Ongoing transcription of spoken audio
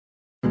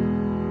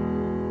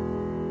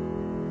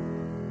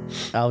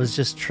I was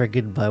just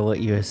triggered by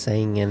what you were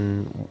saying,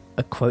 and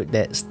a quote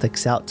that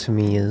sticks out to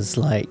me is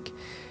like,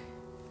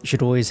 you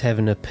should always have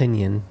an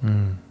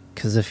opinion,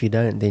 because if you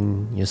don't,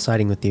 then you're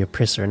siding with the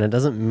oppressor, and it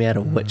doesn't matter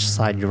which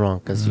side you're on,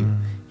 because you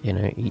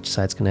know, each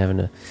side's gonna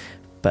have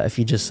but if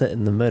you just sit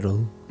in the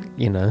middle,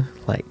 you know,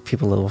 like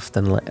people are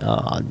often like,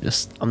 oh,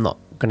 I'm not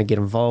gonna get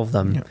involved.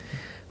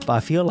 But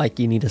I feel like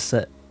you need to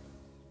sit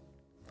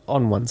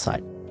on one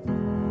side.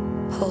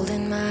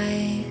 Holding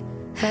my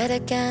head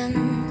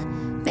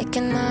again,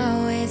 making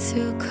my way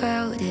through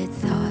crowded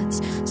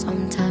thoughts.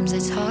 Sometimes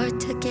it's hard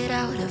to get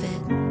out of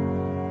it.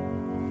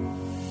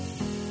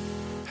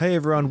 Hey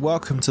everyone,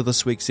 welcome to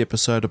this week's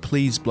episode of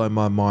Please Blow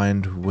My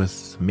Mind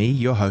with me,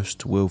 your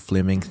host, Will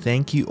Fleming.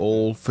 Thank you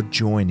all for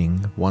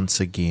joining once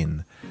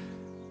again.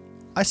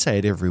 I say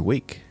it every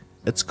week.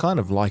 It's kind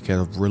of like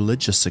a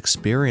religious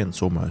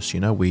experience almost, you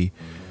know.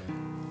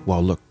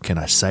 Can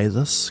I say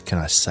this? Can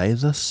I say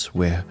this?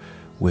 We're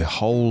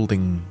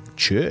holding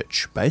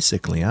church,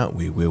 basically, aren't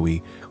we? Where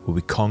we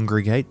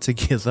congregate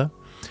together,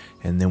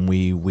 and then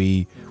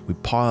we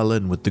pile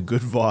in with the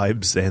good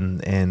vibes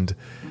and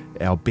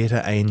our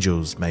better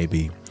angels,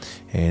 maybe.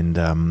 And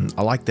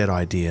I like that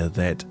idea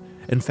that,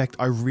 in fact,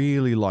 I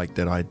really like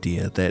that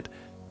idea that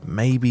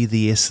maybe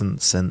the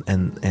essence and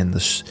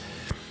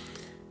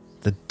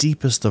the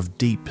deepest of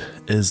deep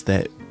is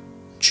that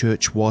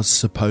church was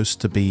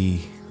supposed to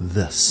be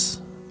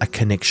this, a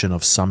connection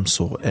of some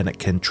sort, and it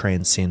can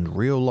transcend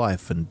real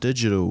life and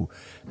digital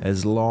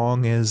as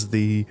long as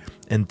the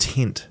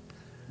intent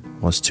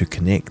was to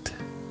connect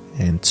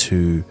and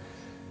to,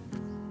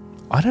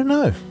 I don't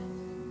know,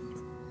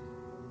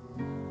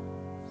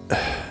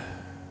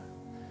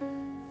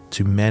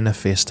 to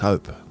manifest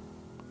hope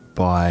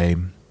by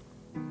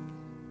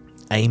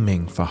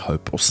aiming for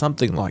hope or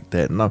something like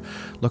that. And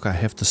look, I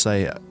have to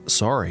say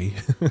sorry,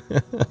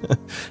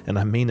 and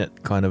I mean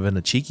it kind of in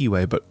a cheeky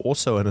way, but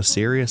also in a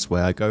serious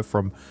way. I go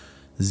from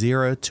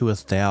 0 to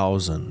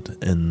 1,000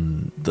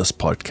 in this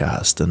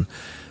podcast, and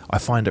I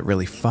find it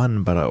really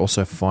fun, but I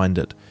also find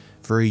it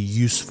very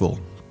useful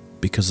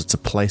because it's a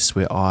place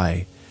where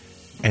I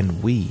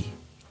and we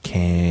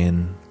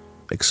can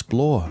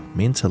explore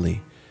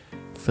mentally,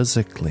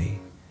 physically,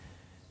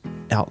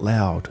 out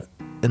loud,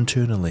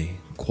 internally,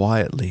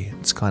 quietly.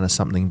 It's kind of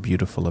something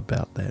beautiful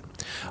about that.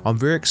 I'm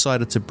very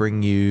excited to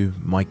bring you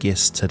my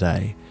guest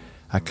today,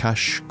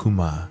 Akash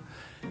Kumar,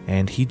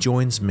 and he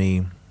joins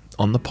me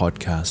on the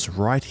podcast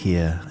right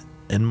here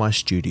in my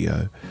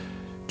studio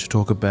to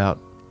talk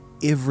about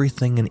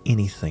everything and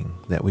anything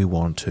that we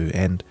want to.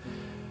 And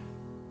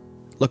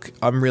look,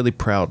 I'm really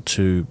proud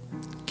to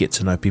get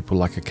to know people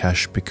like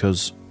Akash,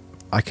 because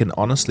I can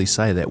honestly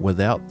say that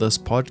without this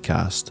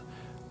podcast,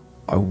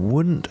 I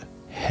wouldn't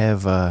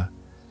have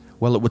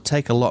it would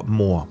take a lot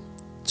more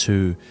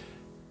to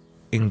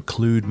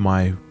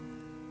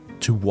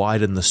to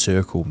widen the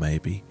circle,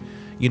 maybe.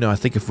 You know, I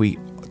think if we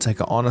take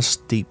an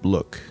honest, deep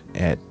look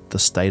at the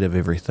state of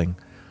everything,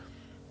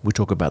 we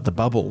talk about the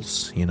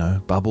bubbles, you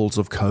know, bubbles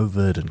of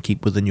COVID and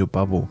keep within your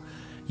bubble.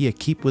 Yeah,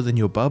 keep within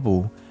your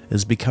bubble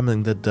is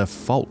becoming the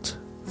default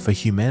for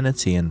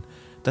humanity, and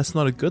that's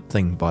not a good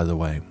thing, by the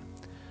way.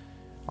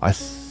 I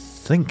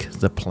think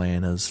the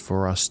plan is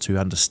for us to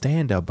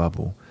understand our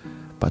bubble,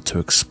 but to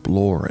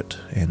explore it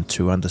and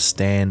to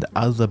understand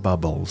other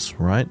bubbles,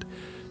 right?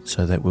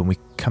 So that when we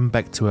come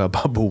back to our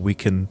bubble, we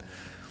can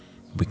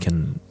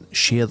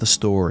share the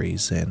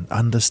stories and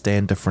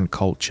understand different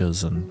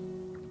cultures. And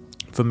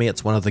for me,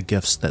 it's one of the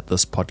gifts that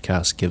this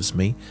podcast gives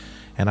me,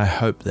 and I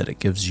hope that it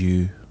gives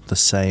you the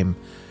same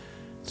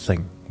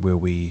thing, where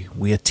we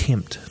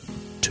attempt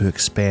to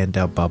expand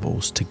our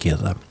bubbles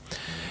together.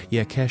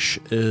 Yeah, Akash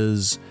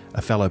is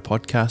a fellow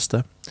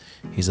podcaster.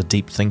 He's a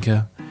deep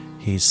thinker.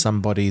 He's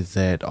somebody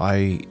that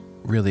I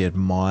really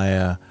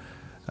admire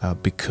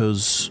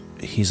because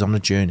he's on a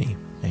journey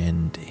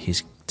and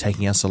he's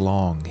taking us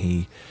along.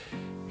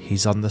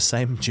 He's on the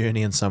same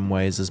journey in some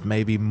ways as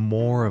maybe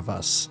more of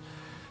us.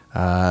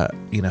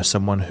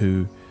 Someone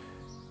who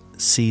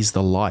sees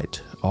the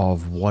light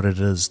of what it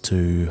is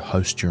to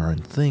host your own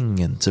thing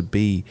and to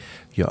be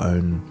your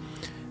own,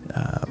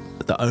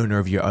 the owner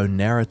of your own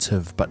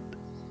narrative, but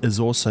is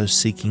also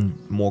seeking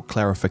more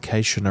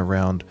clarification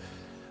around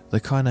the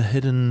kind of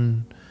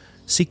hidden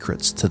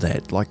secrets to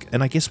that.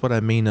 And I guess what I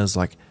mean is,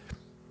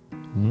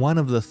 one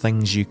of the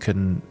things you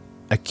can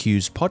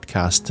accuse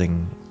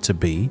podcasting to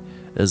be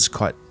is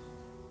quite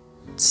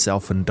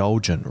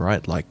self-indulgent,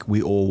 right? Like,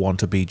 we all want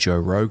to be Joe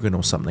Rogan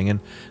or something,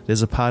 and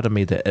there's a part of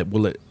me that it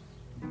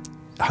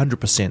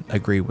 100%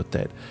 agree with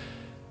that.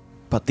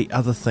 But the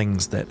other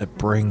things that it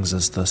brings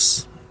is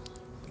this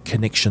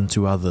connection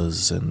to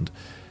others and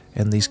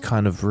these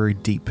kind of very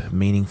deep,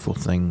 meaningful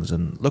things.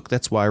 And look,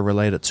 that's why I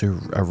relate it to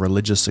a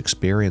religious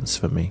experience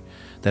for me,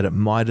 that it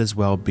might as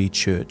well be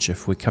church.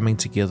 If we're coming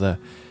together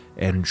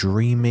and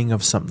dreaming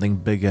of something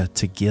bigger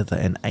together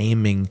and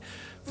aiming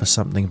for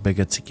something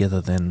bigger together,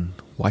 then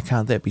why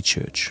can't that be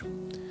church?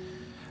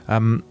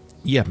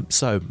 yeah,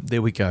 so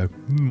there we go.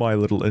 My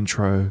little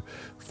intro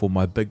for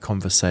my big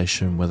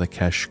conversation with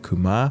Akash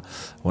Kumar.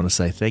 I want to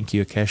say thank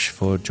you, Akash,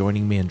 for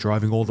joining me and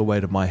driving all the way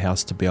to my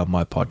house to be on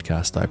my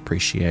podcast. I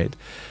appreciate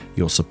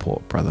your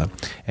support, brother.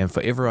 And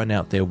for everyone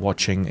out there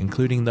watching,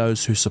 including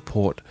those who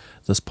support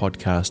this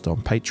podcast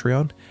on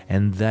Patreon,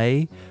 and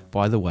they,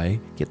 by the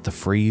way, get the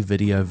free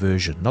video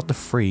version. Not the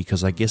free,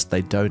 because I guess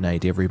they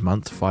donate every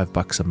month,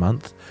 $5 a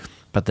month,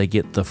 but they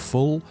get the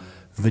full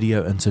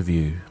video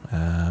interview.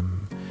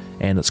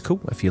 And it's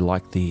cool. If you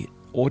like the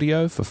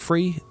audio for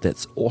free,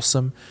 that's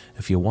awesome.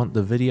 If you want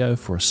the video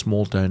for a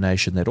small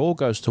donation, that all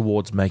goes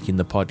towards making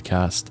the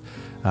podcast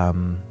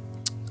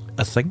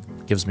a thing.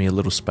 Gives me a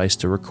little space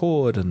to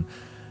record and,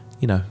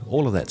 you know,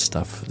 all of that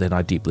stuff. Then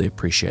I deeply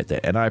appreciate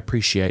that. And I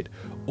appreciate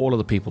all of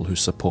the people who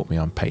support me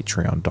on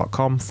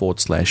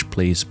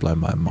patreon.com/please blow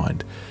my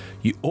mind.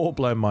 You all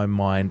blow my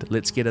mind.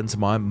 Let's get into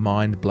my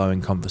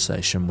mind-blowing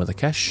conversation with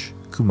Akash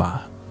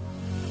Kumar.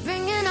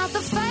 Bringing out the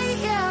fight,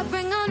 yeah,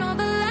 bring on all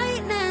the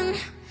lightning.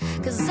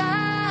 'Cause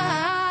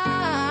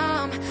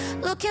I'm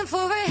looking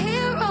for a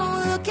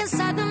hero. Look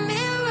inside the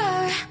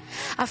mirror,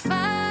 I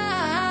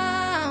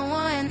find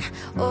one.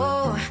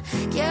 Oh,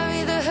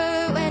 carry the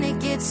hurt when it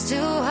gets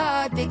too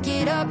hard. Pick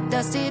it up,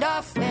 dust it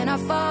off. When I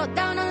fall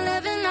down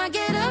 11, I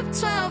get up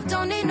 12.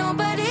 Don't need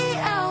nobody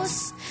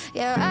else.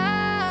 Yeah,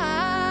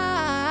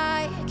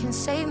 I can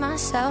save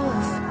myself.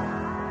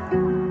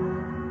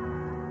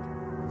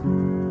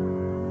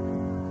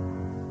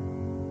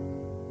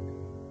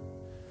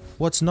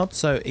 What's not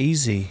so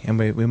easy, and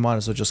we might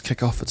as well just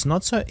kick off, it's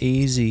not so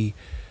easy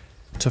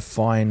to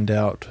find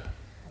out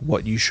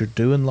what you should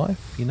do in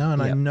life, you know,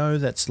 and I know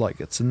that's like,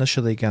 it's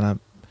initially going to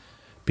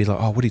be like,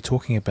 oh, what are you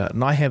talking about?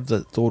 And I have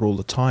that thought all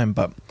the time,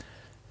 but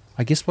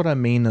I guess what I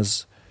mean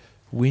is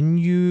when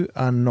you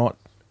are not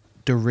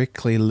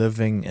directly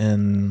living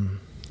in,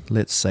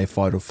 let's say,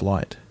 fight or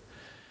flight,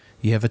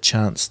 you have a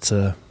chance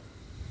to,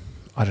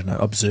 I don't know,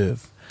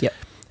 observe. Yep.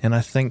 And I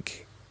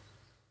think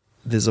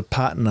there's a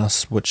part in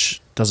us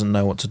which doesn't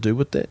know what to do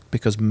with that,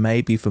 because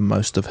maybe for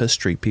most of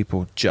history,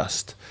 people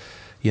just,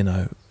 you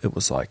know, it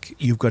was like,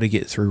 you've got to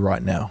get through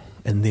right now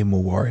and then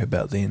we'll worry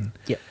about then.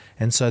 Yep.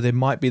 And so there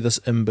might be this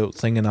inbuilt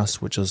thing in us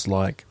which is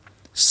like,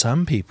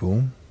 some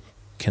people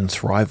can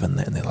thrive in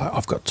that and they're like,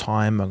 I've got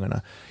time, I'm going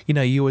to, you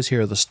know, you always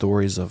hear the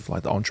stories of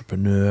like the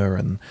entrepreneur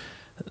and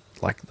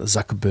like the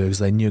Zuckerbergs,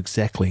 they knew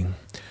exactly.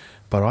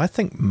 But I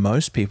think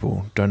most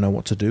people don't know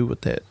what to do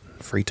with that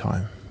free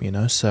time, you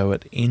know, so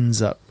it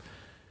ends up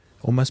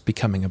almost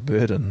becoming a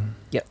burden.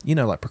 Yep. You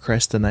know, like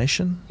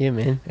procrastination. Yeah,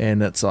 man.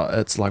 And it's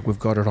like we've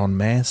got it en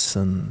masse,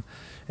 and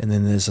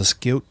then there's this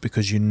guilt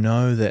because you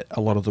know that a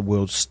lot of the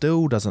world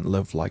still doesn't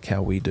live like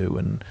how we do,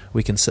 and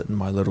we can sit in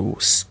my little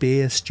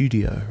spare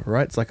studio,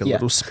 right? It's like a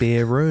little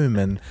spare room,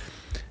 and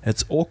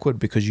it's awkward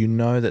because you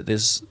know that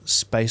there's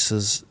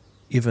spaces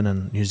even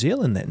in New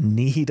Zealand that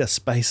need a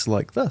space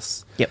like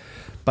this. Yep.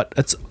 But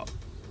it's,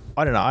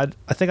 I don't know,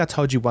 I think I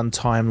told you one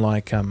time,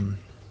 like,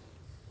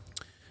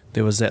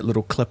 there was that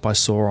little clip I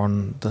saw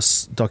on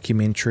this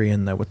documentary,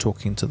 and they were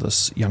talking to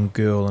this young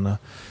girl in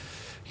a,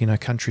 you know,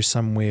 country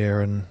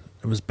somewhere, and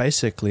it was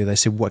basically, they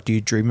said, what do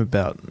you dream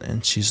about?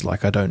 And she's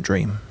like, I don't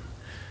dream.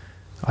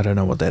 I don't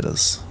know what that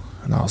is.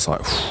 And I was like,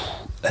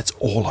 that's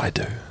all I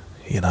do,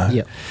 you know?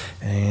 Yep.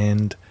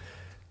 And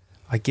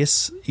I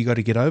guess you got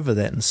to get over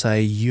that and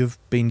say, you've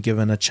been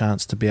given a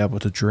chance to be able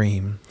to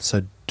dream,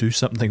 so do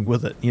something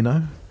with it, you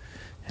know?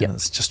 And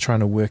it's just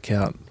trying to work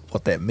out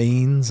what that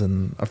means.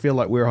 And I feel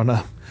like we're on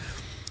a,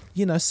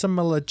 you know,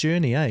 similar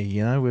journey,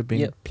 you know, we've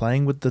been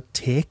playing with the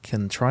tech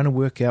and trying to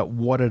work out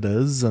what it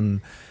is,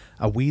 and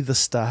are we the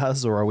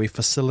stars, or are we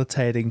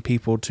facilitating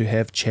people to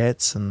have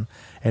chats, and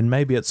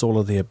maybe it's all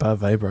of the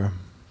above, bro?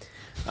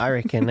 I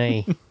reckon,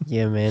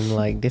 yeah, man,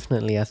 like,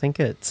 definitely. I think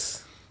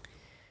it's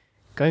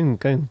going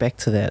back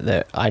to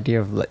that idea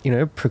of, like, you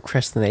know,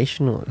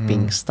 procrastination, or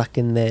being stuck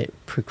in that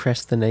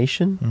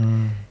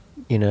procrastination.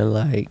 You know,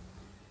 like,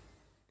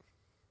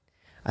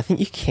 I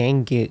think you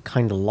can get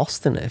kind of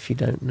lost in it if you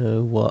don't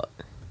know what.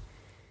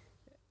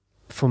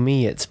 For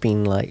me, it's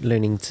been like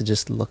learning to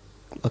just look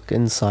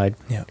inside,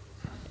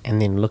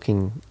 and then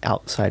looking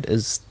outside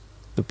is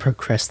the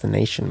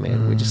procrastination,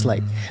 man. We're just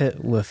like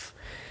hit with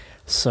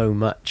so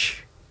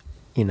much,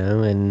 you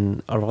know,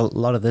 and a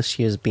lot of this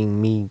year has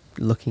been me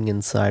looking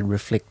inside,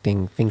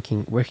 reflecting,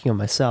 thinking, working on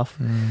myself,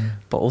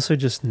 but also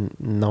just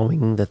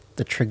knowing that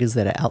the triggers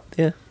that are out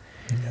there.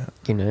 Yeah.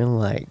 You know,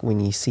 like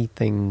when you see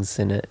things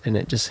and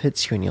it just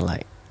hits you, and you're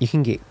like, you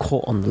can get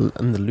caught in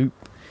the loop,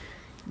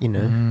 you know,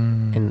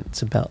 and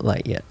it's about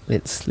like,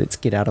 let's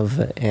get out of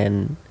it,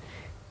 and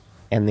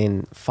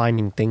then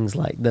finding things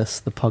like this,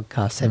 the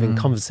podcast, having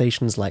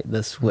conversations like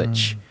this,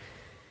 which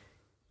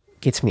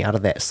gets me out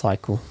of that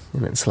cycle.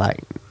 And it's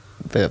like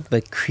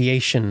the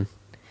creation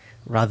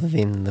rather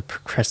than the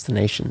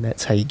procrastination.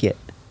 That's how you get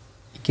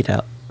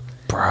out.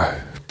 Bro.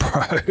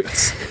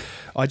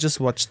 I just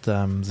watched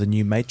the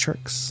new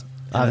Matrix,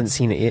 I haven't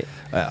seen it yet.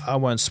 I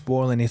won't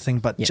spoil anything,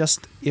 but Yep.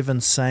 just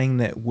even saying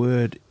that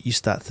word, you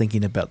start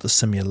thinking about the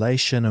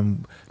simulation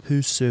and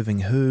who's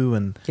serving who.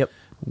 And Yep.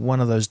 one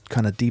of those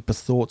kind of deeper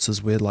thoughts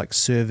is we're like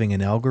serving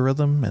an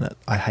algorithm, and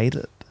I hate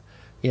it.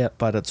 Yep.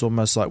 But it's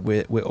almost like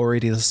we're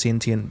already the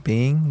sentient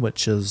being,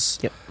 which is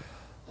Yep.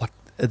 like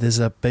there's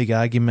a big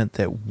argument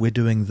that we're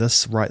doing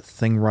this right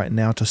thing right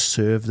now to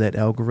serve that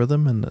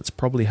algorithm, and it's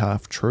probably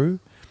half true.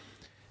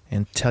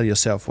 And tell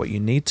yourself what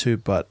you need to,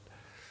 but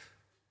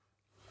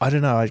I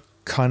don't know, I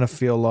kind of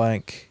feel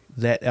like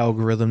that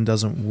algorithm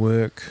doesn't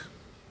work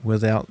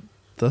without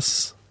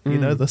this. You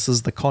know, this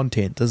is the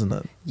content, isn't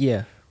it?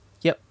 Yeah.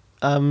 Yep.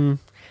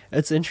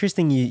 It's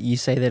interesting you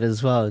say that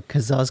as well,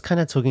 because I was kind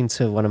of talking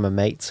to one of my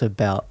mates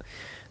about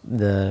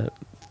the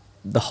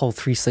whole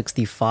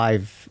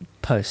 365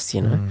 post,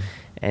 you know,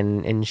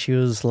 and she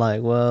was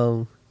like,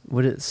 well,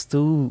 would it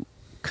still,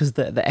 because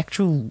the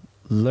actual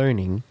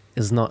learning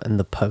is not in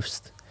the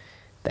post.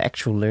 The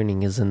actual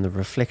learning is in the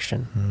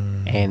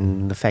reflection,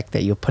 and the fact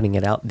that you're putting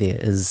it out there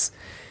is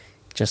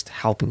just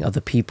helping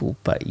other people,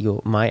 but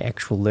my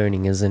actual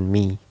learning is in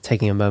me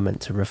taking a moment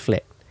to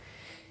reflect.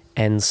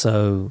 And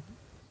so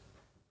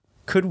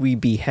could we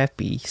be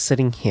happy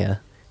sitting here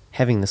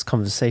having this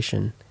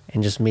conversation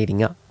and just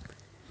meeting up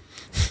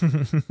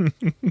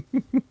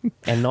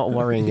and not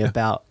worrying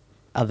about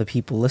other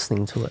people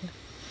listening to it?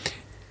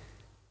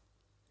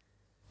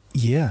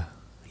 Yeah.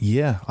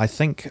 I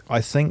think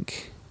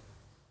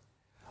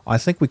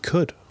we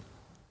could,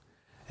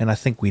 and I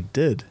think we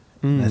did.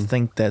 And I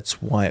think that's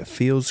why it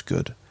feels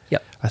good.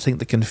 Yep. I think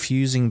the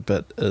confusing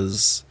bit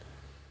is,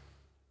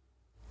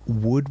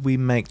 would we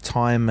make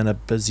time in a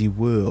busy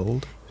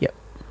world Yep.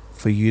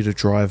 for you to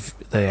drive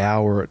the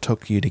hour it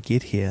took you to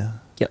get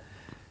here Yep.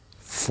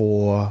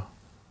 for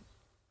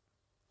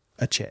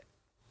a chat?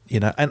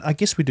 You know, and I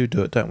guess we do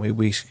it, don't we?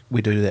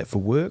 We do that for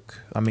work.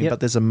 I mean, Yep. but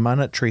there's a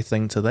monetary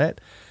thing to that.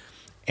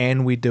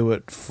 And we do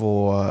it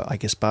for, I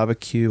guess,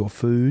 barbecue or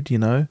food, you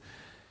know.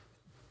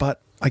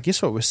 But I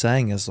guess what we're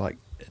saying is, like,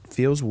 it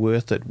feels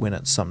worth it when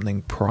it's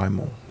something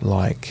primal,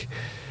 like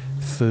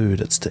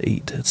food. It's to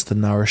eat. It's the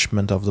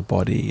nourishment of the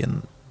body,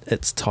 and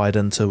it's tied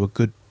into a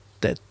good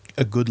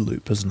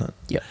loop, isn't it?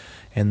 Yep.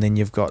 And then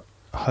you've got,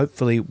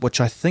 hopefully,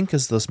 which I think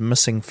is this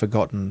missing,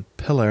 forgotten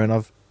pillar. And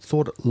I've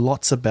thought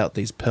lots about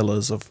these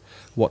pillars of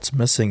what's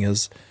missing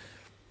is,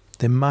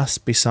 there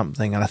must be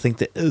something, and I think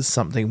there is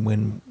something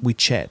when we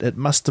chat. It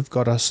must have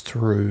got us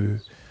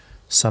through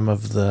some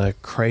of the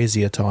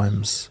crazier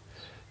times.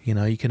 You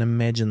know, you can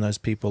imagine those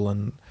people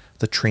in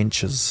the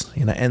trenches,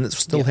 you know, and it's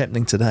still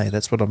happening today.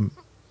 That's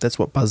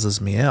what buzzes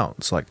me out.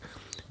 It's like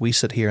we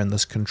sit here in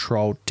this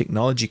controlled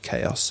technology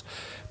chaos,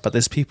 but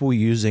there's people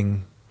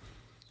using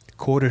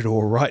Corridor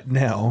right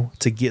now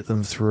to get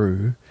them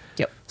through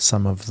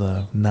some of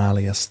the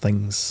gnarliest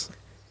things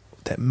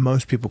that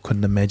most people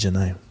couldn't imagine,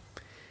 eh?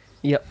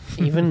 Yep.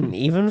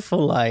 Even for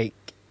like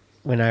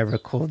when I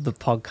record the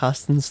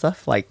podcast and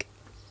stuff, like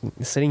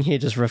sitting here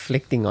just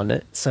reflecting on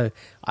it. So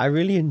I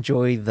really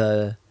enjoy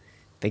the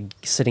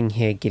sitting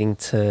here, getting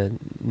to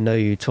know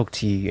you, talk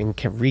to you, and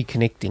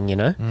reconnecting, you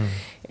know.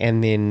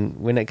 And then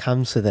when it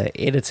comes to the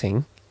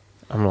editing,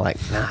 I'm like,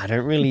 nah, I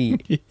don't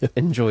really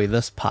enjoy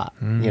this part,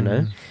 you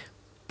know.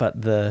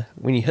 But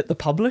when you hit the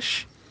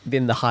publish,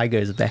 then the high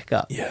goes back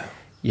up. Yeah.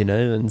 You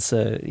know, and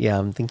so yeah,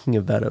 I'm thinking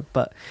about it,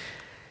 but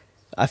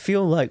I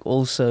feel like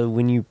also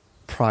when you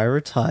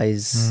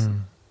prioritize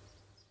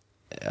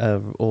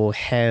or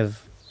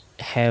have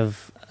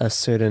a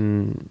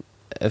certain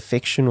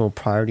affection or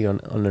priority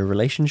on a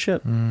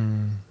relationship,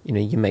 you know,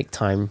 you make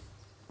time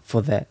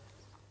for that.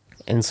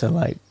 And so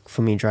like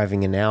for me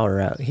driving an hour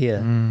out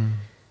here,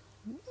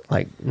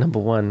 like number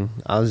one,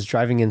 I was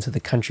driving into the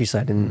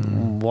countryside,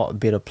 and what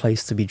better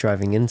place to be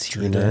driving into,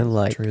 True you know, that,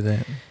 like true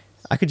that.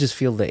 I could just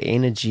feel the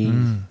energy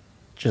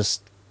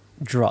just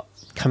drop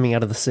coming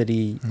out of the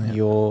city.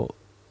 You're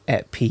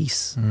at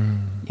peace,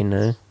 you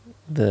know,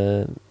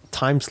 the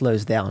time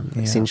slows down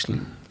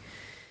essentially.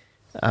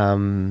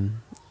 And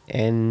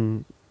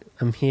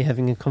I'm here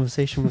having a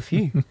conversation with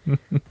you.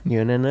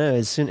 You know,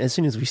 as soon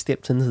as we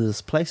stepped into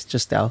this place,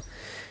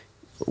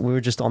 we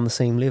were just on the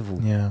same level.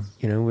 Yeah.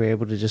 You know, we're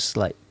able to just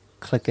like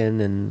click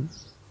in and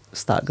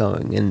start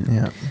going.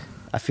 And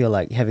I feel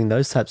like having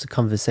those types of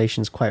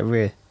conversations quite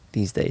rare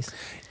these days.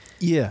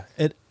 Yeah,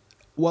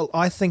 well,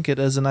 I think it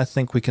is, and I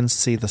think we can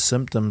see the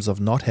symptoms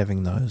of not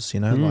having those, you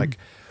know, like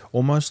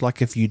almost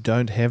like if you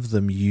don't have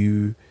them,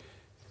 you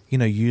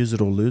know, use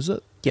it or lose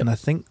it. Yep. And I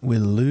think we're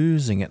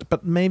losing it.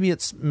 But maybe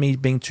it's me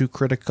being too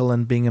critical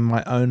and being in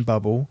my own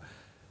bubble,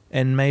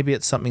 and maybe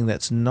it's something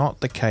that's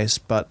not the case,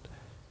 but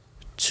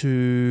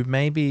to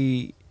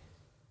maybe,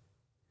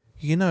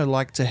 you know,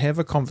 like to have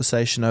a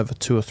conversation over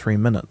 2 or 3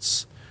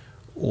 minutes,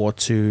 or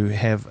to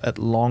have it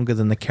longer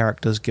than the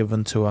characters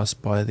given to us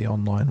by the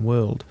online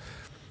world.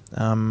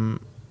 I've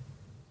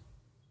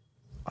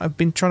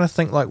been trying to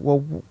think like,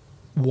 well,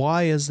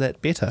 why is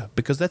that better?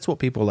 Because that's what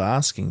people are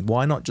asking.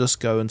 Why not just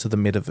go into the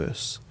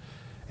metaverse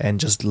and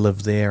just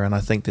live there? And I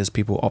think there's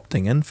people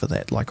opting in for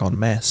that, like en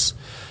masse.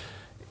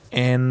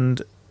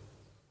 And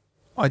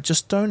I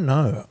just don't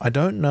know. I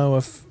don't know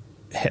if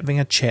having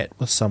a chat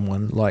with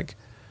someone, like,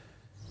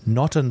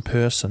 not in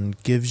person,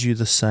 gives you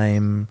the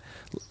same.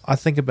 I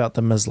think about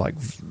them as like,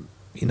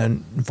 you know,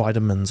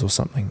 vitamins or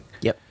something.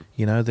 Yep.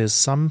 You know, there's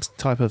some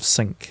type of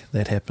sync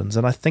that happens.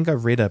 And I think I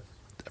read a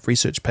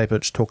research paper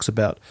which talks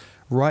about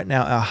right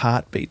now our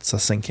heartbeats are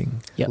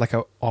syncing. Yep. Like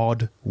a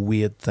odd,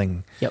 weird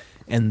thing. Yep.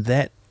 And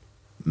that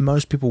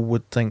most people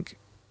would think,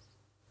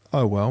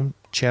 oh, well,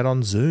 chat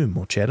on Zoom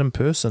or chat in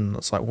person.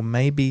 It's like, well,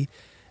 maybe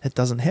it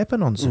doesn't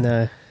happen on Zoom.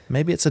 No.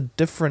 Maybe it's a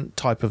different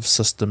type of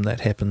system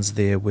that happens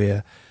there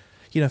where,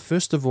 you know,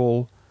 first of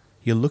all,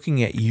 you're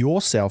looking at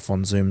yourself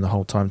on Zoom the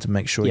whole time to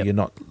make sure Yep. you're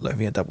not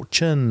having a double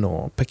chin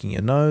or picking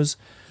your nose.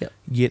 Yep.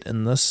 Yet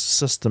in this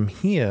system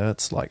here,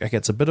 it's like, okay,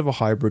 it's a bit of a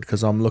hybrid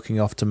because I'm looking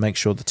off to make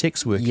sure the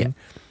tech's working. Yep.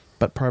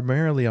 But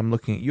primarily I'm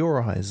looking at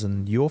your eyes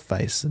and your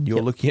face and you're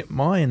Yep. looking at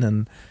mine,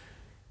 and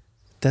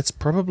that's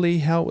probably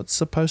how it's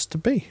supposed to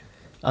be.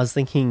 I was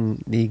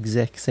thinking the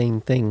exact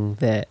same thing,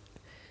 that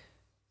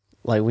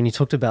like when you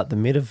talked about the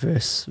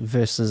metaverse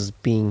versus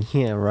being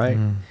here, right?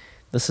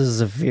 This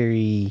is a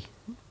very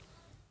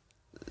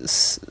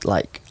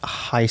like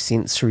high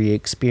sensory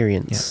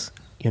experience,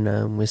 you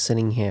know, and we're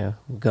sitting here,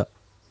 we've got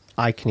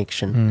eye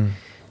connection,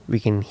 we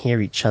can hear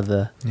each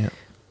other, Yeah.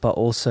 but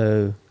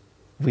also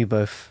we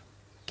both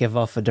give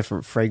off a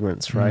different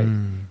fragrance, right?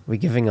 We're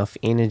giving off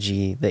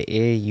energy, the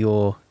air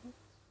you're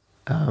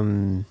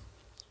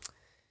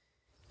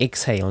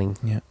exhaling,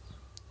 Yeah.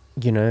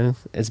 you know,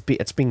 it's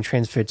being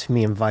transferred to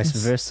me and vice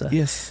versa.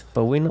 Yes.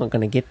 But we're not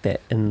going to get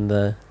that in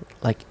the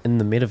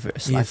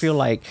metaverse. I Yes. feel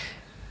like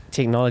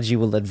technology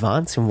will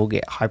advance and we'll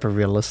get hyper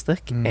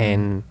realistic,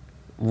 and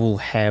we'll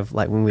have,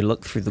 like, when we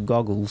look through the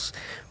goggles,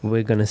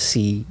 we're going to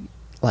see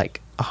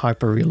like a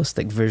hyper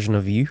realistic version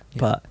of you,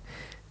 but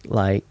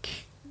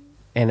like,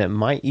 and it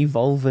might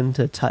evolve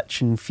into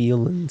touch and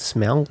feel and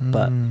smell,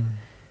 but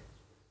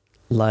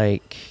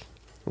like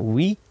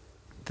we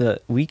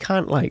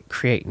can't like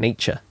create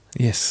nature,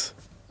 Yes.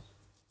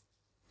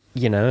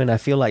 you know, and I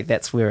feel like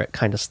that's where it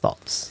kind of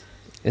stops,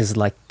 is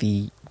like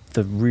the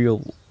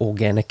real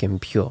organic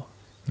and pure.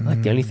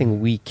 Like the only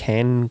thing we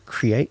can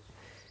create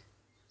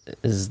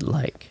is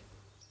like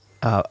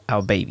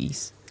our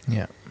babies,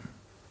 Yeah.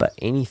 but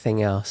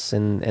anything else,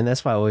 and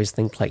that's why I always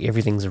think like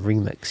everything's a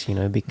remix, you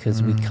know,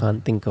 because we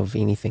can't think of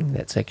anything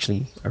that's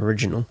actually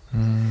original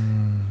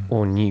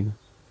or new,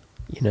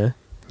 you know.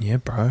 Yeah,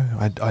 bro.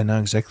 I know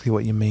exactly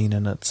what you mean,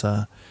 and it's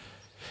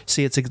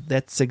see,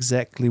 that's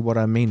exactly what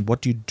I mean.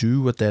 What do you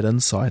do with that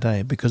insight,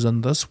 eh? Because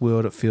in this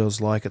world, it feels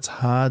like it's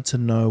hard to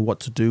know what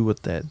to do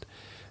with that,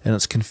 and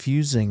it's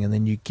confusing. And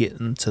then you get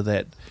into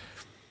that,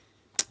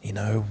 you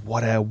know,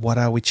 what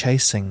are we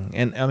chasing?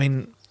 And I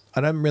mean,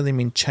 I don't really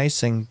mean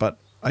chasing, but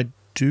I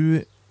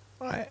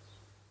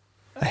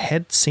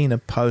had seen a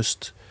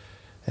post,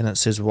 and it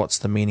says, "What's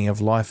the meaning of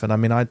life?" And I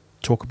mean, I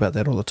talk about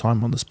that all the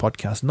time on this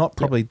podcast, not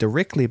probably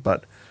directly,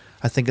 but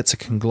I think it's a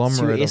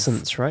conglomerate It's your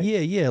essence, right?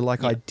 Yeah,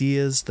 like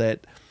ideas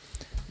that,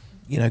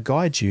 you know,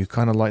 guide you,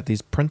 kind of like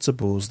these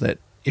principles that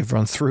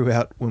everyone threw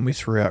out when we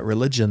threw out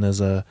religion as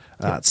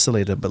it's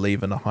silly to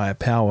believe in a higher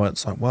power.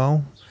 It's like,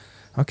 well,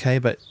 okay,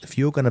 but if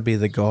you're going to be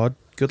the God,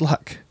 good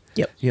luck.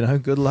 Yep. You know,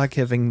 good luck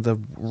having the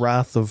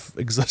wrath of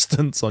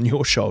existence on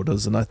your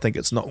shoulders. And I think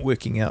it's not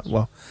working out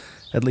well.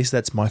 At least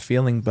that's my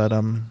feeling. But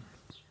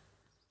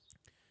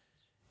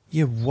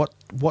yeah,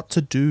 what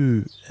to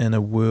do in a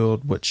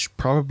world which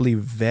probably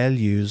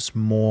values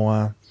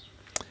more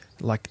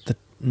like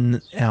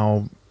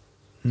our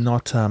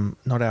not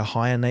our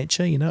higher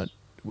nature, you know.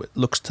 It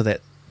looks to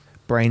that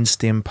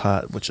brainstem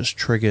part which is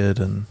triggered,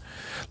 and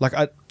like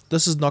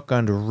this is not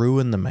going to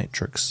ruin the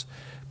Matrix,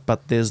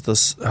 but there's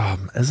this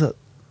is it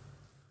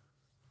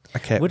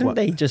okay? Wouldn't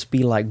they just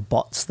be like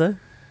bots though?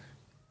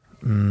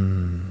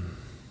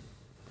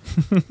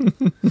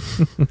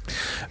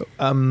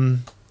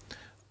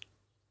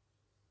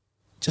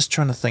 Just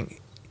trying to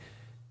think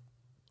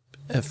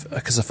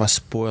because if I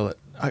spoil it,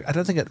 I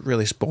don't think it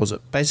really spoils it.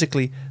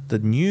 Basically, the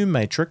new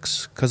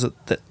Matrix, because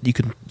that you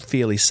can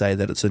fairly say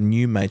that it's a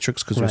new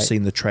Matrix because we've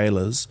seen the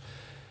trailers.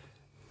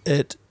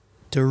 It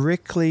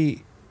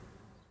directly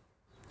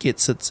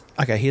gets its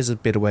okay. Here's a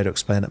better way to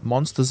explain it.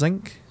 Monsters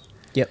Inc.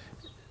 Yep.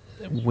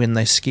 When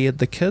they scared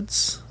the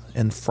kids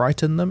and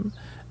frightened them,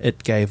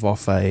 it gave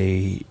off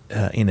a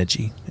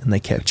energy, and they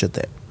captured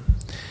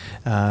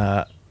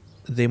that.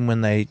 Then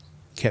when they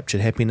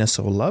captured happiness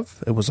or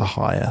love, it was a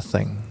higher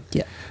thing.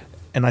 Yeah.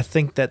 And I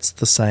think that's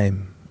the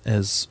same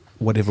as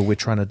whatever we're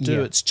trying to do.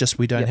 Yeah. It's just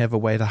we don't have a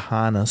way to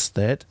harness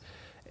that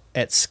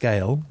at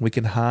scale. We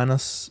can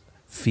harness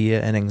fear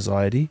and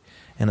anxiety,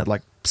 and it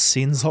like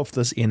sends off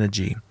this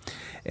energy,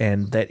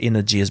 and that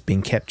energy is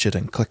being captured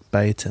in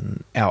clickbait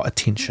and our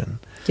attention.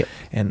 Yep.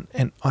 And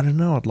I don't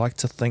know, I'd like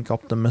to think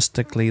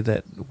optimistically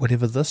that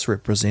whatever this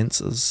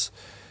represents is,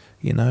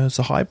 you know, it's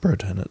a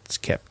hybrid, and it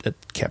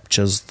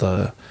captures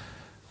the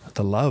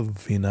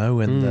love, you know,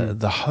 and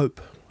the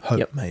hope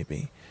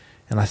maybe.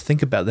 And I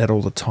think about that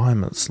all the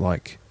time. It's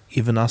like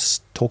even us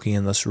talking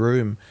in this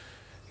room,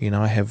 you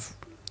know, I have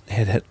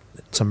had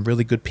some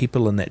really good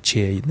people in that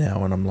chair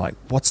now, and I'm like,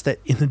 what's that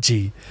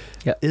energy?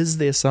 Yeah. Is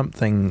there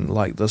something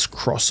like this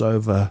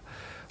crossover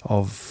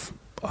of,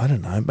 I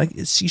don't know,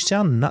 you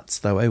sound nuts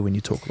though, when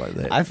you talk like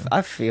that.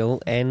 I feel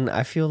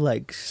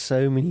like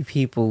so many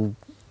people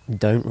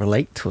don't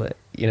relate to it.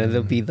 You know,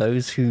 there'll be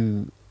those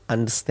who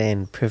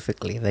understand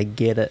perfectly, they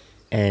get it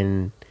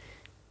and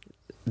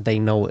they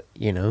know it,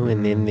 you know,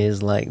 and then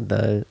there's like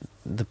the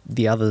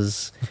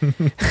others.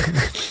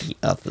 The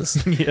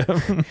others. Yeah.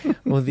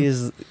 Well,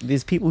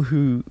 there's people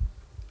who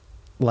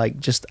like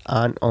just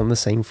aren't on the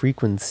same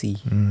frequency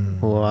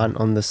or aren't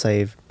on the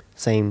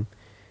same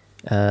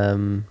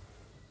on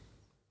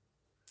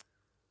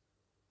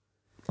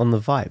the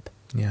vibe.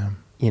 Yeah.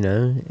 You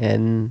know,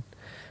 and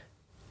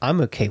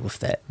I'm okay with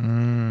that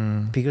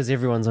because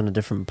everyone's on a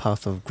different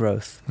path of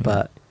growth.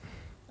 But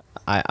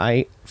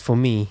I for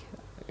me,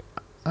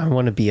 I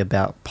want to be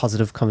about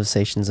positive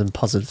conversations and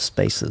positive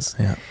spaces.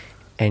 Yeah.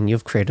 And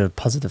you've created a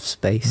positive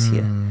space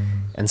here.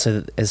 And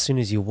so that as soon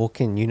as you walk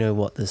in, you know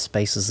what the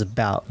space is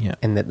about,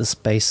 and that the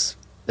space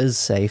is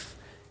safe.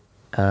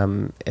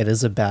 It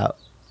is about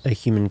a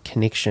human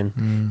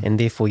connection, and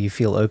therefore you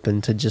feel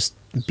open to just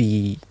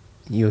be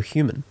your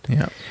human.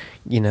 Yeah.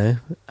 You know,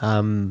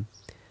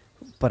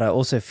 but I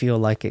also feel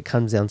like it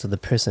comes down to the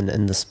person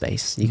in the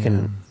space. You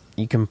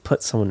can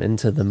put someone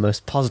into the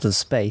most positive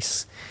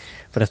space,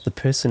 but if the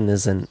person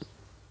isn't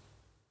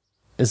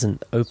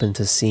open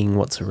to seeing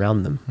what's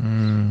around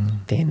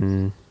them,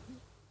 then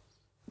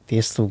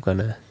they're still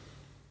gonna,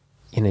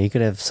 you know, you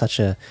could have such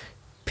a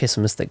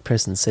pessimistic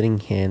person sitting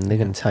here and they're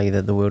gonna tell you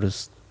that the world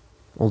is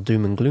all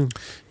doom and gloom.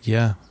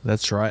 Yeah,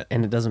 that's right.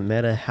 And it doesn't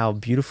matter how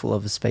beautiful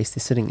of a space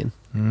they're sitting in.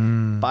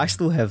 But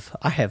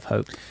I have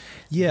hope.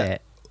 Yeah.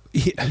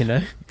 That, you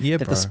know,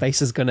 that the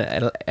space is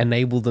gonna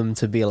enable them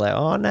to be like,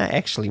 oh no,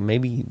 actually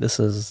maybe this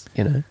is,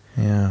 you know.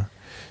 Yeah.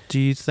 Do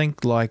you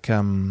think like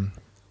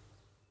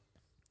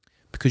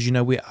because, you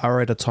know, we are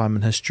at a time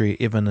in history,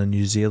 even in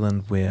New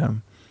Zealand, where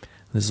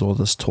there's all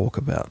this talk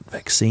about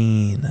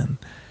vaccine and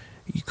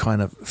you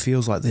kind of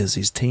feels like there's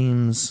these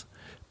teams.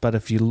 But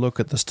if you look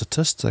at the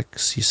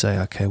statistics, you say,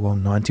 okay, well,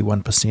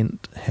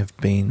 91% have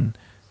been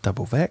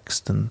double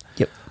vaxxed. And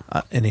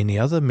in any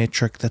other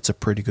metric, that's a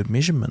pretty good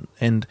measurement.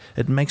 And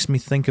it makes me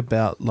think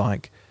about,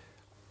 like,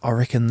 I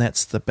reckon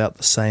that's about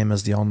the same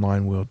as the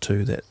online world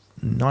too, that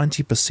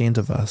 90%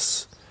 of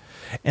us,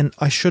 and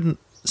I shouldn't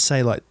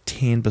say like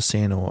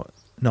 10% or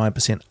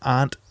 9%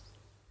 aren't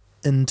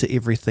into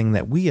everything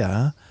that we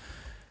are,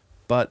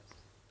 but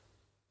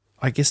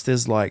I guess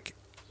there's like,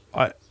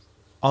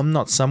 I'm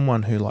not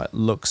someone who like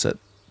looks at,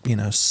 you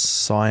know,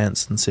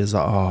 science and says,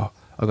 oh,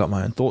 I got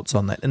my own thoughts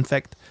on that. In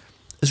fact,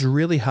 it's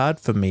really hard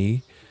for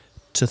me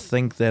to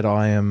think that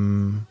I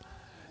am,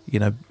 you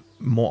know,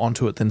 more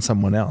onto it than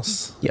someone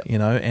else, you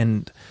know,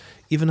 and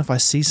even if I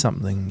see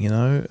something, you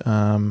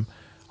know,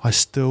 I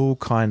still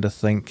kind of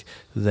think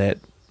that,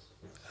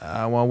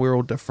 well, we're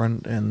all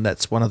different, and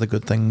that's one of the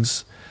good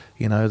things,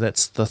 you know,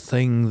 that's the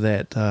thing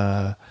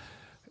that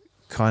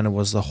kind of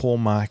was the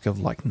hallmark of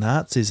like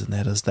Nazis, and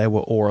that is they were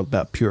all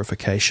about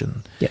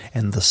purification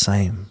and the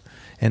same.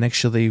 And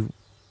actually,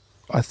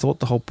 I thought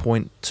the whole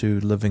point to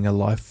living a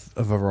life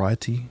of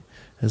variety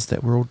is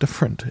that we're all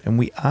different, and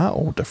we are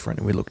all different,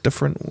 and we look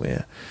different, we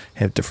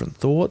have different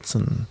thoughts,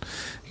 and,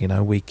 you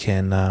know, we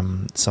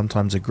can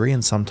sometimes agree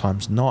and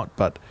sometimes not.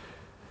 But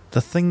the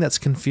thing that's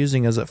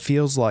confusing is it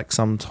feels like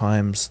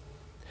sometimes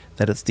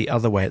that it's the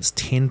other way. It's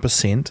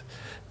 10%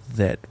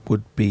 that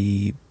would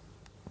be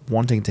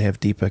wanting to have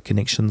deeper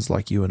connections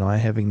like you and I are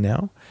having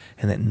now,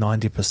 and that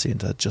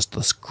 90% are just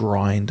this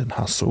grind and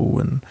hustle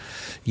and,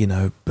 you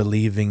know,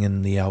 believing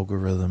in the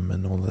algorithm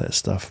and all of that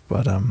stuff.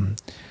 But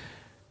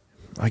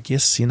I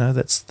guess, you know,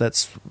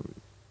 that's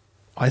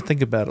I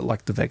think about it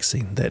like the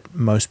vaccine, that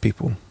most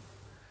people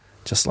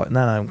just like,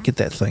 no, get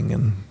that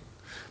thing.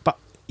 But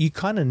you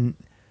kind of,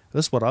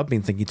 that's what I've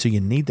been thinking too, you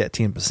need that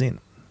 10%.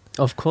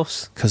 Of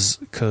course.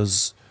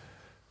 Because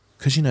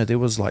you know, there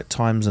was like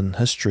times in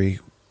history,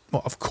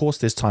 well, of course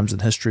there's times in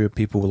history where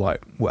people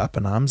were up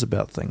in arms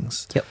about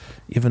things.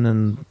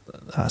 Even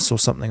I saw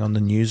something on the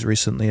news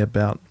recently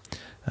about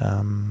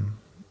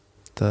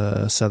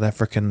the South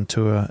African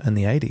tour in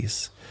the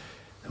 80s.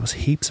 There was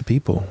heaps of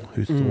people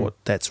who thought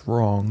that's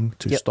wrong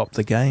to stop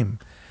the game.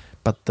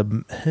 But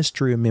the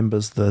history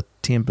remembers the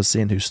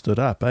 10% who stood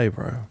up,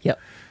 bro?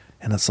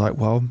 And it's like,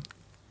 well,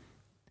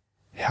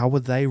 how were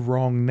they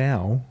wrong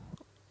now?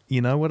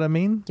 You know what I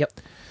mean?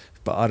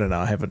 But I don't know.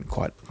 I haven't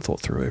quite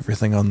thought through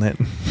everything on that.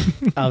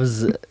 I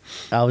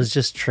was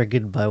just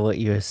triggered by what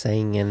you were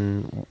saying,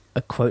 and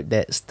a quote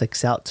that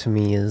sticks out to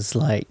me is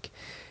like,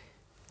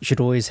 you should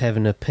always have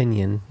an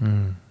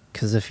opinion,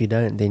 because if you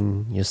don't,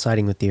 then you're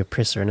siding with the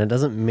oppressor, and it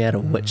doesn't matter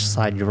which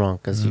side you're on,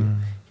 because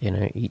you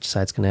know, each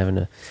side's gonna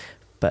have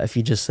but if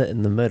you just sit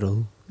in the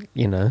middle,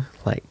 you know,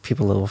 like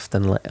people are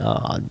often like,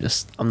 oh,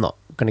 I'm not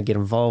gonna get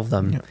involved.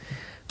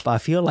 But I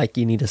feel like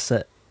you need to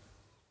sit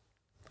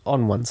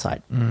on one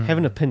side, have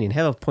an opinion,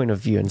 have a point of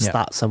view, and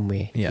start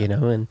somewhere, Yeah. you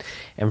know,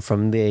 and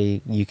from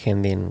there you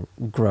can then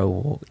grow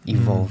or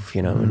evolve,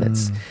 you know. And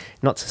it's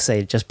not to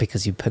say just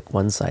because you pick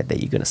one side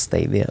that you're going to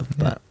stay there,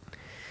 but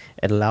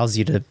it allows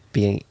you to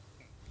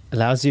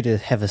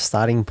have a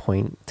starting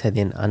point to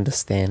then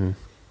understand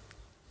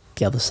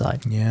the other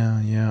side.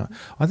 Yeah.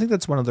 I think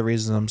that's one of the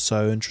reasons I'm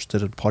so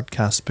interested in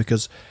podcasts,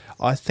 because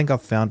I think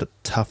I've found it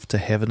tough to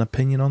have an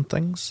opinion on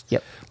things.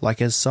 Yep.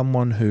 Like, as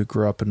someone who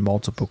grew up in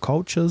multiple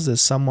cultures,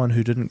 as someone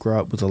who didn't grow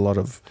up with a lot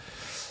of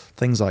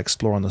things I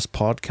explore on this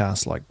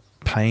podcast, like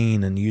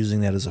pain and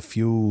using that as a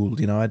fuel,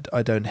 you know,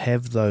 I don't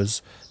have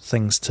those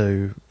things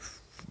to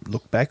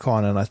look back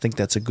on. And I think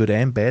that's a good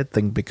and bad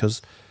thing,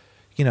 because,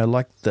 you know,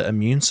 like the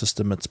immune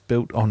system, it's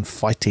built on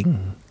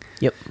fighting.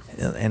 Yep.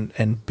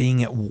 And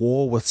being at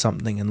war with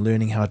something and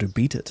learning how to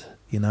beat it,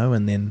 you know,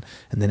 and then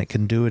it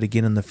can do it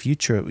again in the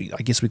future.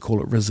 I guess we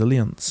call it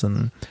resilience.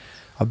 And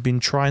I've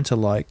been trying to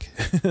like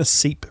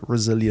seep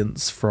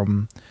resilience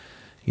from,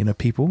 you know,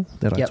 people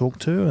that I talk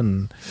to,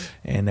 and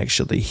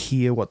actually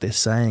hear what they're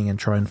saying and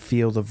try and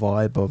feel the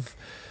vibe of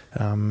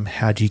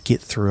how do you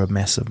get through a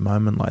massive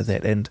moment like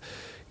that. And,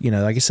 you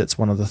know, I guess that's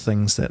one of the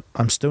things that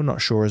I'm still not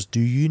sure is,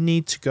 do you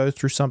need to go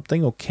through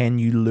something, or can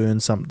you learn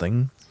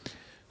something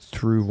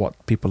through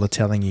what people are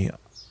telling you?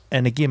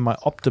 And again, my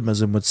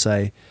optimism would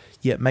say,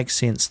 yeah, it makes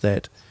sense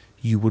that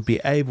you would be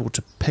able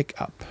to pick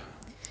up,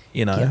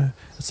 you know,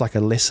 it's like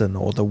a lesson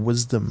or the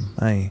wisdom,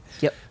 eh?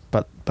 Yep.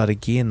 But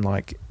again,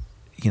 like,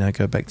 you know,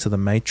 go back to the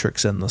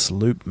Matrix and this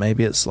loop.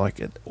 Maybe it's like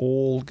it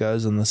all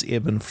goes in this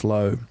ebb and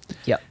flow.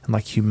 Yep. And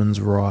like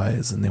humans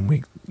rise, and then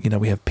we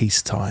have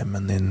peacetime,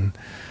 and then,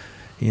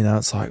 you know,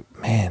 it's like,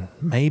 man,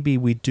 maybe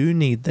we do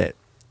need that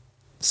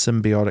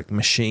symbiotic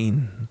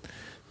machine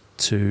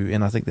to,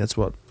 and I think that's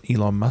what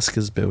Elon Musk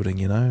is building,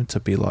 you know, to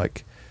be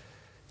like,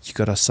 you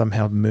got to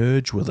somehow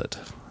merge with it.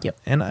 Yep.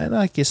 And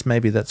I guess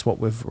maybe that's what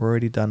we've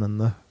already done in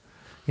the,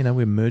 you know,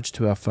 we're merged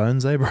to our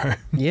phones, eh, bro?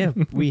 Yeah,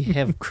 we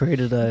have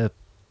created a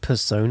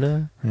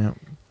persona,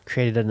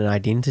 created an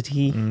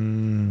identity,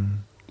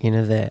 you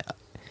know, that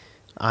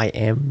I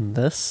am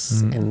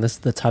this, and this is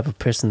the type of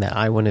person that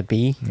I want to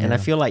be. And I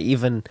feel like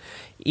even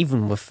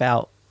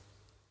without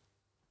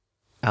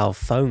our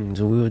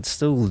phones, we would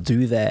still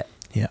do that.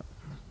 Yeah.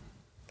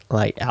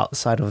 Like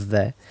outside of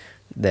the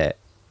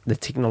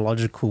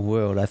technological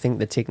world. I think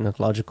the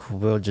technological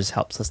world just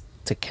helps us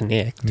to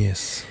connect.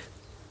 Yes.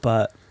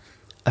 But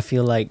I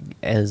feel like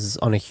as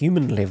on a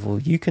human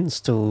level, you can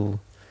still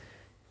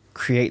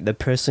create the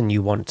person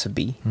you want to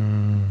be.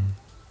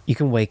 You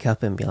can wake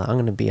up and be like, I'm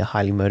going to be a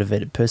highly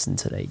motivated person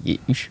today. You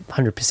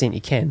 100% you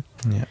can.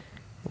 Yeah.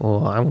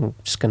 Or I'm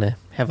just going to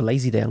have a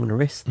lazy day. I'm going to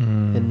rest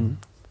and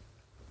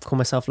call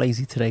myself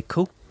lazy today.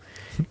 Cool.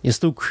 You're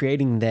still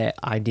creating that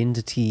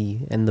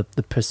identity and the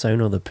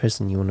persona or the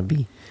person you want to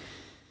be.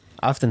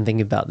 I often think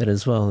about that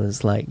as well.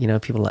 It's like, you know,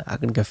 people are like, I'm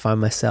going to go find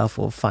myself,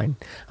 or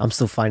I'm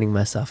still finding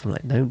myself. I'm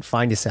like, don't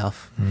find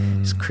yourself.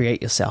 Just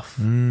create yourself.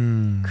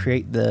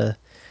 Create the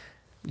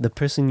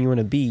person you want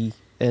to be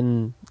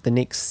in the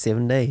next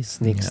 7 days,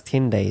 next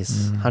 10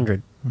 days,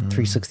 100,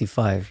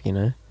 365, you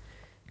know?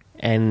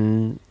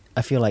 And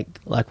I feel like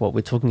what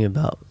we're talking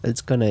about,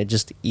 it's going to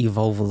just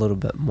evolve a little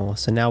bit more.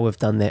 So now we've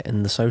done that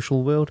in the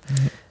social world,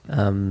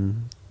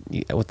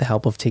 with the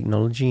help of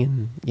technology.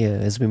 And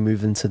as we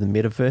move into the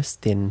metaverse,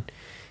 then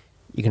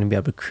you're going to be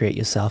able to create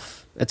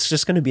yourself. It's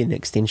just going to be an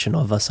extension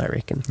of us, I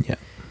reckon. Yeah.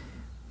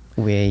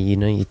 Where, you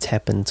know, you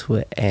tap into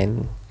it,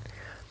 and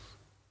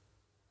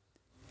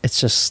it's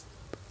just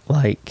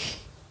like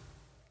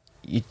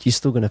you're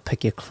still going to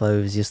pick your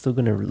clothes. You're still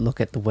going to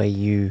look at the way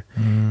you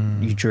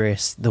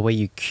dress, the way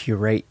you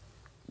curate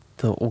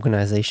the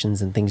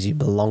organizations and things you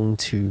belong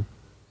to,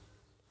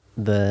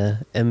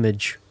 the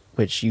image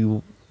which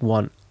you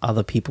want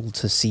other people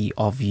to see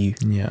of you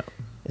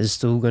is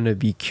still going to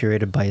be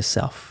curated by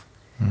yourself.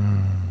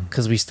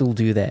 Because we still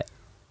do that.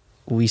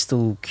 We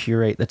still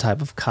curate the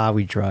type of car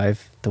we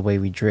drive, the way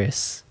we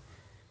dress,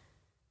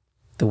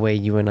 the way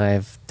you and I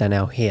have done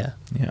our hair.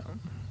 Yeah.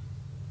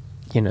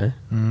 You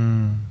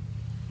know?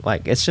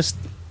 Like, it's just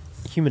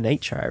human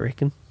nature, I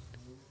reckon.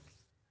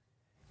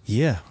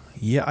 Yeah.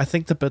 I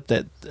think the bit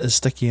that is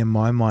sticky in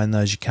my mind, though,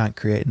 is you can't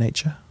create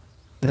nature.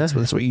 That's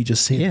what you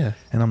just said. Yeah.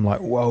 And I'm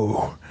like,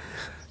 whoa.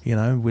 You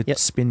know, we're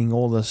spending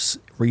all this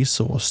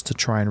resource to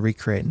try and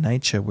recreate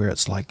nature, where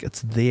it's like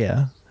it's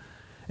there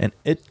and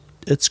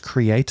it's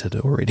created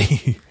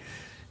already.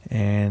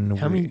 And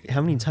how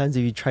many times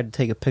have you tried to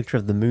take a picture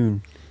of the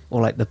moon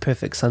or like the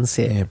perfect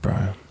sunset? Yeah,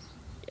 bro.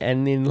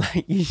 And then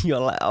like you're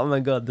like, oh my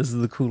god, this is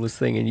the coolest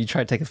thing, and you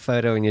try to take a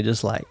photo and you're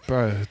just like,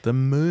 bro, the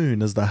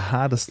moon is the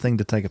hardest thing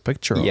to take a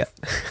picture of. Yeah.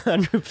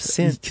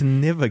 100%. You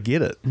can never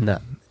get it. No.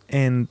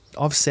 And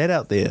I've sat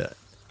out there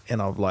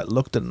and I've like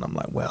looked at it and I'm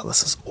like, wow,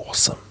 this is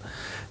awesome.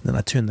 And then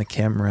I turn the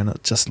camera and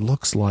it just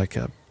looks like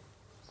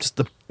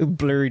just a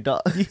blurry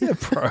dot. Yeah,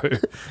 bro.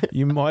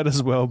 You might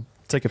as well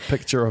take a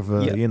picture of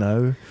you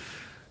know,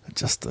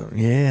 just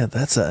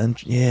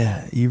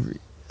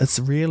it's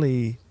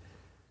really,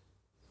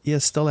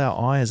 still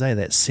our eyes,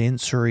 that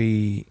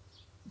sensory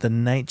the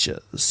nature,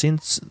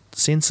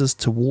 senses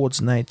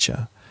towards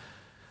nature.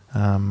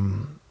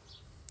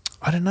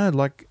 I don't know,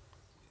 like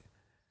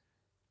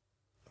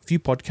a few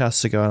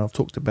podcasts ago, and I've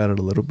talked about it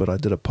a little bit, I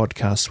did a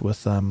podcast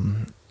with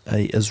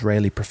a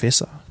Israeli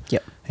professor.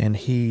 Yep. And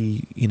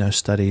he,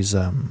 studies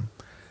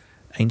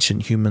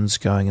ancient humans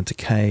going into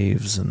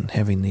caves and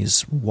having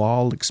these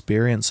wild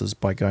experiences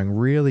by going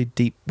really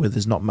deep where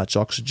there's not much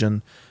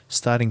oxygen,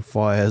 starting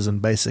fires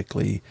and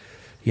basically,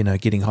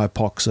 getting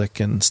hypoxic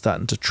and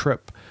starting to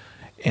trip.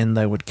 And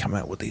they would come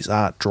out with these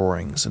art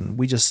drawings, and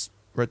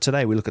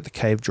today we look at the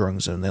cave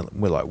drawings and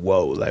we're like,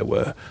 whoa, they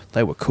were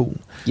cool.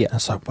 Yeah. And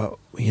it's like, well,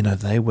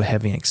 they were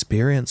having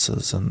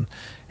experiences and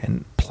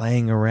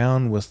playing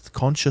around with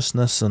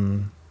consciousness,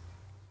 and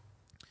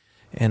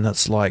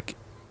it's like,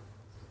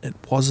 it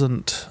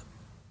wasn't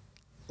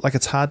like,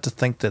 it's hard to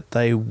think that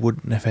they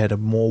wouldn't have had a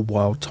more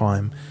wild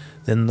time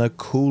than the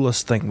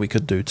coolest thing we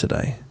could do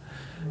today.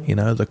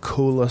 The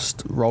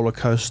coolest roller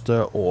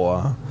coaster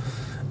or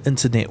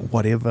internet,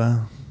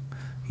 whatever,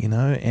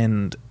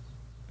 and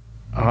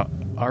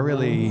I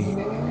really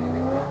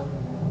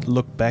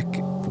look back,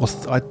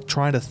 I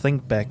try to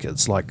think back,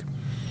 it's like,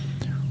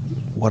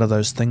 what are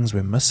those things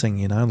we're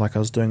missing, Like I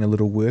was doing a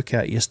little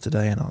workout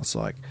yesterday and I was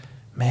like,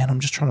 man, I'm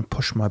just trying to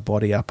push my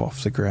body up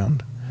off the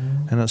ground,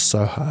 and it's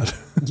so hard.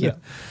 Yeah.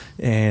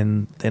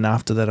 And then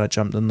after that I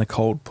jumped in the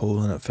cold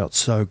pool and it felt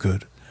so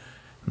good.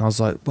 And I was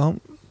like,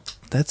 well,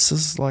 that's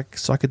as like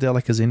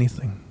psychedelic as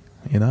anything,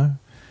 I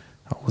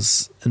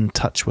was in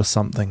touch with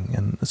something,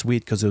 and it's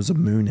weird because there was a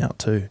moon out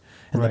too.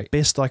 And right. The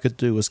best I could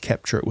do was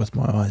capture it with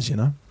my eyes,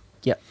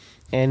 Yeah.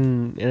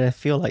 And I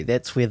feel like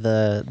that's where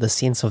the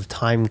sense of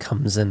time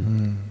comes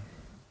in,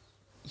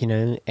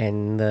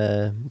 and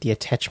the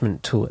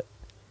attachment to it.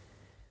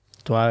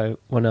 Do I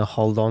want to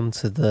hold on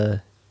to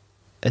the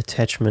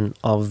attachment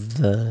of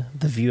the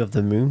view of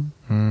the moon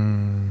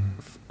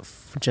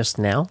for just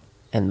now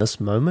and this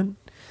moment?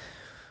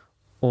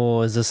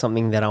 Or is this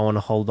something that I want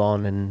to hold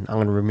on and I'm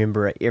going to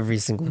remember it every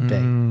single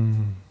day?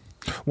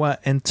 Well,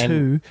 and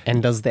two...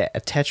 And does that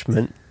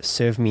attachment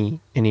serve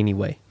me in any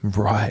way?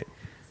 Right.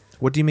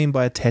 What do you mean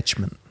by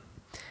attachment?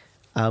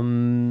 So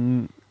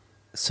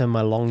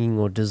my longing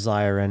or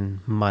desire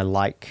and my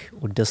like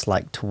or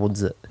dislike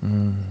towards it.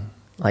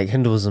 Like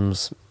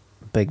Hinduism's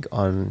big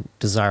on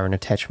desire and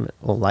attachment.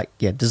 Or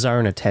desire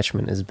and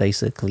attachment is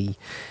basically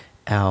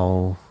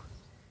our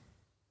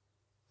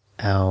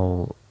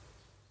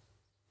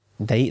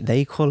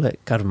They call it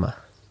karma.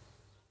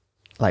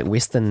 Like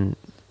Western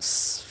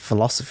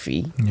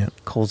philosophy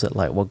calls it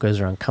like what goes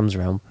around comes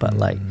around, but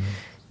like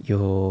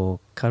your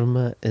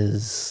karma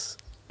is,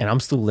 and I'm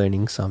still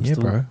learning, so I'm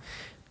still, bro.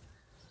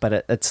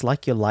 But it's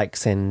like your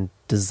likes and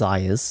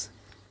desires,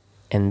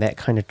 and that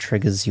kind of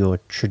triggers your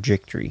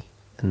trajectory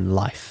in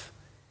life,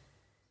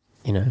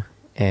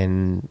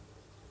 and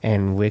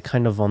we're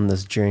kind of on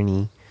this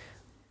journey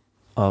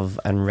of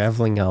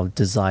unraveling our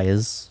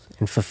desires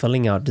and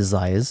fulfilling our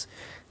desires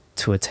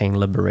to attain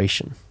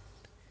liberation.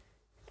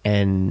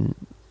 And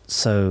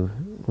so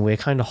we're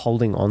kind of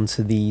holding on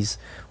to these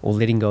or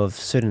letting go of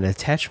certain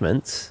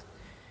attachments,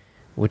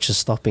 which is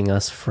stopping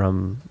us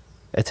from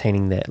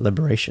attaining that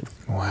liberation.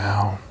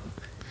 Wow.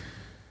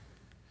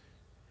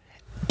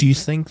 Do you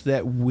think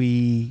that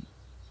we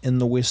in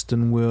the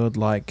Western world,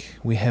 like,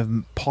 we have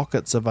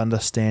pockets of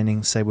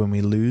understanding, say when we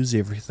lose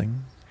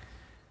everything,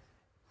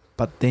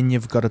 but then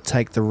you've got to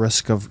take the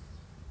risk of,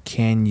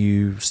 can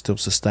you still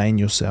sustain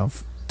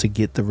yourself to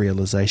get the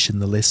realization,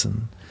 the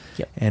lesson?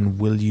 Yep. And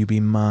will you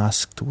be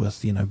masked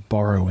with,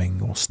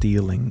 borrowing or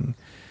stealing,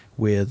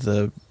 where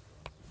the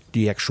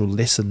actual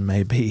lesson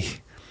may be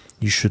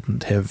you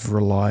shouldn't have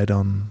relied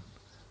on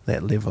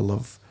that level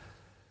of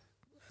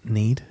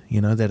need,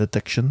 that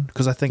addiction?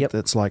 Because I think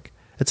that's like,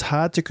 it's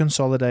hard to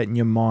consolidate in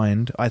your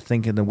mind, I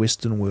think, in the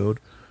Western world,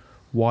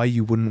 why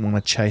you wouldn't want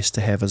to chase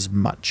to have as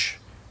much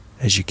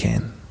as you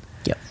can.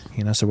 Yep.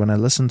 So when I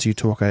listen to you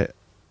talk, it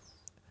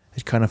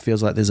kind of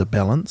feels like there's a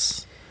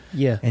balance.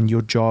 Yeah. And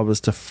your job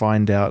is to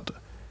find out,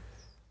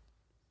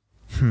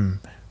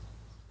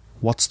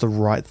 what's the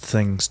right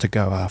things to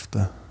go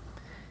after?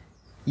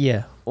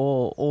 Yeah.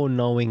 Or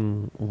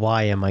knowing,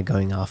 why am I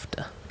going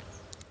after?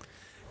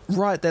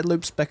 Right, that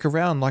loops back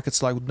around. Like,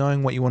 it's like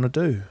knowing what you want to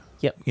do.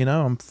 Yep.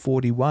 I'm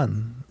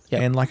 41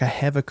 and like I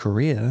have a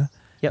career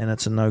and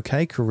it's an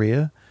okay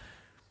career,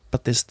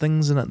 but there's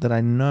things in it that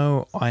I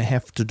know I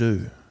have to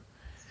do.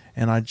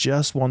 And I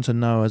just want to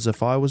know, as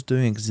if I was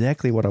doing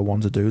exactly what I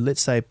want to do.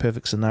 Let's say,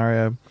 perfect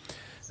scenario,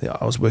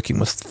 I was working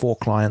with 4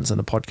 clients in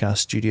a podcast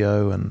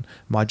studio, and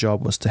my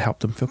job was to help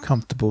them feel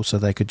comfortable so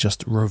they could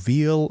just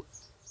reveal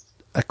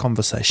a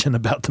conversation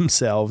about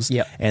themselves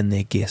and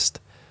their guest.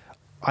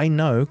 I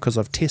know, because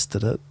I've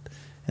tested it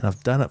and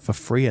I've done it for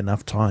free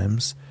enough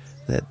times,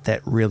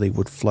 that really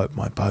would float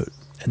my boat.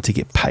 And to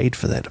get paid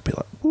for that, I'd be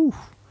like, ooh.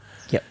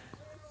 Yep.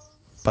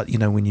 But,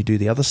 when you do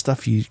the other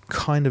stuff, you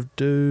kind of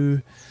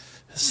do.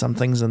 Some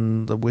things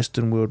in the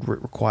Western world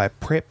require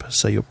prep,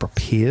 so you're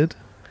prepared.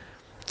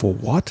 For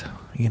what?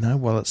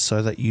 Well, it's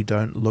so that you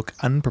don't look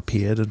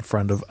unprepared in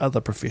front of other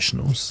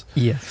professionals.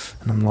 Yeah.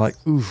 And I'm like,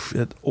 oof,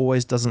 it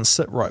always doesn't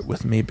sit right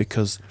with me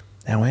because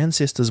our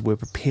ancestors were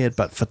prepared,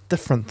 but for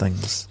different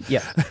things.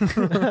 Yeah.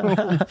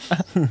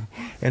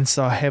 And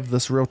so I have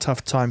this real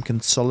tough time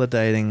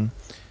consolidating.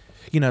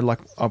 Like,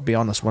 I'll be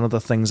honest, one of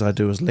the things I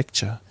do is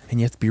lecture, and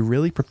you have to be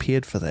really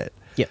prepared for that.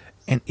 Yeah.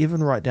 And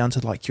even right down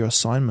to like your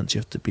assignments, you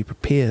have to be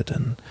prepared,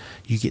 and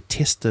you get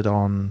tested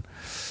on,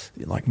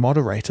 like,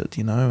 moderated,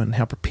 and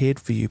how prepared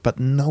for you. But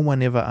no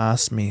one ever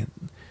asked me,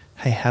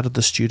 hey, how did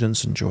the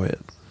students enjoy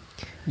it?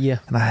 Yeah.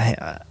 And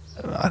I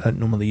don't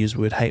normally use the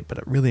word hate, but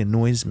it really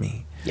annoys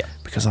me. Yeah.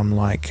 Because I'm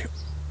like,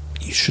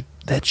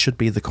 that should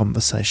be the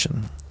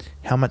conversation.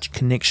 How much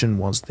connection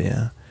was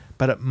there?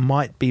 But it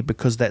might be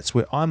because that's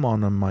where I'm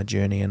on in my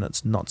journey, and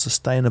it's not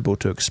sustainable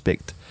to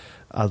expect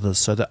others.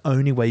 So the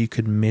only way you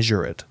could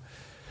measure it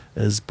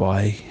is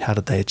by how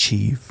did they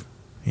achieve,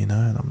 And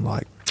I'm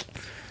like,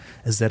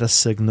 is that a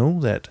signal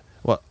that,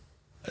 well,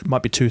 it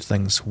might be two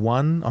things.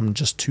 One, I'm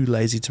just too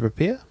lazy to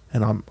prepare,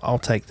 and I'll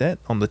take that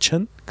on the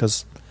chin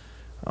because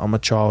I'm a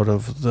child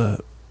of the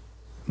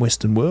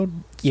Western world.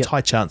 Yep. It's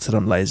high chance that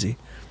I'm lazy.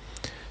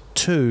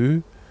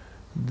 Two,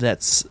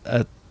 that's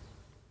a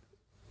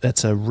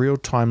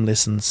real-time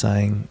lesson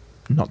saying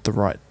not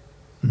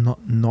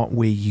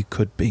where you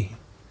could be,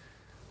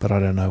 but I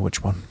don't know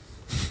which one.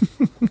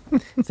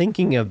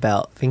 thinking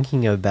about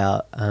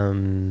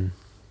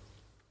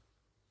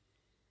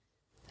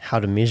how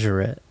to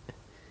measure it,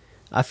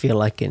 I feel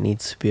like it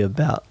needs to be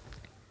about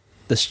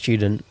the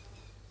student,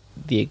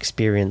 the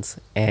experience,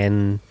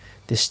 and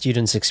the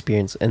student's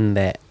experience in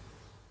that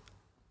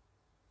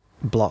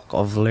block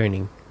of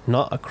learning,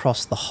 not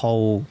across the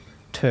whole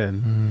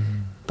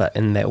term, but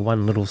in that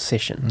one little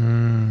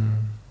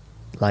session.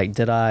 Like,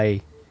 did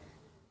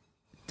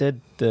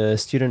the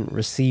student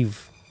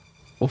receive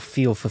or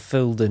feel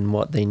fulfilled in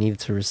what they needed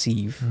to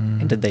receive?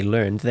 And did they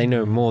learn? Did they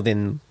know more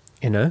than,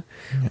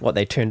 what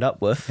they turned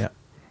up with? Yeah.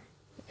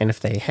 And if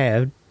they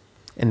have,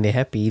 and they're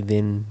happy,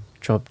 then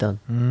job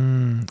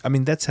done. I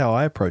mean, that's how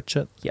I approach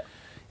it. Yeah.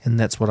 And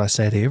that's what I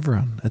say to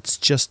everyone. It's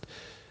just,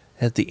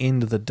 at the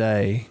end of the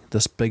day,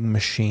 this big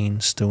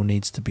machine still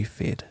needs to be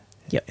fed.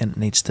 Yep. And it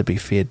needs to be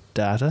fed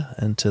data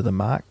into the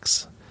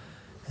marks,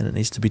 and it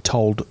needs to be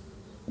told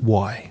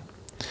why.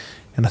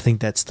 And I think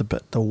that's the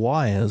bit. The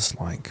why is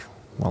like,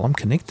 well, I'm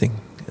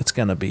connecting. It's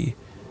going to be,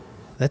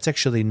 that's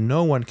actually,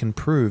 no one can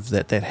prove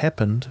that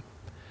happened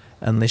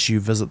unless you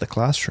visit the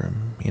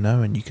classroom,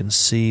 and you can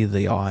see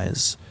the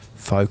eyes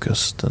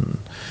focused. And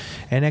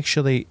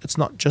actually, it's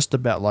not just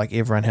about like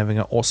everyone having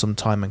an awesome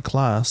time in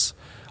class.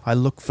 I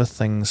look for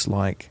things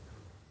like,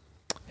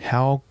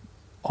 how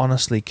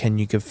honestly can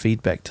you give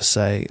feedback to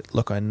say,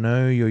 look, I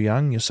know you're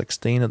young, you're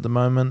 16 at the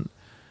moment,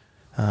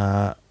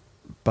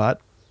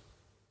 but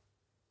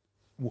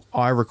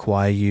I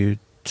require you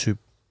to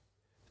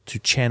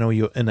channel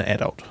your inner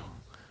adult.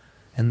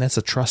 And that's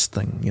a trust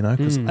thing,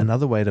 because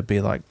another way to be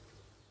like,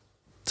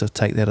 to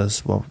take that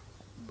as, well,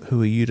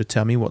 who are you to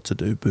tell me what to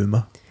do,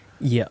 boomer?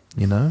 Yeah.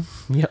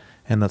 Yeah.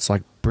 And it's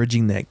like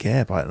bridging that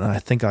gap. I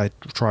think I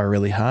try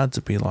really hard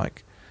to be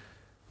like,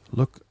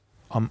 look,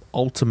 I'm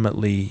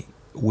ultimately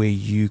where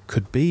you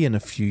could be in a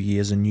few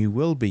years, and you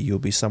will be. You'll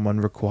be someone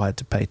required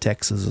to pay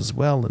taxes as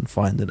well and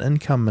find an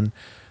income. And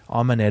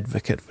I'm an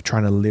advocate for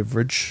trying to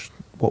leverage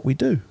what we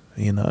do,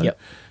 Yep.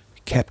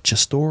 Capture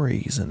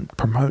stories and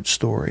promote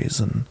stories.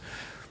 And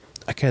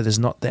okay, there's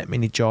not that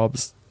many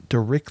jobs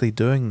directly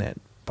doing that,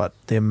 but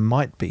there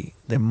might be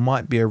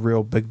a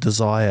real big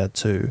desire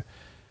to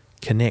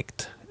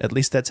connect. At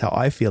least that's how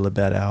I feel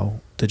about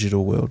our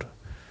digital world.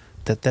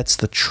 That's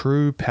the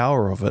true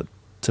power of it,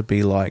 to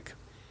be like,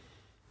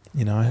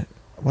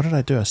 what did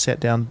I do? I sat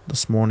down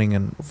this morning,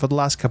 and for the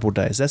last couple of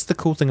days, that's the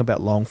cool thing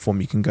about long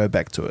form, you can go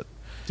back to it.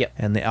 Yep.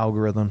 And the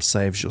algorithm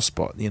saves your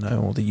spot,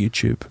 or the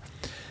YouTube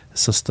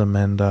system.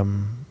 And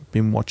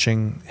been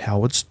watching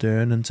Howard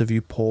Stern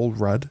interview Paul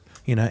Rudd,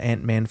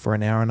 Ant-Man, for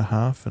an hour and a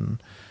half, and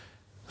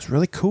it was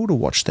really cool to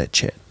watch that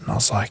chat. And I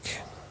was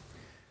like,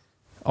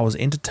 I was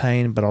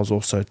entertained, but I was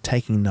also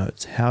taking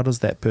notes. How does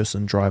that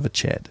person drive a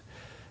chat?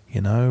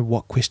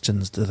 What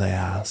questions do they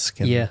ask?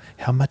 And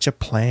how much are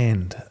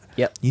planned?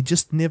 Yep. You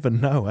just never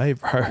know,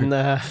 bro?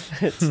 Nah,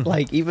 it's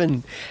like,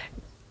 even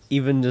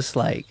just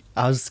like,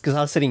 because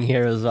I was sitting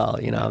here as well,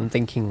 I'm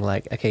thinking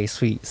like, okay,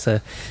 sweet.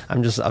 So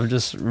I'm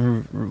just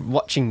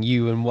watching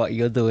you and what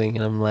you're doing,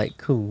 and I'm like,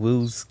 cool,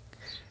 Will's,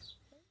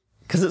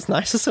 because it's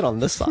nice to sit on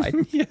this side.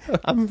 Yeah.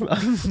 I'm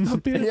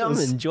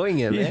enjoying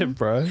it, man. Yeah,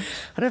 bro.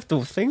 I don't have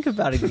to think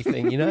about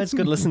anything, It's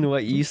good to listen to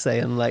what you say.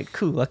 And like,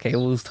 cool, okay,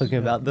 Will's talking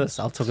about this,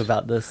 I'll talk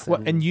about this.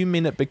 Well, and you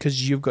mean it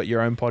because you've got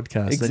your own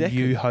podcast. Exactly. And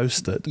you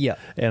host it. Yeah.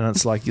 And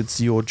it's like, it's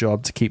your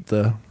job to keep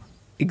the...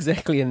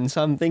 Exactly. And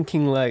so I'm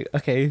thinking like,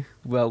 okay,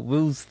 well,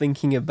 Will's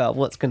thinking about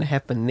what's going to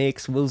happen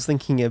next. Will's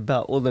thinking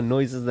about all the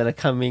noises that are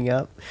coming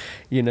up.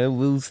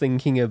 Will's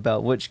thinking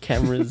about which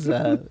cameras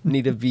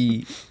need to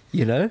be,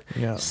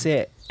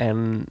 set.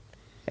 And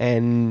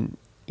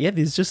yeah,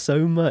 there's just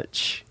so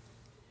much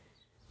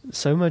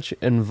so much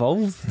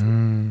involved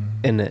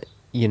in it,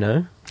 you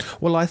know?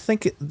 Well, I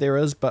think there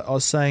is, but I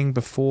was saying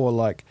before,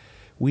 like,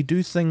 we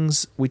do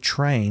things, we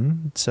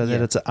train so that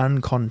Yeah. it's an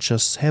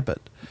unconscious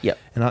habit. Yep.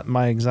 And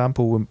my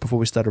example, before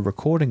we started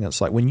recording,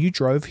 it's like when you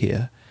drove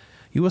here,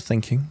 you were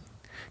thinking,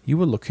 you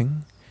were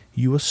looking,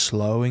 you were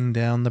slowing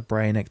down the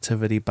brain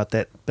activity, but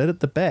that bit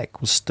at the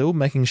back was still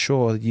making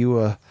sure that you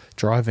were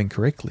driving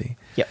correctly.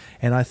 Yep.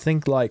 And I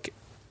think, like,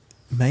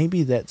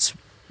 maybe that's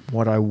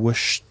what I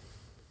wish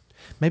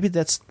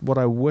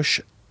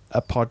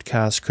a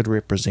podcast could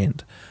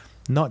represent.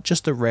 Not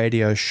just a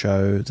radio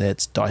show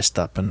that's diced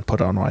up and put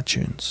on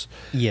iTunes.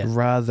 Yeah.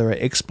 Rather, an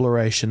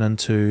exploration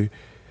into,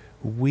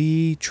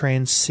 we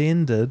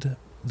transcended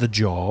the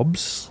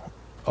jobs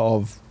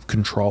of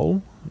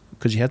control,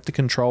 because you have to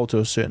control to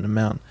a certain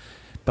amount,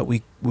 but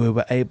we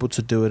were able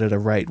to do it at a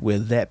rate where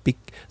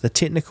the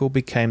technical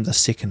became the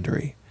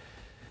secondary,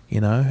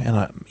 you know.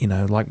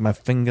 And like, my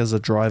fingers are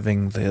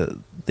driving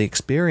the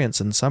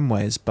experience in some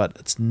ways, but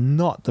it's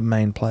not the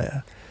main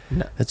player.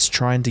 No. It's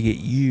trying to get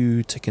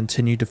you to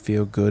continue to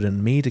feel good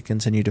and me to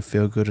continue to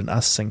feel good, and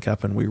us sync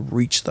up, and we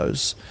reach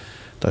those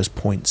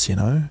points, you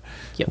know.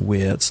 Yep.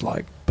 Where it's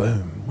like,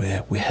 boom,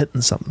 we're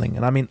hitting something.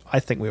 And I mean, I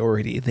think we're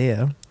already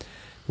there,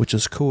 which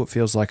is cool. It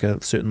feels like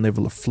a certain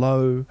level of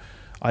flow.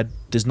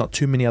 There's not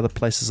too many other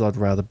places I'd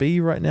rather be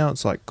right now.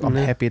 It's like, I'm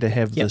happy to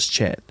have Yep. this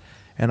chat.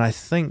 And I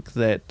think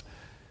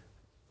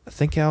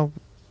our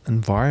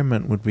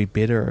environment would be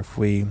better if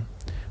we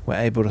were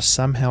able to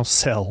somehow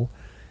sell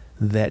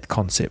that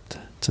concept,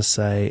 to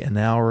say an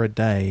hour a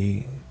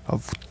day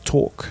of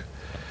talk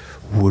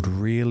would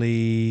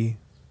really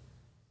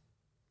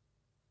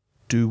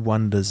do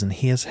wonders, and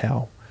here's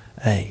how: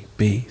 A,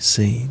 B,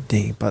 C,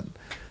 D. But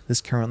there's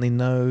currently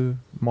no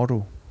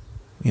model,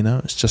 you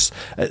know.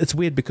 It's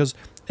weird, because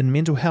in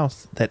mental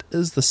health, that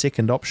is the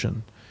second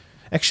option.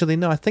 Actually,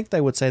 no, I think they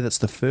would say that's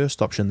the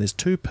first option. There's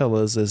two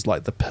pillars. There's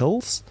like the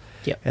pills,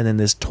 Yep. and then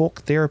there's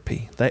talk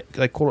therapy. They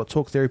call it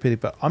talk therapy,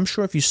 but I'm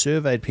sure if you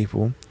surveyed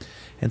people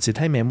and said,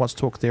 hey man, what's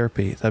talk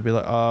therapy? They'd be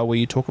like, well,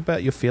 you talk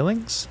about your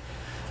feelings?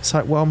 It's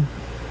like, well,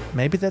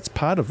 maybe that's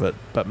part of it,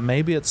 but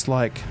maybe it's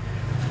like,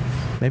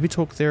 maybe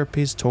talk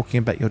therapy is talking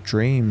about your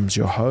dreams,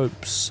 your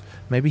hopes.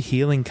 Maybe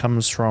healing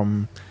comes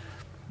from,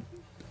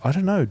 I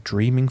don't know,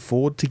 dreaming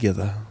forward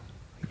together,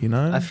 you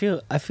know? I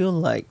feel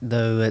like,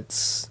 though,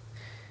 it's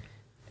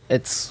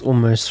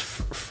almost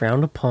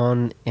frowned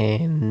upon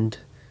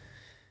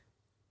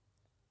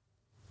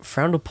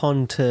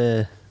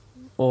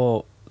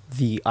or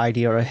the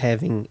idea of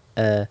having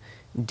a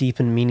deep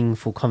and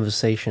meaningful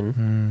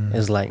conversation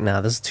is like,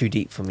 nah, this is too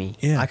deep for me.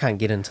 Yeah. I can't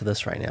get into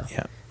this right now.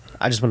 Yeah.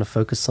 I just want to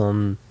focus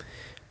on,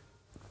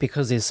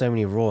 because there's so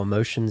many raw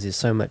emotions, there's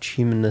so much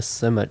humanness,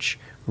 so much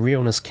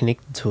realness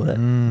connected to it,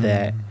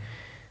 that,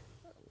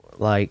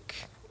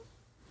 like,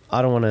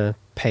 I don't want to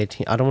pay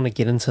attention. I don't want to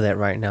get into that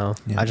right now.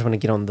 Yeah. I just want to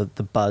get on the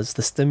buzz,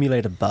 the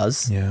stimulated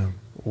buzz, Yeah.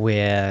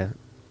 where,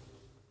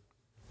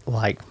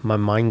 like, my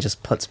mind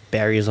just puts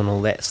barriers on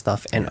all that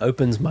stuff and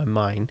opens my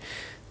mind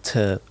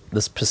to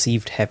this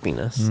perceived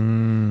happiness.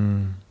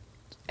 And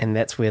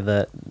that's where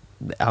the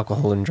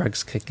alcohol and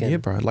drugs kick in. Yeah,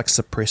 bro, like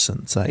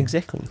suppressants, eh?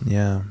 Exactly.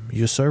 Yeah,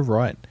 you're so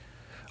right.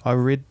 I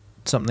read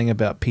something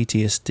about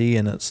PTSD,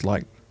 and it's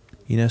like,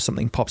 you know,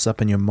 something pops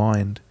up in your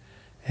mind,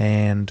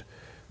 and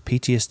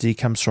PTSD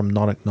comes from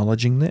not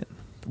acknowledging that.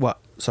 Well,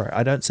 sorry,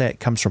 I don't say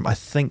it comes from, I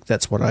think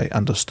that's what I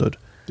understood.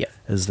 Yeah.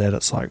 Is that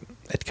it's like,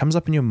 it comes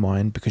up in your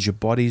mind because your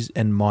body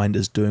and mind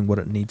is doing what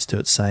it needs to.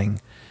 It's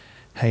saying,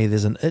 hey,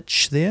 there's an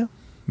itch there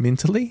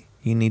mentally.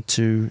 You need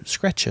to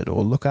scratch it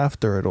or look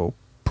after it or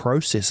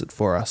process it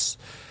for us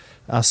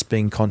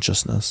being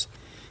consciousness.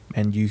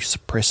 And you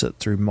suppress it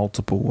through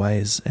multiple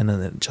ways, and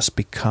then it just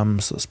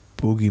becomes this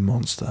boogie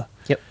monster.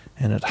 Yep.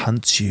 And it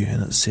hunts you,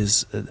 and it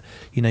says,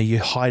 you know, you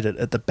hide it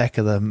at the back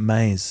of the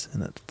maze,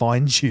 and it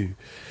finds you.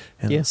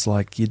 And it's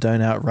like, you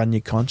don't outrun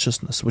your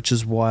consciousness, which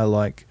is why,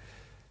 like,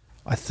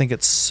 I think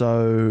it's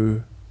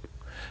so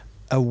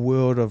a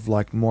world of,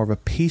 like, more of a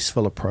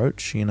peaceful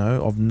approach, you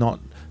know, of not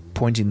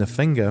pointing the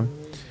finger.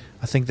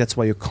 I think that's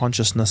why your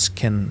consciousness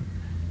can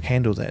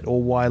handle that,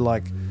 or why,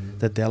 like,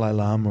 the Dalai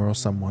Lama or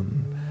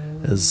someone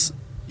is,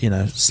 you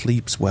know,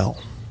 sleeps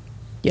well.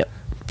 Yep.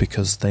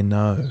 Because they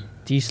know.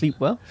 Do you sleep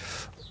well?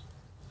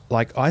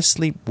 Like, I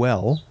sleep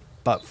well,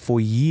 but for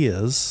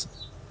years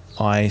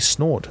I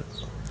snored.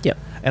 Yep.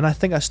 And I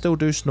think I still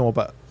do snore,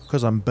 but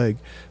because I'm big.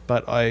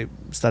 But I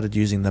started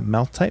using the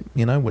mouth tape,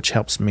 you know, which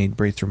helps me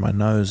breathe through my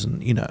nose.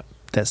 And, you know,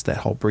 that's that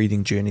whole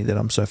breathing journey that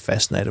I'm so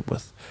fascinated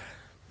with.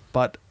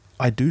 But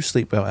I do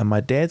sleep well, and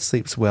my dad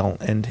sleeps well.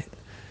 And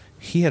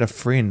he had a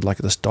friend, like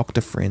this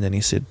doctor friend, and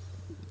he said,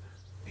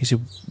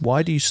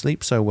 why do you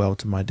sleep so well,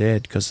 to my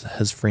dad? Because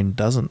his friend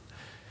doesn't.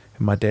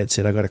 And my dad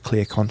said, I got a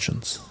clear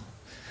conscience.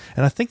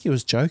 And I think he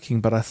was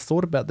joking, but I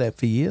thought about that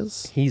for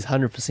years. He's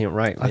 100%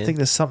 right, man. I think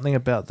there's something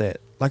about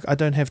that. Like, I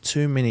don't have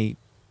too many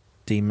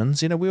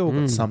demons. You know, we all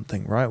got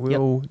something, right? We're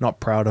all not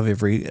proud of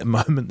every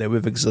moment that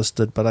we've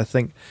existed. But I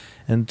think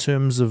in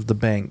terms of the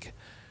bank,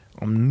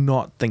 I'm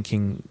not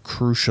thinking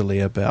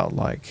crucially about,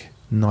 like,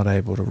 not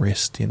able to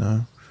rest, you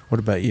know. What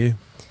about you?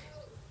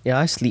 Yeah,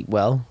 I sleep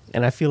well,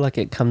 and I feel like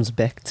it comes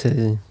back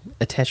to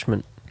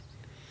attachment.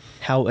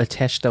 How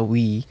attached are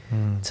we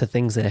to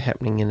things that are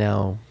happening in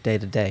our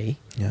day-to-day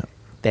Yeah.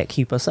 that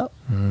keep us up?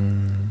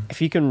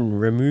 If you can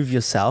remove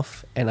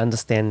yourself and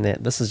understand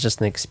that this is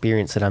just an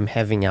experience that I'm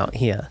having out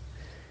here,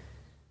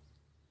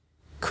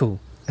 cool.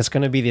 It's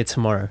going to be there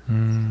tomorrow.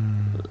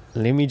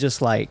 Let me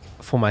just, like,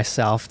 for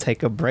myself,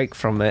 take a break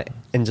from it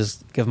and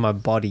just give my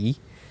body,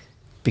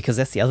 because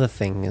that's the other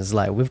thing, is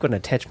like we've got an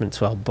attachment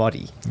to our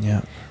body.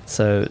 Yeah.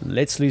 So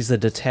let's lose the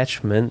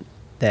detachment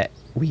that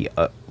we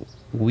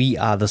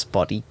are this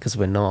body, because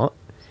we're not,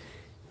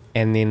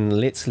 and then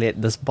let's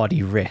let this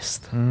body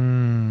rest.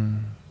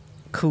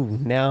 Cool.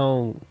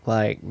 Now,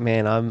 like,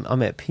 man,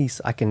 I'm at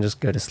peace. I can just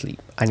go to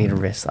sleep. I need a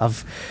rest.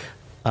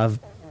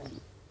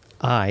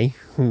 I,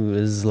 who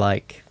is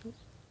like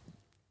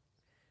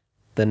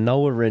the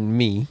knower in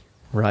me,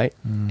 right,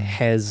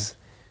 has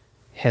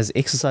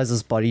exercised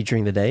this body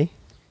during the day,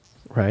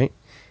 right?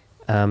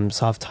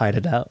 So I've tired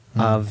it out.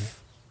 I've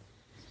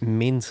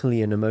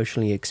mentally and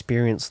emotionally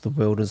experienced the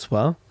world as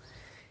well,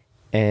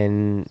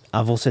 and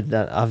I've also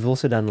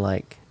done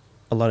like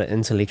a lot of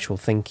intellectual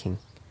thinking.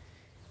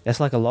 That's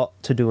like a lot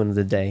to do in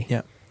the day.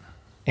 Yeah.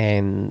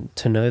 And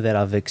to know that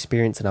I've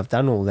experienced and I've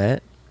done all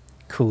that,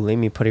 cool, let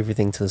me put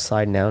everything to the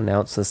side now.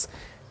 Now it's this.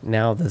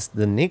 Now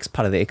the next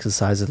part of the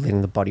exercise is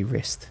letting the body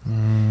rest.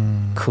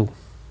 Cool.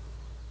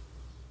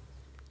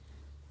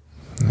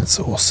 That's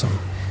awesome.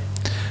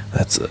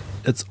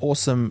 It's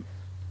awesome,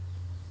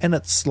 and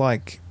it's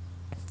like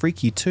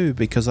freaky too,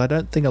 because I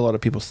don't think a lot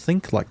of people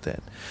think like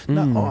that.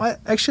 No, I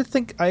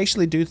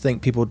actually do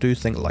think people do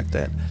think like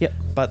that. Yep.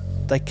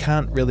 But they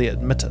can't really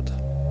admit it.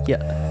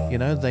 Yeah. You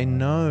know, they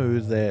know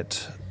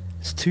that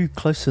It's too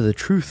close to the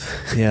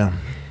truth. yeah.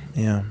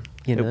 You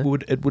know?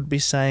 It would be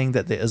saying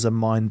that there is a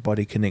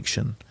mind-body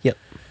connection. Yep.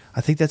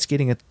 I think that's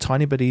getting a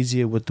tiny bit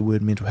easier with the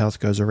word mental health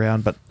goes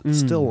around, but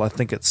still, I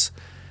think it's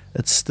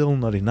still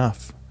not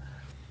enough.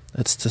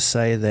 It's to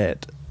say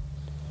that,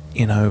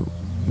 you know,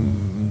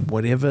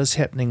 whatever's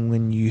happening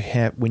when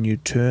you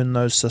turn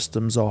those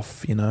systems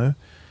off, you know,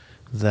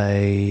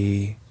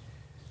 they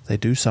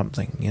do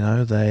something, you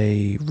know,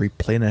 they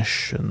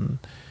replenish, and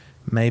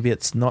maybe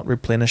it's not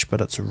replenish,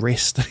 but it's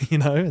rest, you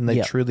know, and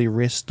they truly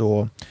rest.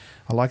 Or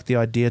I like the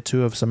idea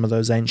too of some of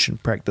those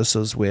ancient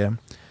practices where,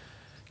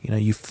 you know,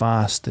 you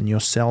fast and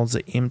your cells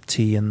are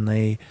empty and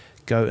they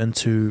go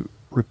into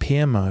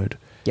repair mode.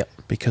 Yep.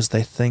 Because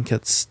they think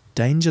it's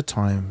danger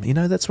time. You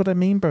know, that's what I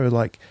mean, bro.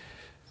 Like,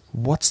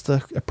 what's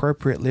the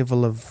appropriate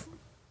level of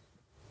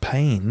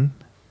pain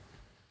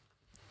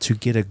to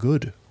get a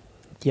good?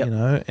 Yep. You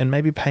know, and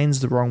maybe pain's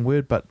the wrong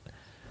word, but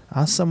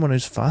ask someone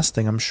who's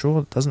fasting, I'm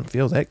sure it doesn't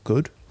feel that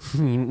good.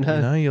 No.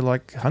 You know, you're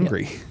like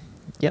hungry.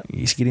 Yep.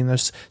 You're getting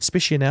those,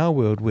 especially in our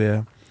world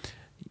where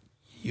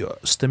you're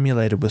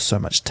stimulated with so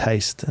much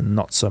taste and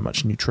not so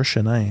much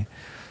nutrition, eh?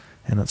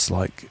 And it's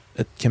like,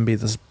 it can be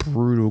this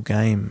brutal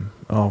game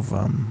of,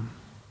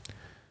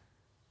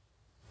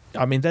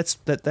 I mean, that's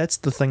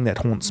the thing that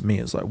haunts me,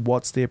 is like,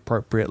 what's the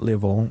appropriate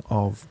level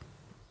of,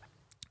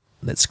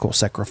 let's call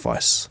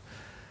sacrifice,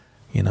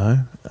 you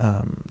know?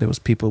 There was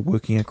people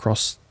working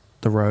across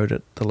the road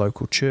at the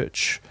local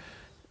church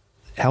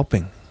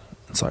helping.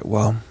 It's like,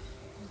 well,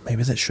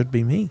 maybe that should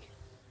be me,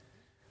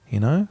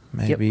 you know?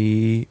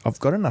 Maybe I've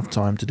got enough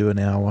time to do an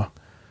hour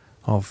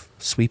of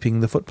sweeping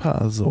the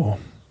footpaths,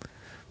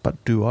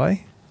 but do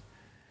I?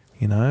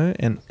 You know,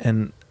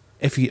 and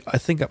I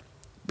think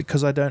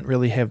because I don't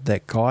really have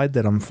that guide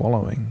that I'm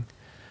following,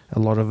 a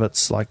lot of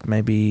it's like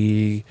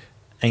maybe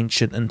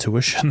ancient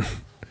intuition.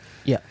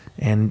 Yeah.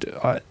 And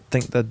I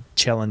think the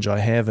challenge I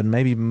have, and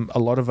maybe a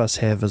lot of us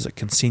have, is it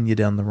can send you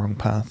down the wrong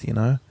path, you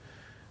know,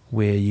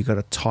 where you got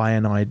to tie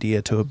an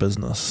idea to a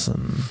business,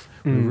 and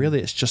really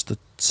it's just a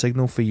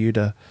signal for you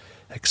to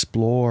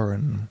explore.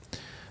 And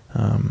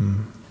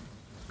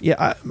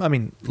I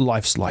mean,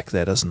 life's like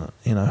that, isn't it?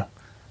 You know,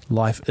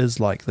 life is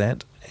like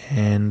that,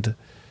 and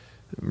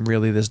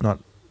really there's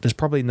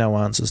probably no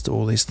answers to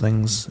all these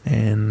things,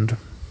 and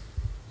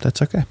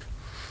that's okay,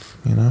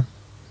 you know.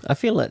 I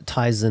feel it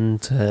ties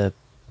into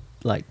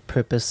like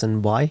purpose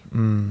and why.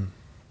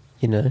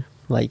 You know,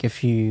 like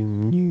if you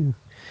knew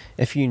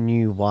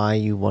why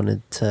you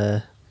wanted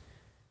to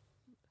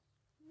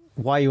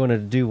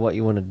do what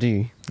you want to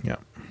do,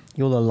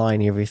 you'll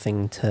align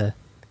everything to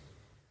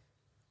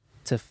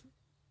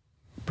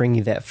bring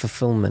you that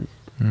fulfillment.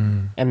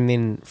 And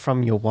then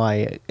from your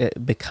why,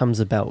 it becomes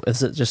about,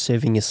 is it just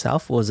serving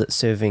yourself, or is it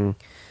serving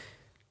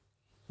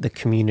the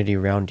community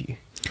around you?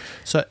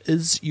 So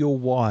is your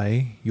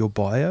why your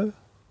bio?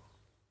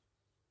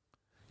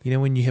 You know,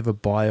 when you have a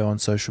bio on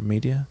social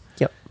media?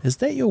 Yep. Is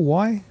that your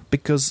why?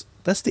 Because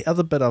that's the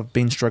other bit I've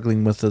been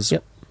struggling with is,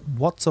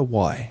 what's a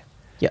why?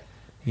 Yep.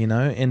 You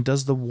know, and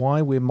does the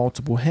why wear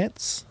multiple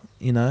hats?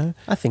 You know?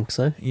 I think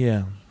so.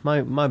 Yeah.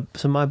 My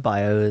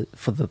bio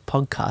for the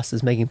podcast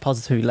is making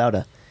positivity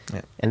louder.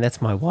 Yeah. And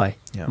that's my why.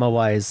 Yeah. My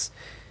why is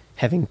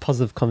having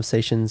positive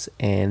conversations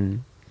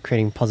and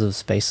creating positive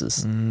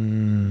spaces.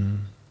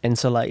 And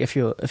so, like, if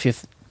you're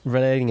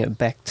relating it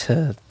back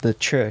to the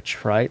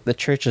church, right? The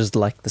church is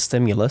like the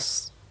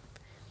stimulus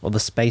or the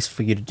space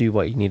for you to do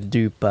what you need to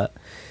do. But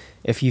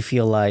if you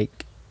feel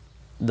like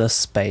this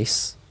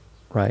space,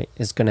 right,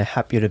 is going to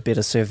help you to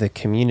better serve the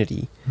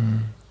community,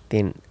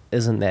 then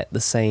isn't that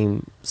the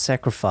same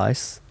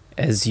sacrifice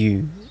as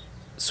you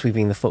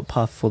sweeping the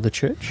footpath for the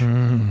church?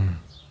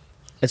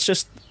 It's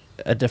just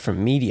a different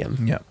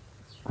medium. Yeah.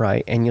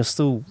 Right? And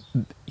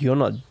you're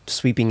not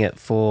sweeping it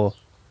for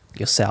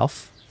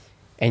yourself,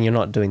 and you're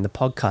not doing the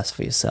podcast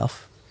for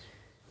yourself,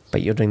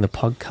 but you're doing the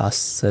podcast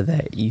so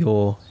that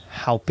you're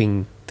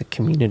helping the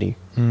community.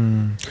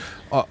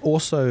 I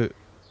also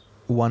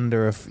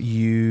wonder if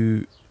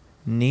you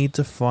need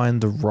to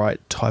find the right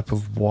type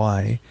of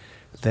why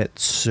that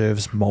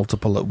serves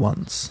multiple at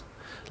once.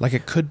 Like,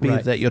 it could be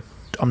Right. that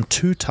I'm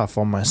too tough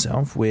on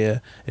myself,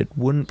 where it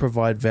wouldn't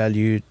provide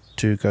value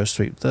to go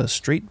sweep the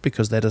street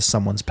because that is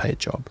someone's paid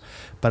job,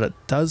 but it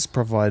does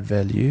provide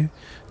value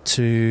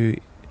to,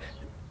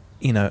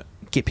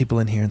 get people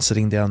in here and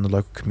sitting down in the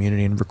local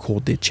community and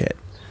record their chat.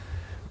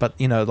 But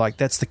like,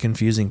 that's the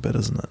confusing bit,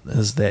 isn't it?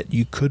 Is that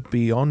you could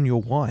be on your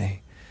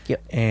why,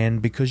 Yep.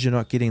 and because you're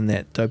not getting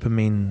that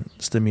dopamine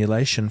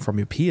stimulation from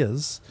your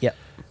peers, Yep.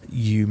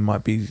 you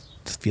might be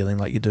feeling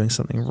like you're doing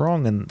something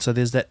wrong. And so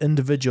there's that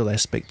individual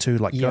aspect too,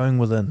 like Yep. going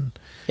within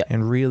Yep.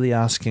 and really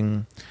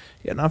asking.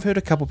 And I've heard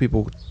a couple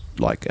people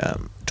like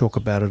talk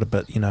about it a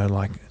bit,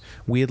 like,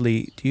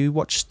 weirdly, do you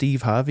watch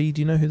Steve Harvey? Do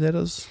you know who that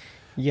is?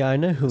 Yeah, I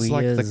know who It's he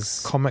like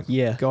is. the comic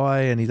guy,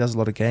 and he does a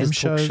lot of game His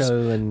talk shows.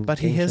 show and But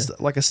he game has show.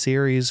 like a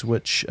series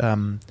which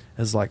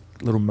is like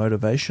little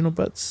motivational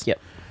bits. Yep.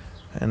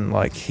 And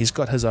like, he's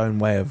got his own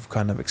way of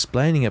kind of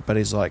explaining it, but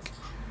he's like,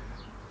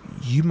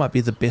 you might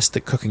be the best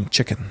at cooking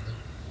chicken,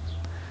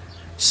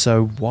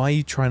 so why are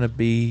you trying to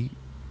be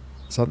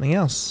something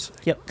else?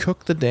 Yep.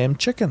 Cook the damn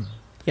chicken.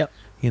 Yep.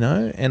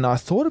 And I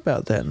thought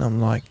about that, and I'm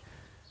like,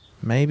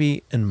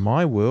 maybe in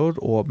my world,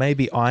 or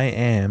maybe I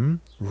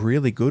am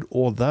really good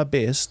or the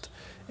best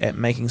at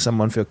making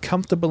someone feel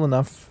comfortable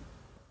enough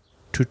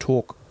to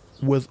talk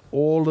with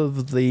all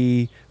of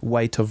the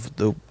weight of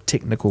the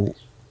technical,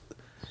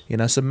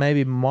 so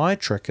maybe my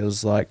trick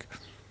is like,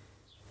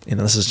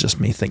 this is just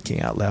me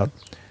thinking out loud,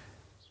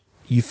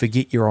 you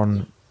forget you're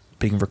on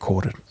being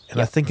recorded.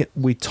 And I think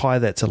we tie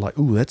that to like,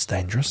 ooh, that's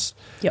dangerous.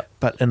 Yep.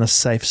 But in a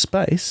safe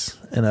space,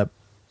 in a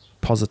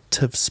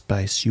positive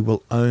space, you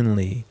will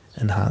only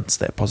enhance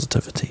that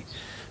positivity,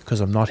 because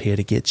I'm not here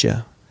to get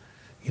you,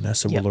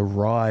 so Yep. we'll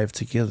arrive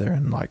together.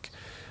 And like,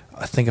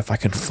 I think if I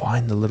can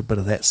find a little bit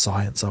of that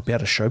science, I'll be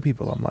able to show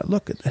people. I'm like,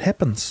 look, it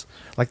happens.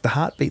 Like, the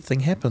heartbeat thing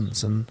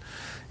happens, and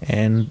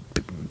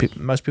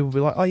most people will be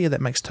like, oh yeah,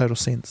 that makes total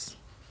sense,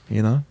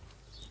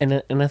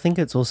 And I think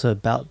it's also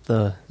about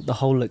the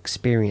whole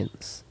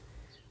experience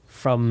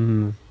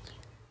from,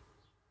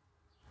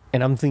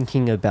 and I'm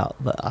thinking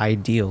about the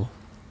ideal,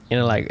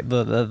 like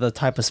the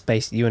type of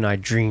space you and I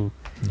dream.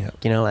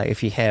 Yeah. Like,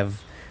 if you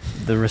have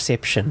the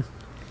reception,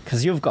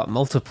 because you've got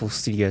multiple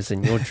studios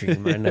in your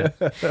dream,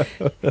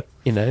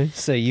 I know.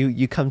 So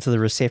you come to the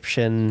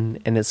reception,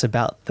 and it's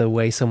about the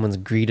way someone's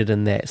greeted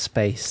in that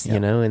space, Yeah.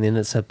 and then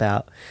it's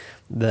about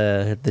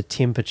the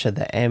temperature,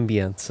 the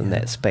ambience in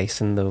that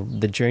space, and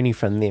the journey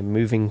from there,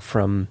 moving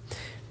from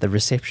the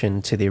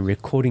reception to their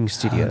recording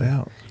studio. Hard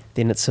out.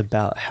 Then it's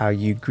about how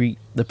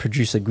the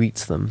producer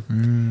greets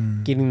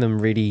them, getting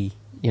them ready,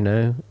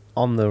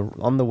 on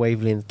the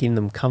wavelength, getting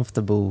them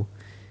comfortable,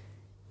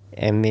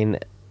 and then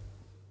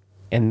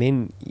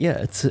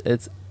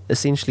it's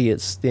essentially,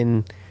 it's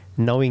then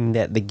knowing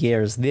that the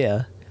gear is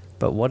there.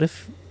 But what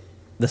if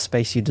the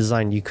space you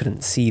designed, you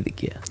couldn't see the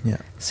gear? Yeah.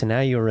 So now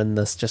you're in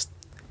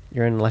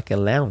you're in like a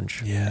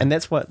lounge. Yeah. And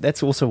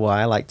that's also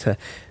why I like to,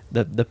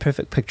 the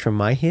perfect picture in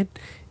my head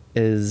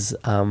is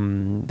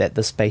that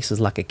the space is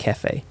like a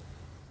cafe,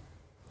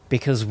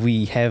 because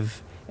we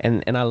have,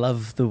 and I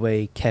love the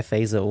way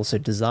cafes are also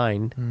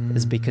designed,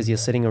 is because you're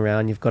sitting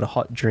around, you've got a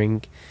hot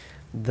drink,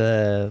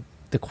 the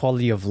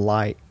quality of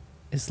light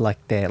is like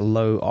that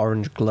low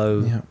orange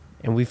glow. Yeah.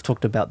 And we've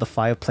talked about the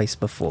fireplace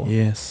before.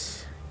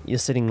 Yes. You're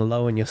sitting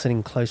low and you're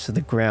sitting close to the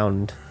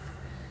ground,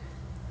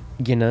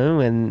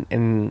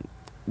 and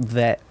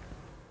that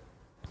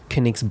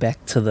connects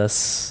back to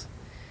this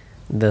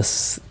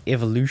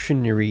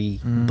evolutionary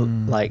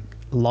like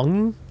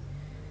longing,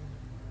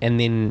 and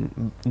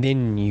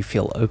then you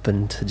feel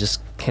open to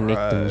just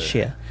connect and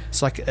share.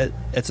 It's like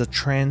it's a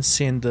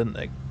transcendent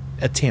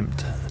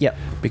attempt. Yep.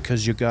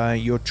 Because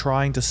you're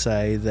trying to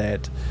say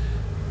that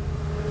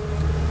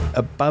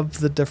above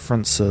the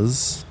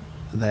differences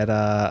that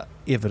are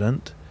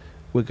evident,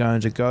 we're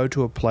going to go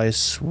to a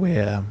place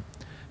where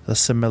the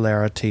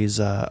similarities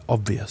are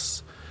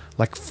obvious.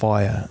 Like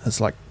fire, it's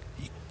like,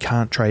 you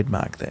can't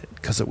trademark that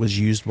because it was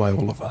used by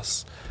all of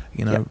us.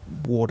 Yep.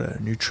 Water,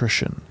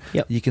 nutrition.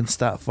 Yep. You can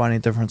start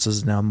finding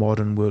differences in our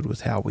modern world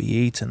with how we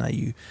eat, and are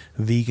you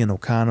vegan or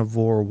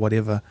carnivore or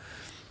whatever,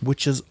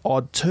 which is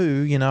odd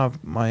too.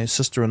 My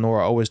sister-in-law,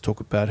 I always talk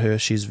about her,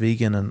 she's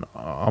vegan and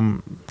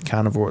I'm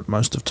carnivore at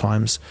most of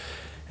times,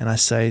 and I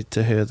say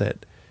to her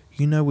that,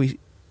 we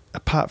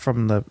apart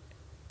from the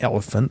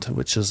elephant,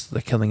 which is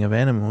the killing of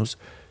animals,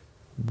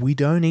 we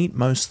don't eat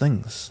most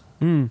things.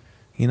 Mm.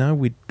 You know,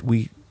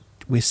 we're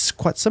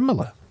quite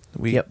similar.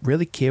 We Yep.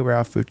 really care where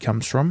our food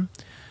comes from.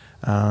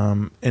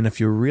 And if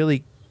you're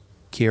really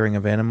caring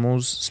of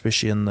animals,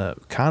 especially in the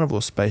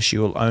carnivore space,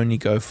 you'll only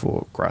go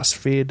for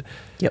grass-fed,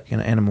 Yep. you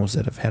know, animals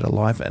that have had a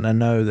life. And I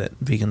know that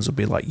vegans will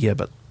be like, yeah,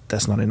 but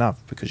that's not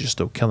enough because you're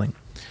still killing.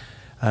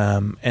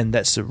 And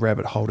that's a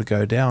rabbit hole to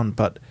go down.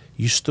 But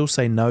you still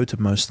say no to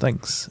most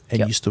things, and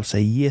Yep. you still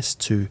say yes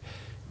to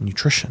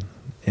nutrition.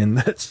 And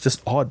that's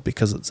just odd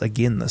because it's,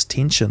 again, this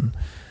tension.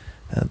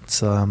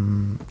 It's,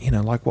 you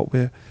know, like what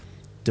we're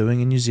doing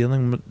in New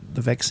Zealand with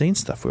the vaccine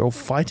stuff. We're all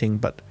fighting,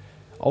 but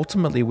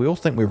ultimately we all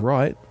think we're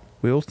right.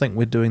 We all think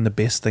we're doing the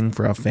best thing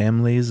for our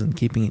families and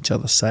keeping each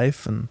other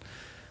safe. And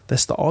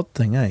that's the odd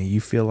thing, eh?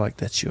 You feel like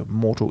that's your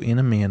mortal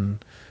enemy,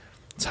 and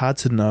it's hard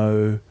to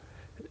know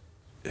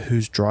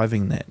who's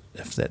driving that,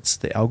 if that's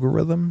the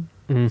algorithm,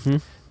 Mm-hmm.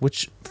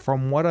 which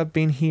from what I've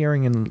been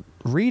hearing and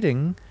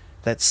reading,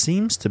 that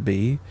seems to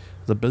be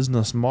the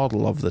business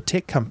model of the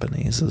tech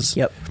companies is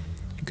Yep.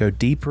 go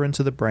deeper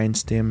into the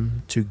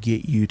brainstem to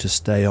get you to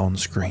stay on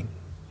screen.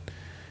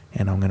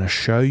 And I'm going to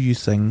show you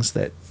things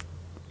that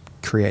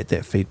create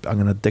that feedback. I'm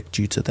going to addict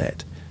you to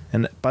that.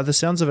 And by the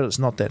sounds of it, it's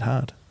not that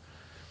hard.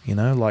 You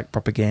know, like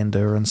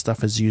propaganda and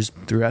stuff is used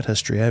throughout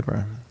history, eh,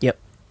 bro? Yep.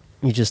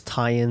 You just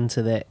tie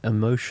into that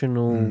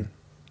emotional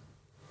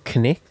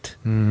connect,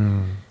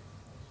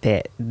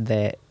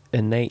 that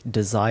innate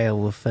desire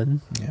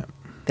within Yeah.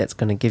 that's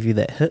going to give you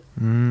that hit,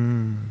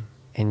 and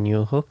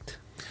you're hooked.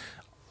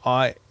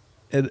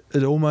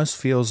 It almost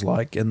feels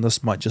like, and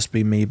this might just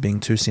be me being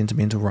too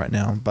sentimental right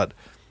now, but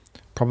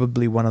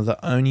probably one of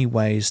the only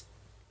ways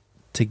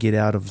to get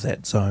out of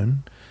that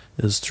zone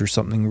is through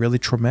something really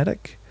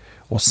traumatic,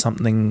 or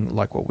something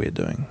like what we're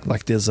doing.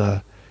 Like there's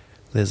a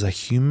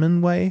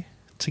human way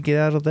to get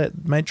out of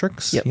that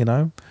matrix, Yep. you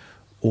know,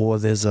 or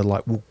there's a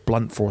like, we'll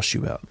blunt force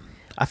you out.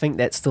 I think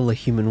that's still a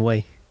human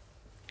way.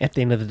 At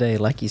the end of the day,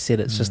 like you said,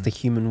 it's just a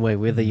human way,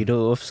 whether you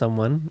do it with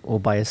someone or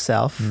by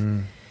yourself.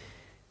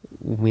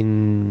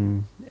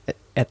 When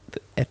at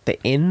the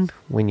end,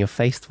 when you're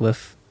faced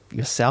with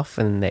yourself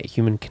and that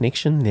human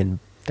connection, then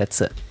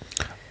that's it.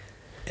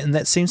 And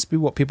that seems to be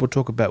what people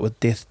talk about with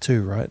death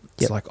too, right?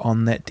 It's Yep. like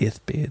on that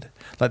deathbed.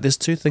 Like there's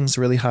two things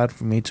really hard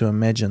for me to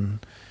imagine.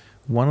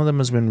 One of them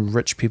is when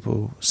rich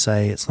people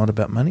say it's not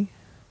about money.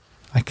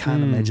 I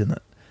can't imagine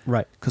it.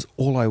 Right. Because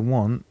all I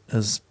want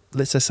is,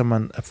 let's say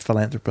a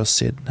philanthropist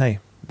said, hey,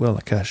 Will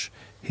Akash,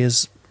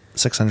 here's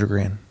 600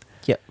 grand.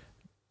 Yep.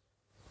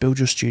 Build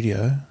your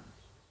studio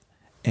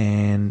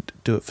and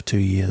do it for 2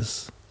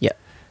 years. Yep.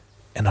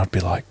 And I'd be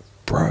like,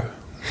 bro,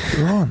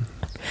 you're on.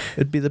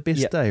 It'd be the best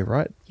Yep. day,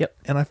 right? Yep.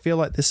 And I feel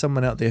like there's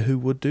someone out there who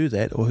would do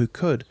that, or who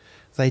could.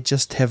 They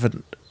just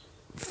haven't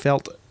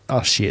felt,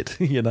 oh shit,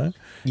 you know?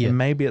 Yeah. And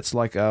maybe it's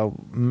like our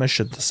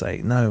mission to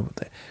say, no,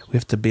 we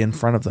have to be in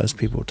front of those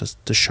people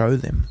to show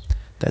them.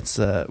 That's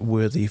a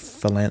worthy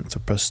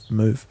philanthropist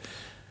move.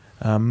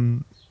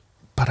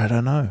 But I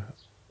don't know.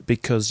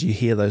 Because you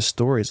hear those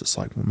stories, it's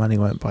like, well, money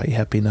won't buy you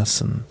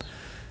happiness. And,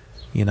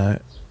 you know,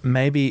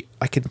 maybe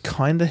I can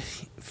kind of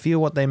feel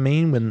what they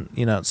mean when,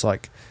 you know, it's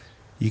like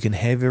you can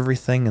have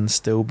everything and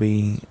still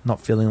be not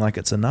feeling like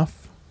it's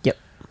enough. Yep.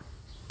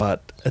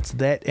 But it's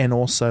that, and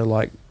also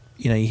like,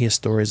 you know, you hear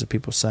stories of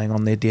people saying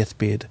on their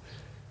deathbed,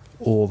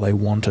 all they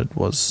wanted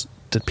was,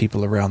 did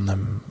people around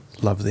them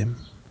love them?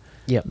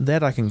 Yep.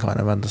 That I can kind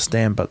of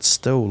understand, but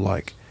still,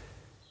 like,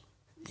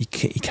 you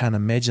can't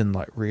imagine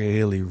like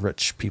really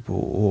rich people,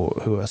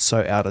 or who are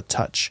so out of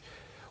touch,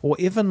 or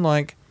even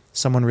like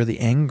someone really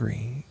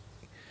angry,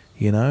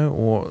 you know,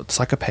 or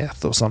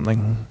psychopath or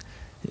something.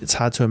 It's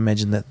hard to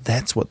imagine that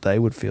that's what they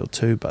would feel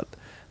too. But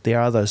there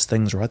are those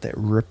things, right, that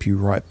rip you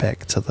right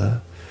back to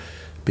the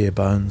bare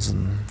bones.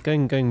 And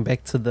Going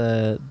back to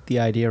the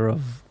idea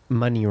of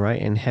money,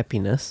 right, and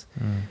happiness,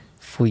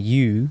 for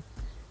you,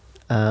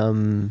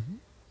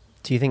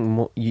 do you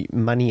think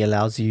money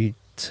allows you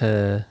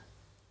to,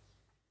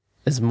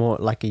 is more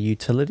like a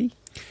utility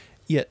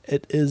yeah,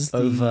 it is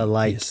over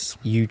like yes.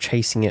 you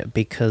chasing it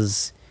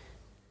because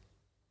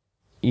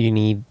you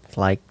need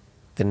like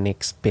the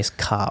next best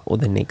car or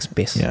the next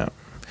best? Yeah.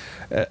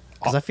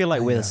 Because I feel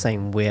like we're the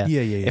same, where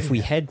if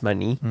we had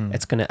money,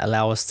 it's going to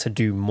allow us to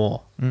do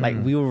more. Like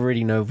we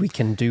already know we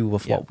can do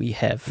with what we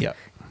have. Yeah.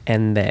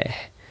 And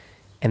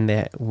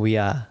that we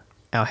are,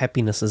 our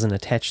happiness isn't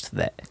attached to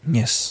that,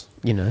 Yes.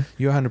 you know?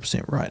 You're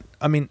 100% right.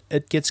 I mean,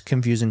 it gets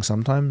confusing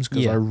sometimes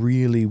because Yeah. I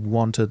really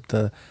wanted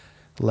the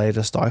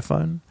latest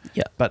iPhone.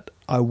 Yeah. But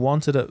I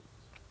wanted it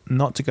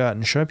not to go out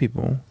and show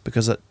people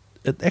because it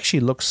actually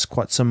looks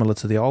quite similar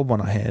to the old one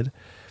I had,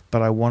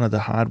 but I wanted the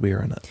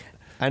hardware in it.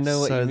 I know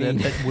what so you mean.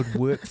 that it would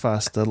work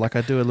faster. Like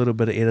I do a little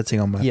bit of editing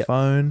on my Yep.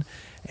 phone,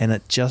 and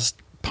it just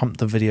pumped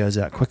the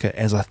videos out quicker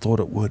as I thought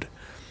it would.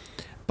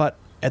 But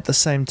at the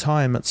same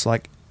time, it's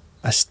like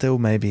I still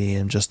maybe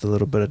am just a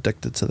little bit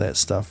addicted to that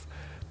stuff.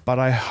 But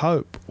I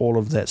hope all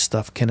of that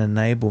stuff can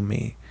enable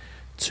me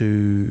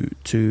to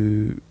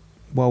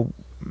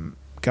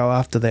go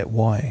after that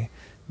why,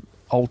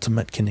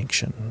 ultimate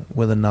connection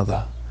with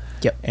another.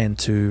 Yep. And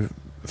to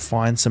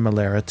find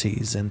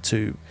similarities and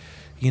to,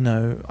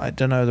 I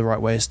don't know the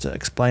right ways to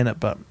explain it,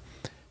 but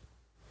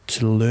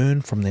to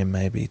learn from them,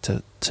 maybe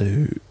to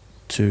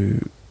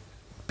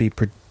be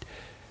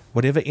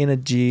whatever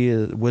energy,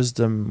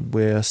 wisdom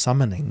we're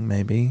summoning,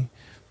 maybe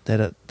that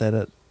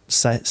it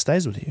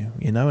stays with you,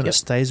 and Yep. it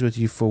stays with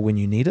you for when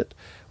you need it,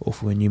 or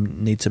for when you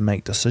need to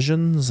make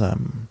decisions.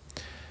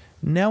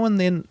 Now and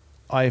then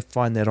I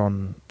find that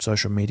on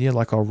social media,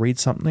 like I'll read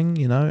something,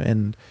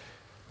 and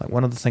like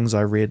one of the things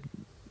I read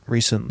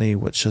recently,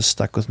 which has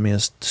stuck with me,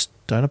 is just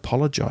don't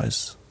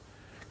apologize,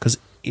 because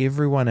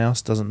everyone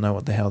else doesn't know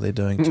what the hell they're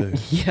doing too.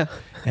 Yeah.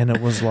 And it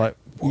was like,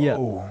 Yeah.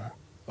 whoa,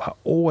 I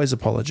always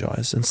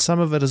apologize. And some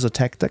of it is a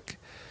tactic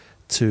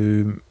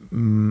to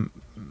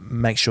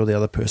make sure the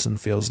other person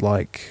feels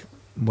like,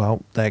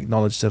 well, they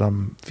acknowledge that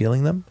I'm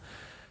feeling them.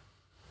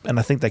 And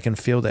I think they can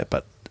feel that,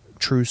 but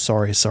true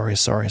sorry.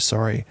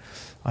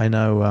 I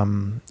know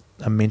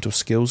a mental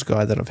skills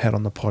guy that I've had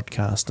on the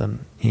podcast,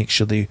 and he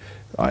actually,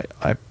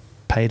 I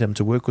paid him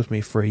to work with me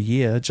for a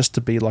year just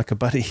to be like a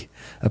buddy,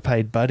 a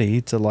paid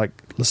buddy, to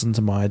like listen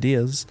to my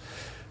ideas.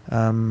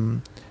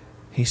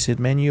 He said,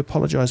 man, you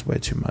apologize way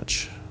too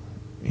much,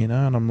 and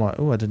I'm like,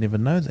 oh, I didn't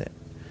even know that.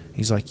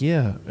 He's like,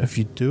 yeah, if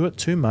you do it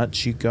too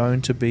much, you're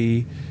going to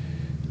be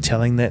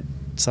telling that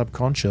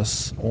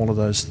subconscious all of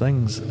those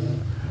things.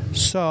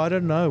 So I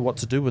don't know what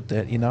to do with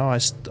that.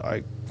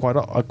 I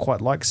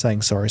quite like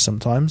saying sorry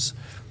sometimes,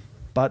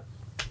 but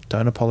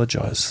don't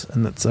apologize.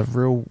 And it's a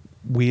real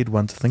weird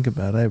one to think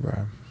about,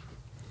 bro?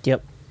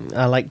 Yep.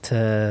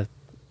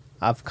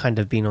 I've kind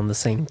of been on the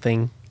same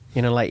thing,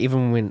 like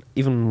even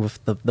with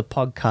the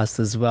podcast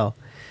as well,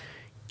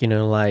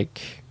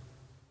 like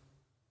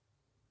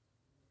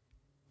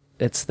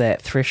it's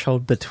that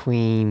threshold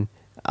between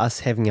us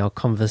having our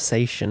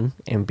conversation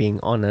and being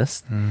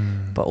honest,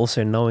 but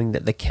also knowing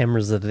that the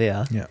cameras are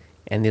there, Yeah.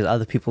 and there's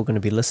other people going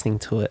to be listening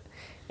to it.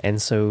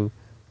 And so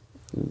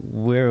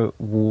we're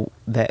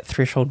that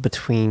threshold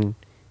between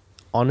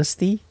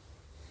honesty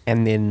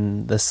and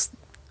then this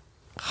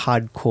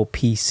hardcore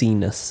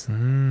PC-ness,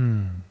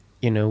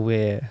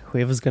 where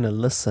whoever's going to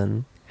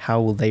listen,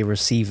 how will they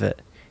receive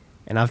it?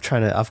 And I've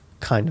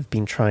kind of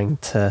been trying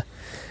to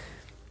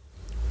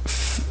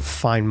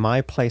find my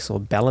place or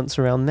balance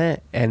around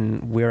that.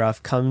 And where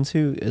I've come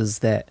to is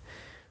that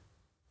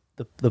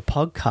the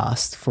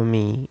podcast for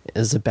me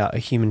is about a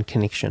human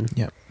connection.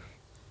 Yeah.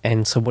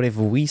 And so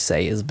whatever we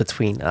say is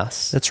between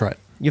us. That's right.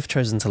 You've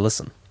chosen to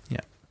listen. Yeah.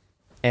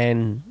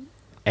 And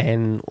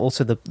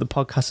also the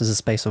podcast is a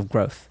space of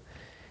growth.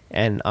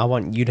 And I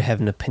want you to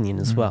have an opinion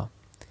as well.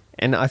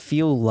 And I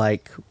feel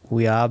like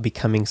we are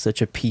becoming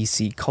such a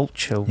PC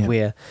culture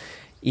where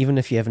even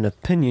if you have an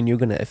opinion, you're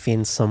going to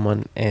offend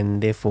someone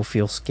and therefore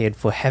feel scared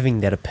for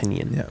having that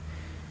opinion. Yeah.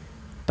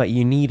 But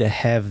you need to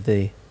have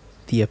the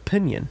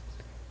opinion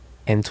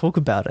and talk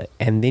about it,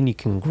 and then you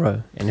can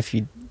grow. And if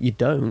you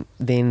don't,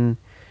 then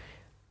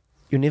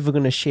you're never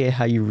going to share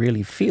how you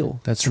really feel.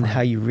 That's and right.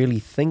 how you really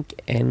think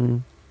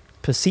and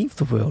perceive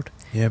the world.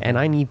 Yeah. And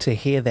I need to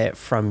hear that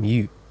from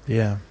you.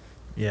 Yeah.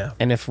 Yeah.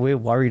 And if we're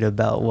worried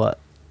about what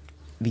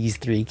these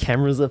 3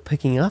 cameras are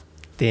picking up,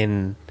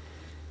 then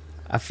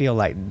I feel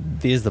like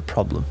there's the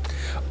problem.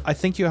 I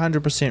think you're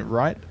 100%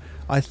 right.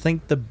 I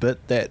think the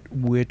bit that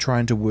we're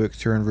trying to work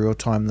through in real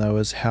time, though,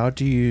 is how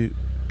do you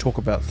talk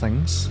about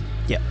things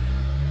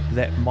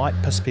that might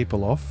piss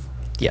people off,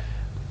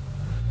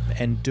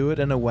 and do it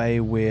in a way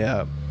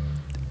where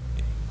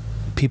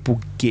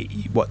people get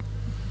what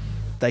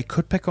they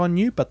could pick on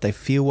you, but they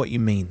feel what you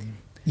mean.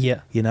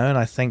 Yeah. And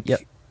I think,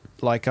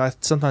 like, I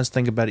sometimes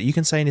think about it. You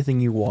can say anything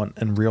you want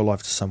in real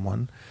life to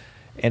someone,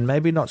 and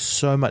maybe not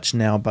so much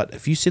now, but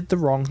if you said the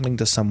wrong thing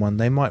to someone,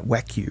 they might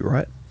whack you,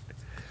 right?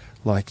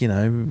 Like,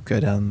 go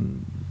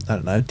down, I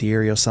don't know,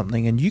 Dairy or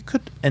something, and you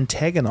could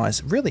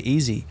antagonize really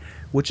easy,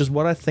 which is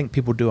what I think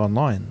people do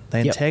online.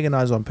 They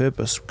antagonize on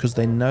purpose because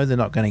they know they're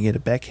not going to get a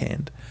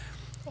backhand.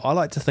 I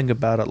like to think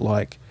about it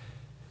like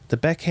the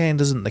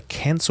backhand isn't the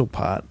cancel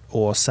part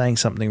or saying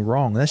something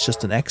wrong. That's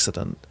just an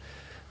accident.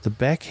 The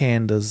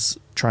backhand is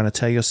trying to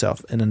tell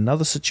yourself in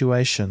another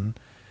situation,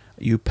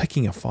 you're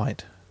picking a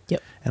fight.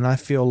 Yep. And I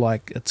feel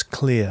like it's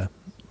clear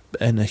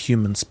in a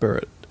human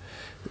spirit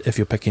if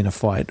you're picking a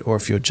fight or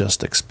if you're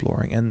just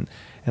exploring. And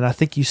I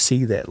think you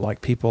see that,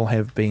 like, people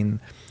have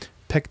been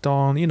picked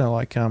on,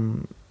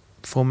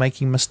 for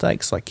making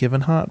mistakes, like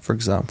Kevin Hart, for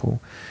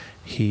example.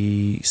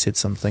 He said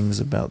some things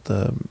about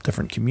the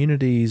different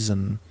communities,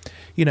 and,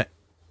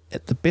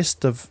 at the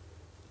best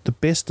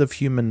of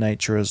human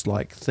nature is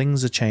like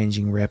things are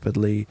changing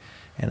rapidly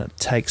and it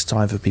takes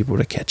time for people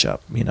to catch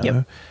up,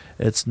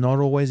 It's not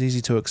always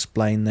easy to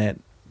explain that,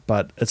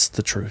 but it's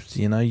the truth.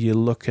 You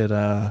look at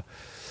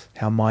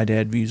how my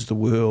dad views the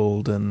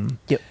world and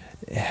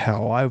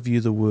how I view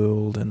the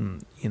world,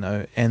 and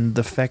and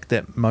the fact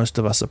that most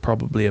of us are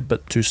probably a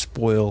bit too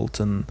spoiled,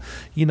 and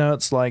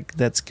it's like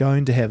that's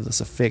going to have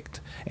this effect.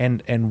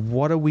 And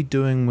what are we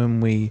doing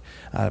when we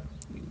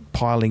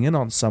piling in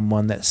on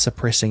someone that's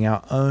suppressing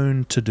our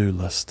own to-do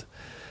list,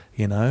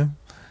 you know.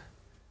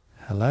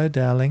 Hello,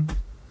 darling.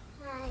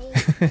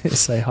 Hi.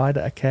 Say hi to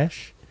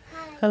Akash.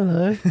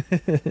 Hello.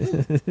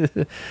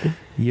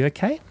 You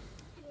okay?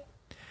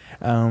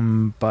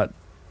 But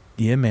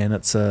yeah, man,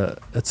 it's a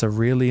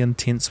really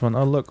intense one.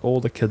 Oh, look, all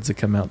the kids have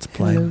come out to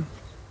play.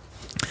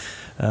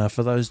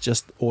 For those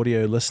just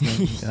audio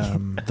listening,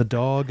 the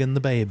dog and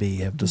the baby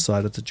have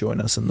decided to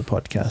join us in the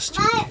podcast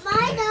studio.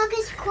 My dog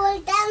is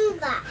called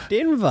Denver.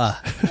 Denver.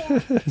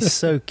 He's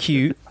so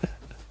cute.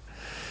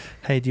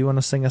 Hey, do you want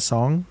to sing a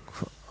song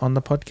on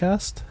the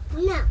podcast?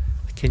 No.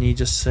 Can you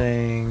just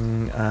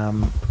sing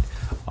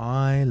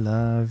I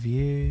love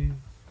you?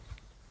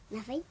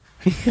 Nothing.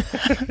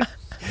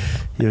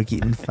 You're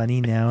getting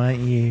funny now, aren't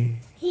you?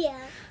 Yeah.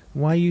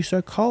 Why are you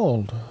so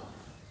cold?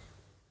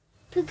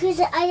 Because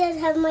I don't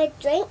have my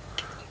drink.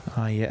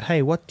 Oh, yeah.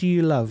 Hey, what do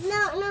you love?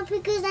 No,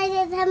 because I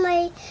don't have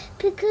my...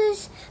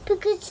 Because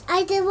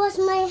I did wash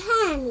my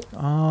hand.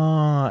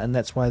 Ah, and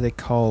that's why they're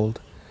cold.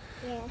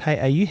 Yeah. Hey,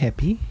 are you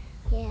happy?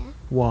 Yeah.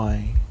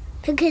 Why?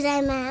 Because I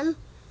am.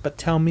 But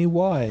tell me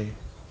why.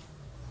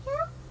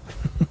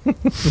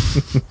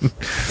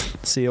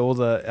 See, all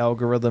the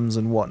algorithms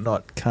and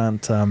whatnot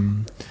can't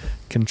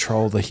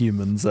control the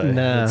humans. Eh?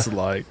 No. It's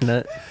like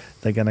No.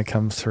 they're going to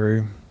come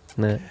through.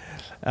 No.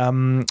 I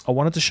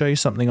wanted to show you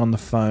something on the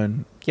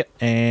phone. Yep.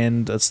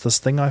 And it's this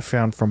thing I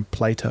found from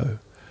Plato.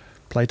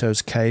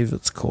 Plato's Cave,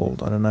 it's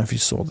called. I don't know if you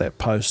saw that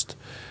post.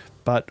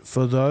 But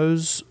for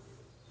those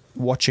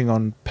watching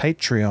on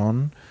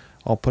Patreon,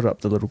 I'll put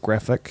up the little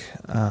graphic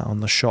on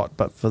the shot.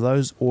 But for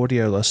those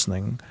audio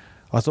listening,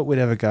 I thought we'd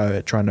have a go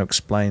at trying to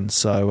explain.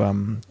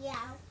 So,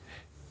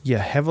 yeah,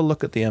 have a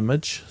look at the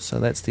image. So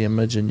that's the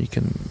image, and you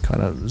can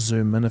kind of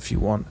zoom in if you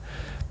want.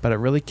 But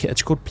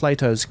it's called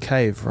Plato's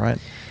Cave, right?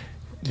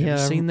 Have you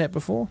seen that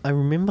before? I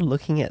remember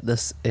looking at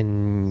this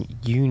in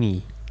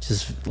uni,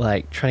 just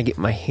like trying to get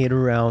my head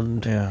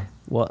around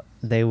what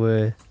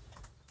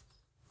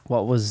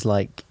was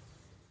like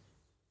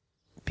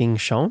being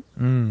shown.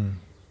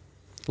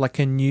 Like,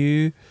 can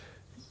you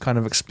kind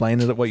of explain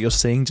it, what you're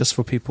seeing, just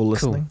for people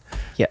listening? Cool.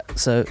 Yeah.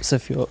 So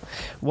if you're,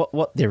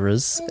 what there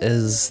is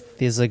there's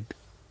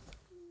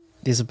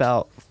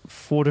about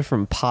 4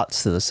 different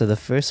parts to this. So the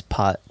first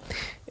part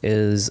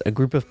is a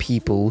group of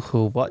people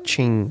who are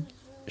watching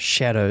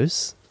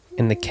shadows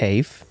in the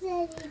cave,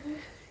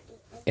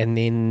 and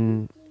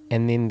then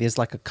there's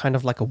like a kind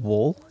of like a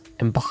wall,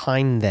 and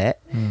behind that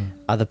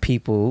are the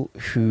people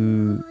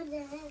who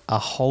are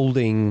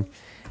holding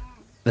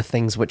the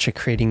things which are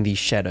creating these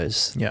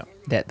shadows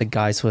that the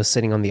guys who are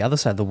sitting on the other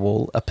side of the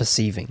wall are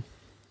perceiving.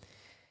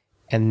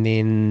 And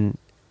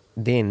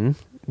then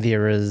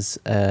there is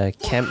a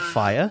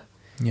campfire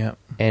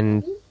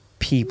and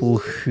people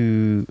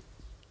who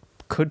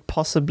could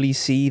possibly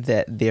see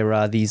that there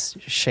are these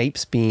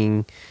shapes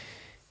being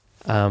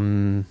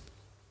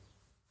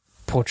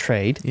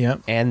portrayed,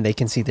 and they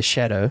can see the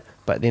shadow,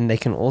 but then they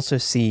can also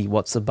see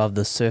what's above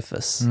the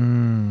surface.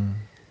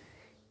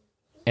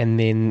 And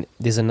then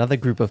there's another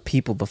group of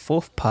people, the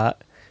fourth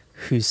part,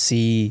 who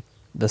see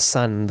the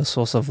sun, the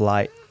source of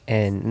light,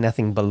 and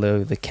nothing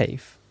below the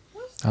cave.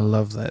 I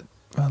love that.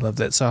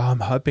 So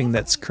I'm hoping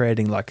that's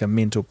creating like a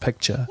mental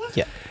picture.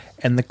 Yeah.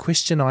 And the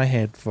question I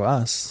had for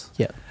us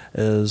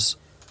is,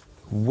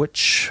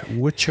 which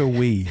are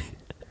we?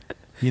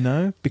 You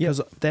know,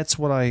 because that's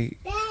what I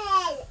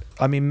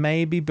mean,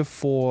 maybe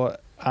before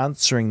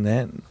answering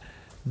that,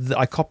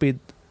 I copied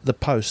the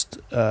post.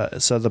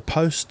 So the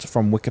post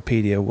from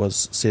Wikipedia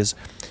says,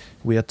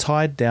 we are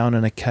tied down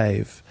in a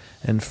cave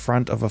in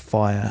front of a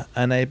fire,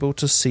 unable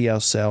to see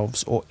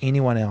ourselves or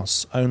anyone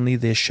else, only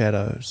their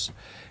shadows.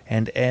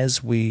 And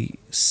as we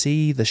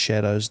see the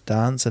shadows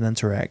dance and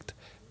interact,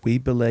 we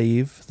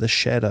believe the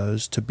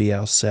shadows to be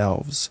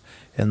ourselves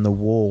and the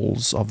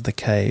walls of the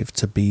cave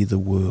to be the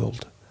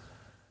world.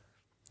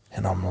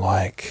 And I'm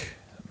like,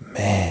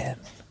 man,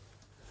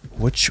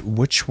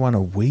 which one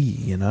are we,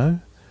 you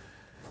know?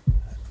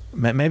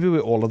 Maybe we're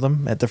all of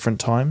them at different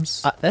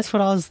times. That's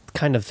what I was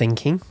kind of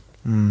thinking.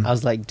 I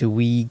was like, do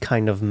we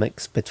kind of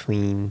mix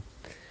between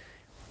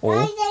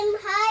all?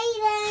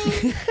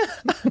 Hide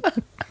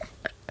them.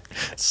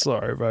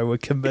 Sorry, bro, we're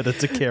committed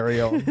to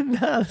carry on.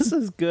 No, this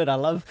is good. I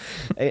love,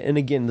 and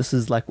again, this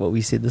is like what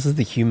we said, this is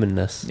the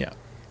humanness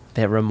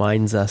that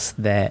reminds us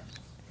that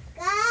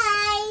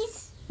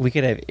Guys. we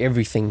could have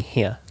everything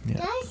here,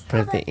 Guys, but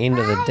at the end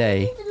of the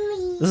day,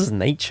 this is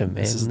nature, man.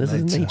 This is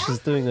nature's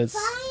doing its...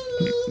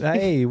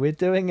 Hey, we're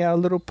doing our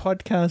little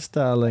podcast,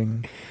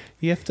 darling.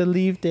 You have to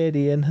leave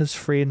Daddy and his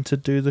friend to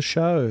do the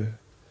show.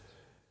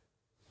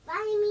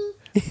 Buy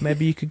me.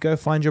 Maybe you could go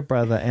find your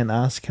brother and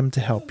ask him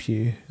to help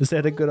you. Is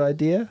that a good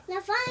idea?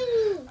 Now buy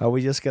me. Are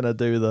we just going to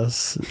do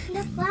this?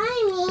 Now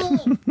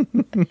buy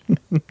me.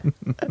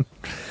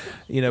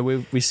 You know,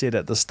 we said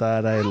at the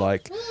start,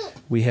 like,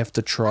 we have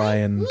to try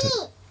and,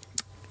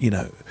 you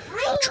know,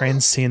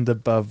 transcend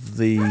above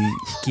the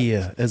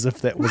gear, as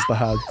if that was the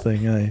hard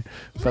thing, eh?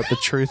 But the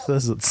truth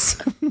is, it's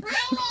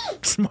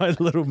my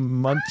little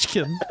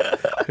munchkin.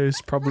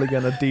 who's probably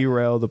going to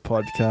derail the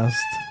podcast.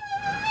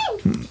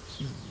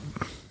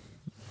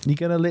 You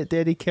going to let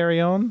Daddy carry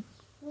on?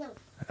 No.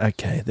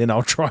 Okay, then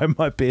I'll try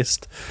my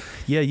best.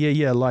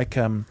 Yeah. Like,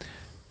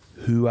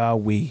 who are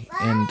we?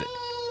 Find me.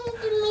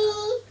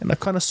 And I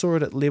kind of saw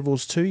it at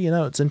levels too. You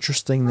know, it's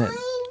interesting that Find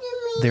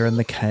me. they're in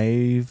the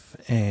cave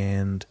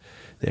and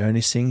they're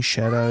only seeing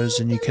shadows,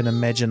 and you can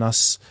imagine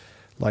us,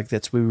 like,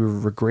 that's where we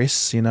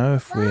regress, you know,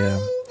 if we're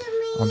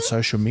on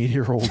social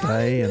media all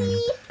day, and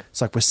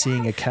it's like we're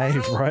seeing a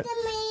cave, right?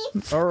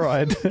 All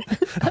right.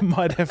 I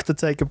might have to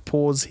take a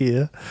pause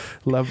here,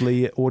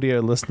 lovely audio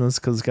listeners,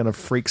 because it's going to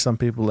freak some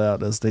people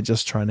out as they're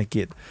just trying to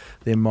get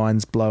their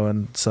minds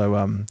blown.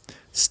 So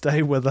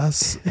stay with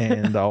us,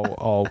 and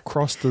I'll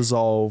cross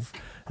dissolve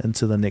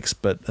into the next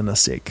bit in a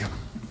sec.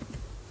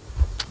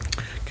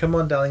 Come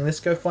on, darling,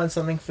 let's go find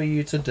something for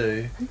you to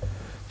do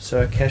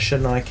so Akasha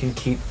and I can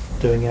keep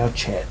doing our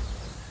chat.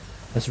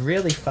 It's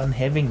really fun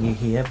having you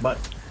here, but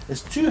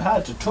it's too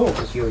hard to talk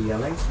if you're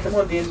yelling. Come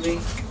on, Denby.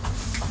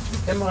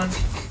 Come on.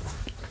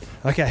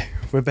 Okay,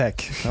 we're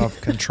back.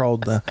 I've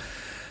controlled the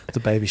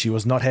baby. She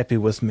was not happy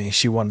with me.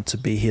 She wanted to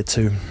be here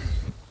too.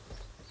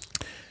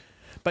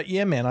 But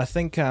yeah, man, I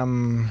think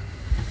all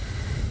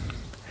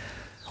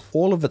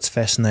of it's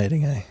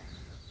fascinating, eh?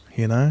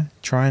 You know,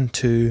 trying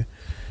to...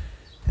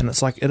 And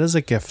it's like, it is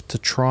a gift to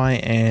try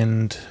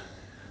and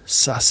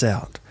suss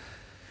out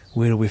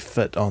where do we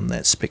fit on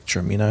that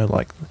spectrum, you know,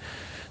 like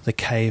the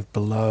cave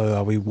below.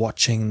 Are we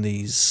watching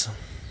these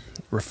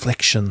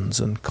reflections?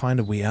 And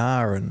kind of we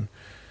are, and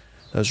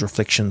those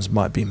reflections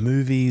might be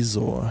movies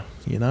or,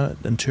 you know,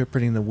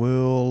 interpreting the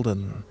world.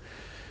 And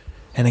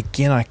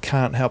again, I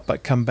can't help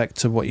but come back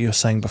to what you were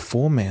saying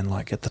before, man.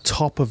 Like, at the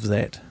top of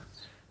that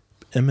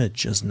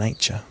image is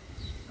nature,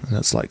 and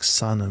it's like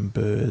sun and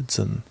birds,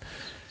 and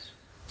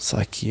it's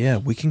like, yeah,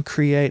 we can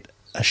create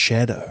a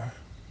shadow,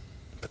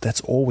 but that's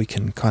all we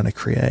can kind of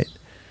create.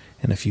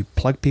 And if you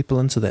plug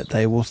people into that,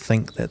 they will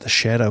think that the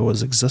shadow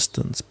is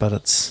existence, but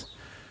it's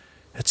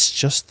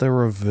just the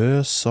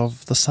reverse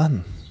of the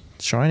sun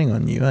shining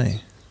on you, eh?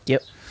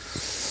 Yep.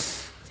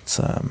 It's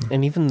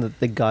And even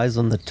the guys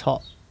on the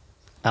top,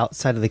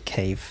 outside of the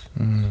cave,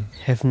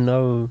 have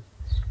no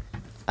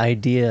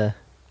idea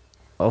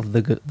of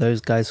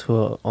those guys who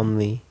are on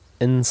the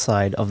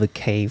inside of the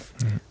cave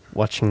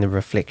watching the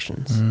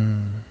reflections,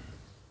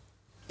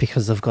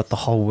 because they've got the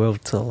whole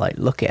world to like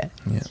look at.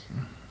 Yeah.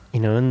 You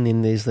know, and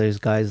then there's those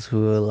guys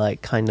who are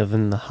like kind of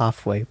in the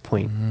halfway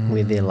point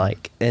where they're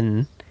like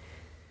in,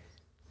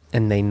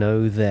 and they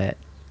know that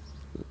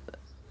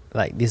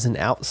like there's an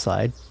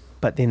outside,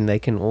 but then they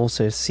can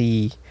also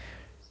see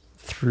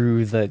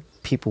through the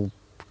people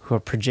who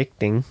are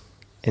projecting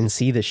and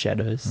see the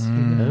shadows, you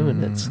know,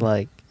 and it's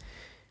like,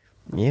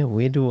 yeah,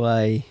 what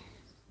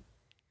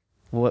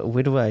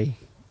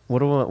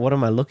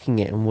am I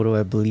looking at, and what do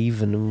I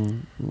believe in,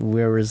 and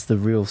where is the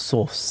real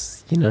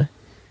source, you know?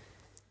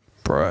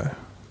 Bro,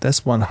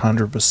 that's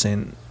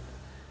 100%.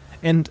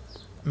 And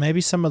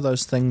maybe some of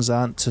those things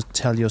aren't to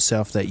tell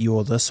yourself that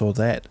you're this or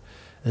that,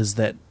 is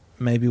that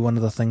maybe one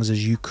of the things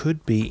is you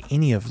could be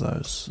any of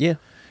those. Yeah.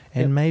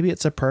 And maybe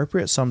it's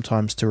appropriate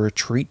sometimes to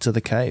retreat to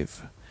the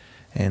cave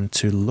and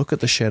to look at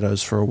the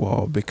shadows for a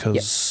while,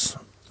 because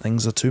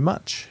things are too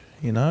much,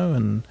 you know,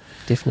 and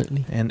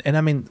definitely. And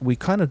I mean, we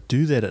kind of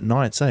do that at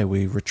nights, eh?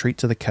 We retreat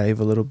to the cave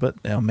a little bit,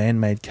 our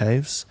man-made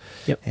caves.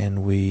 Yep.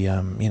 And we,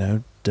 you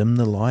know, dim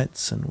the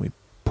lights, and we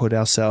put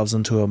ourselves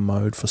into a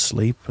mode for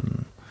sleep.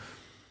 And,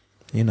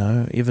 you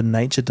know, even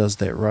nature does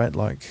that, right?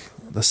 Like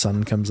the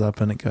sun comes up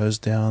and it goes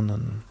down,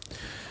 and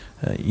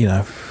you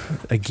know,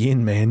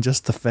 again, man,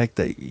 just the fact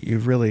that you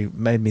really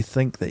made me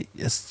think that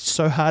it's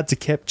so hard to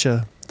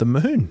capture the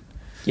moon.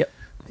 Yep.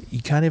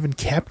 You can't even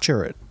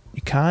capture it.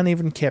 You can't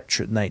even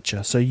capture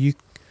nature. So you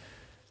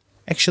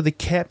actually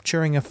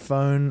capturing a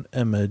phone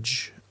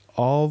image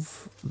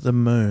of the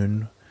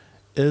moon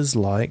is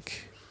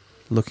like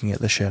looking at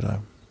the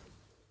shadow.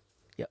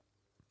 Yep.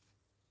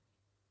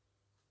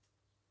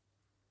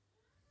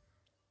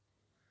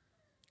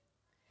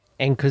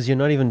 And because you're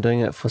not even doing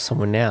it for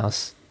someone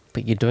else,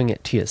 but you're doing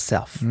it to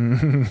yourself.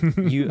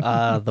 You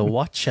are the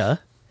watcher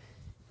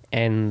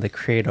and the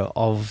creator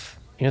of,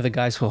 you know, the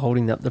guys who are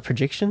holding up the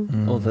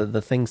projection, or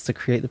the things to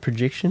create the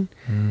projection.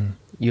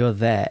 You're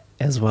that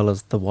as well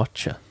as the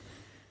watcher.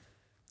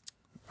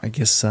 I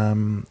guess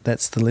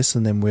that's the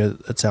lesson then, where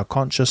it's our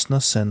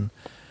consciousness, and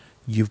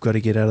you've got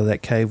to get out of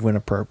that cave when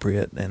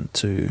appropriate, and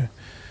to,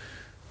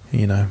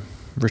 you know,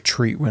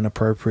 retreat when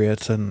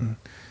appropriate, and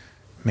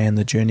man,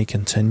 the journey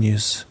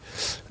continues.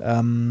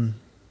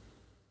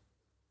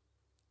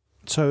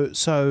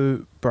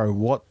 So, bro,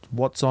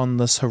 what's on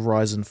this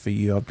horizon for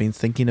you? I've been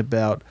thinking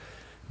about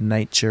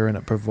nature, and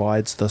it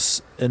provides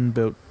this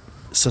inbuilt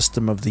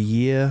system of the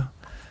year.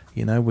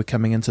 You know, we're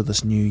coming into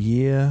this new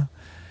year.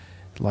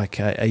 Like,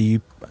 are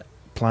you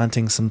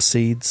planting some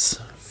seeds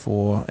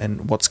for,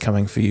 and what's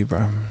coming for you,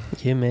 bro?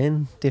 Yeah,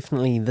 man,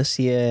 definitely this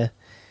year.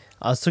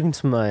 I was talking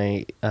to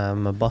my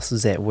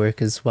bosses at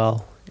work as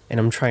well, and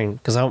I'm trying,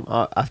 because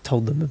I've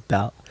told them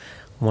about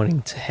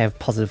wanting to have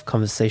positive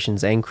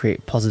conversations and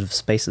create positive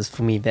spaces.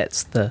 For me,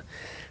 that's the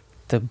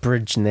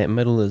bridge in that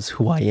middle is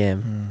who I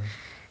am.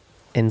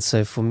 And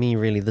so for me,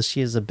 really, this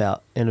year is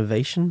about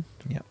innovation.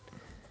 Yep.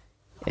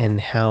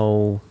 And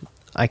how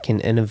I can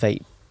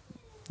innovate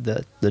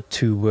the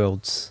two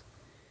worlds,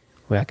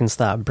 where I can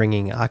start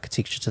bringing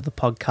architecture to the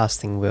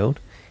podcasting world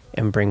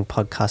and bring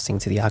podcasting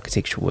to the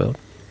architecture world,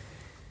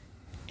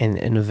 and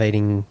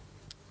innovating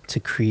to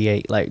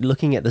create, like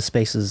looking at the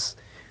spaces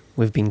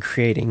we've been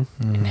creating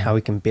and how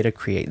we can better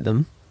create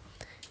them,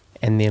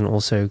 and then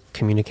also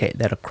communicate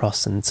that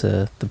across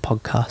into the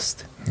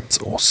podcast.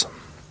 That's awesome.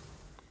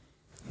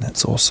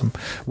 That's awesome.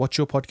 What's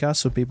your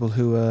podcast for people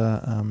who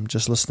are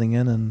just listening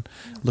in and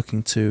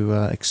looking to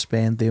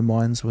expand their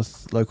minds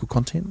with local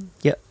content?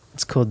 Yep,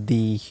 it's called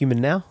The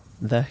Human Now.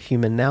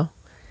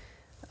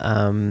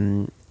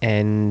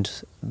 And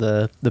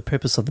the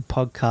purpose of the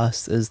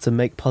podcast is to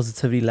make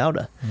positivity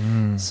louder.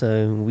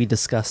 So we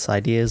discuss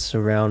ideas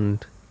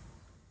around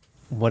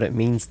what it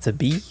means to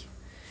be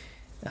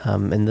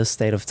in this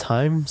state of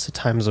time. So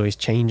time's always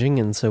changing,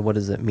 and so what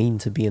does it mean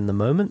to be in the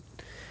moment?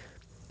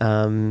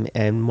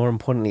 And more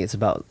importantly, it's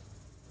about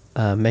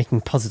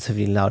making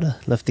positivity louder,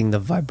 lifting the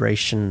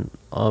vibration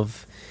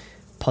of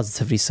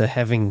positivity. So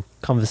having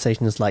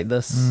conversations like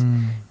this,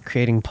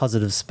 creating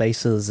positive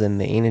spaces and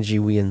the energy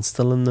we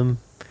instill in them,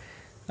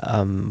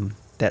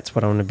 that's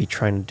what I want to be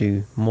trying to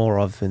do more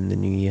of in the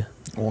new year.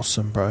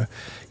 Awesome, bro.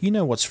 You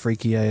know what's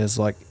freaky, is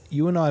like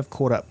you and I have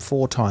caught up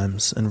 4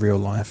 times in real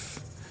life.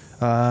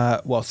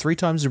 3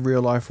 times in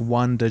real life,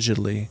 1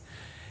 digitally.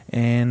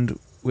 And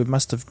we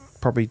must have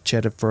probably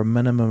chatted for a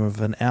minimum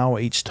of an hour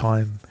each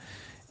time.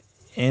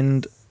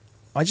 And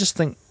I just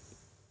think,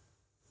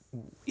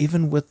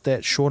 even with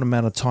that short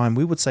amount of time,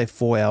 we would say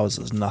 4 hours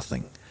is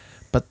nothing.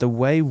 But the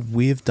way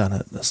we've done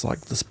it, it's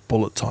like this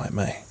bullet time,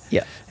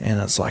 Yeah. And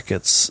it's like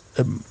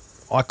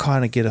I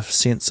kind of get a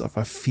sense of,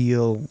 I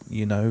feel,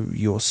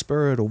 your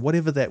spirit or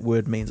whatever that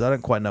word means. I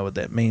don't quite know what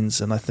that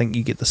means. And I think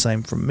you get the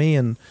same from me.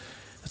 And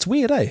it's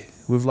weird,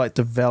 We've like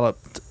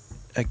developed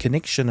a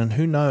connection, and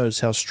who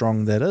knows how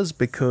strong that is,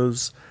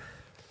 because,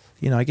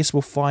 I guess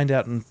we'll find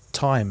out in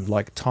time.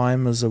 Like,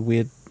 time is a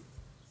weird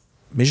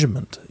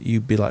measurement.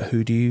 You'd be like,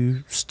 who do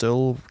you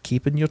still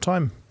keep in your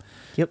time?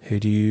 Yep. Who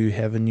do you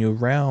have in your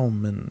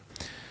realm? And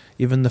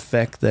even the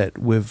fact that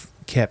we've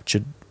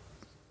captured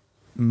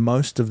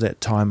most of that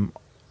time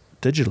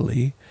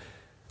digitally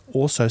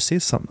also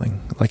says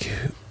something. Like,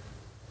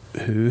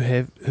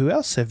 who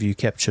else have you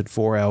captured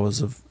 4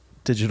 hours of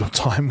digital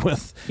time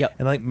with? Yep.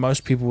 And I think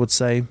most people would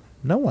say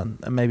no one.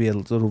 And maybe a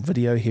little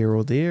video here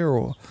or there,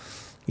 or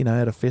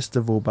at a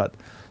festival. But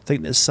I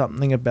think there's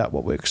something about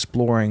what we're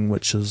exploring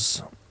which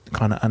is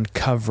kind of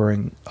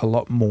uncovering a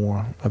lot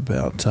more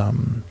about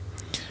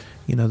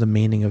the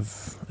meaning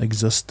of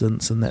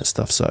existence and that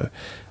stuff. So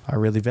I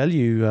really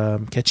value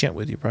catching up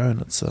with you, bro,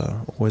 and it's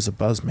always a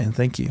buzz, man.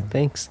 Thank you.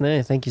 Thanks.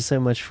 No, thank you so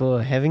much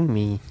for having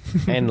me.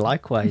 And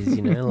likewise,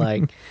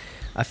 like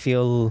I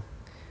feel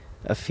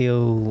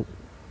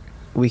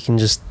we can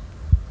just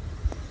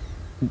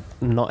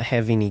not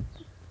have any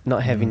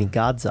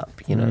guards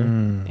up,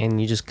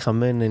 and you just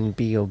come in and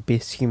be your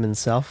best human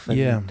self.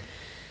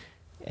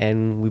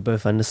 And we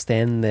both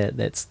understand that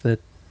that's the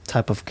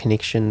type of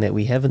connection that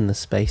we have in this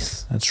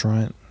space. That's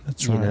right.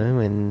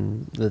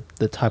 And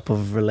the type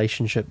of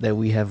relationship that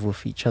we have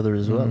with each other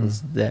as well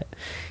is that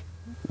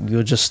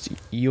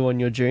you're on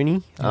your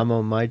journey, I'm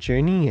on my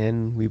journey,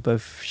 and we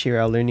both share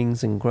our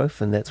learnings and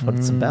growth, and that's what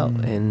it's about.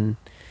 And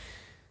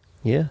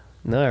I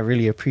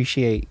really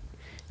appreciate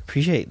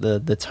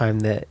the time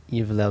that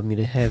you've allowed me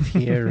to have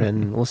here,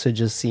 and also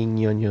just seeing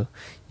you on your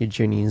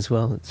journey as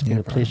well. It's been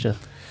a pleasure.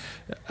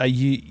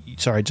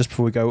 Sorry, just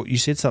before we go, you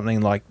said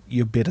something like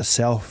your better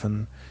self,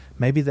 and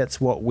maybe that's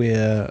what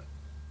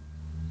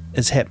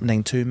is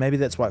happening too. Maybe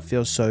that's why it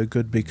feels so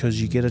good, because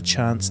you get a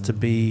chance to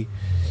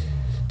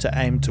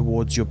aim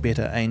towards your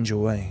better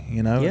angel way,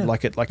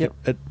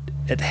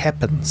 it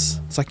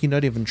happens. It's like you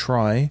don't even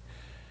try,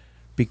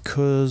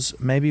 because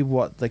maybe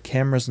what the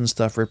cameras and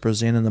stuff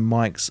represent and the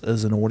mics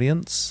is an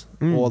audience,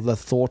 or the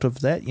thought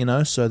of that,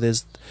 so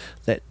there's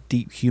that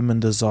deep human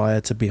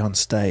desire to be on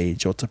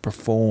stage or to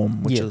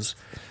perform, which is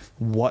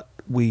what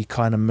we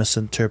kind of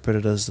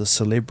misinterpreted as the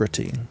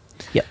celebrity.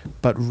 Yep.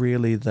 But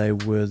really they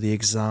were the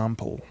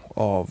example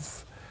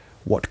of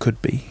what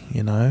could be,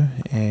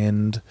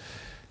 and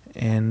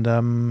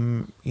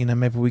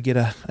maybe we get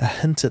a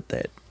hint at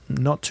that.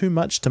 Not too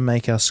much to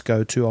make us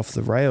go too off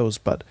the rails,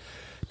 but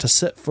to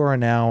sit for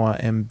an hour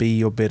and be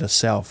your better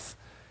self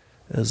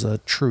is a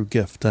true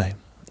gift,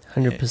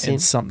 100%.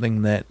 And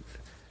something that,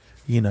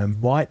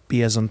 might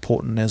be as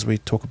important as we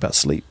talk about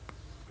sleep.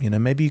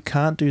 Maybe you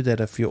can't do that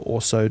if you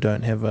also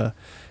don't have a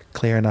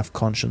clear enough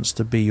conscience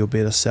to be your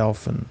better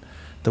self, and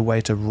the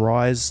way to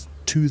rise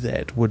to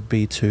that would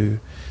be to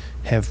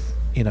have,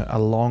 a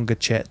longer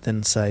chat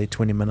than, say,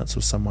 20 minutes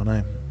with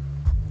someone,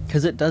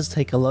 Because it does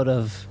take a lot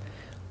of,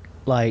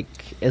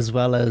 as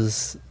well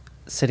as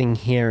sitting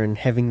here and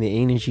having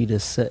the energy to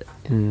sit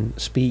and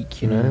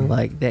speak, you know,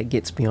 like that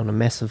gets me on a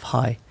massive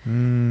high.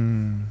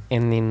 And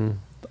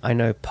then I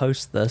know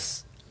post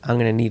this, I'm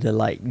going to need to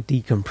like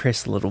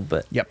decompress a little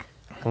bit. Yep.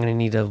 I'm going to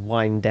need to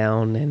wind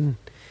down, and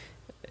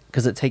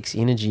because it takes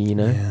energy, you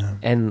know. Yeah.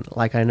 And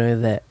like I know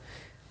that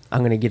I'm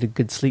going to get a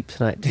good sleep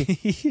tonight too,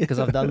 because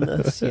I've done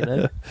this, you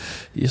know.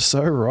 You're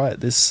so right.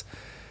 There's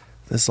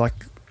like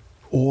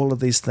all of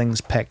these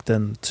things packed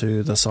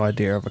into this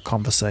idea of a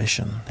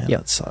conversation, and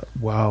it's like,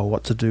 wow,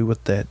 what to do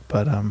with that.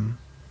 But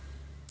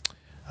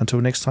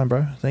until next time,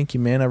 bro, thank you,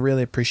 man. I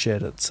really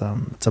appreciate it. It's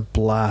a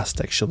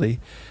blast actually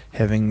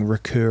having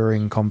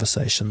recurring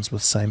conversations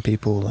with same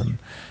people, and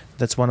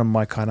that's one of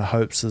my kind of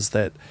hopes, is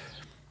that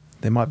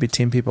there might be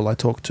 10 people I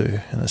talk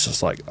to, and it's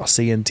just like, I'll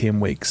see you in 10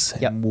 weeks.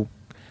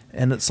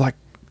 And it's like,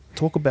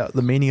 talk about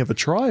the meaning of a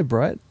tribe,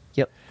 right?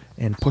 Yep.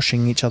 And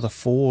pushing each other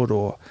forward,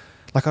 or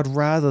like, I'd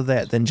rather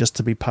that than just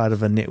to be part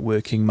of a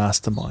networking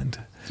mastermind.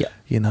 Yeah.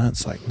 You know,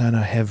 it's like, no,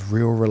 have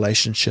real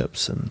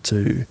relationships, and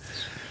to,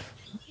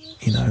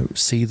 you know,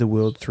 see the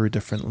world through a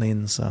different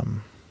lens.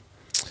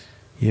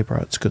 Yeah, bro,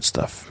 it's good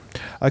stuff.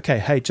 Okay,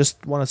 hey,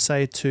 just want to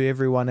say to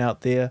everyone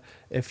out there,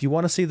 if you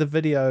want to see the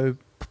video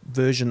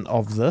version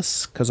of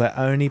this, because I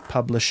only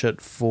publish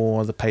it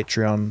for the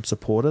Patreon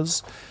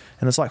supporters,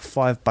 and it's like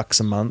 $5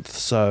 a month,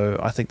 so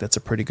I think that's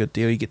a pretty good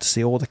deal. You get to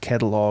see all the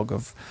catalog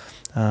of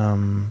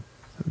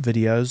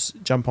videos.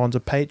 Jump onto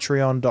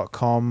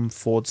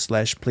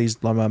patreon.com/please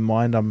blow my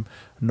mind. I'm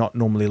not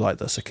normally like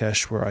this,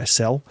 Akash, where I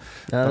sell,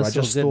 but I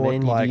just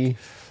thought, like,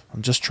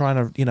 I'm just trying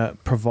to, you know,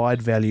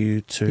 provide value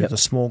to the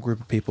small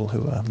group of people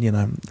who are, you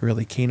know,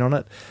 really keen on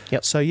it.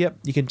 So you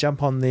can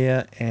jump on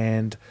there,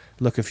 and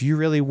look, if you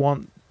really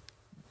want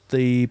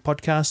the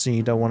podcast and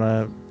you don't want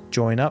to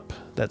join up,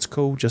 that's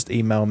cool. Just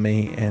email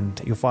me, and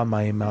you'll find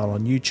my email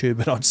on YouTube,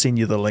 and I'll send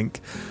you the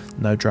link.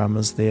 No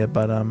dramas there.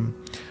 But all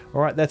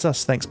right, that's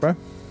us. Thanks, bro.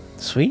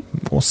 Sweet.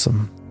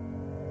 Awesome.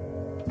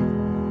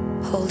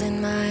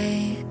 Holding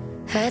my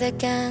head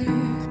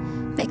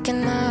again,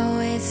 making my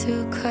way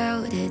through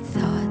crowded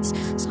thoughts.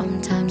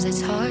 Sometimes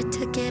it's hard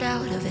to get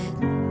out of it.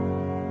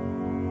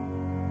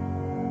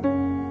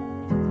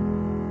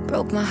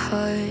 Broke my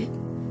heart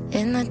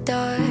in the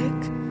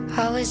dark.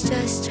 I was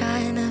just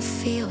trying to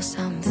feel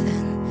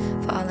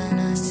something, falling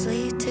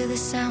asleep to the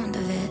sound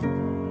of it.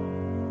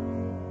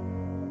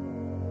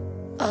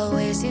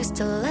 Always used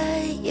to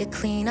let you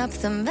clean up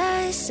the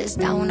messes.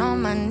 Down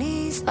on my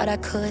knees, thought I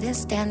couldn't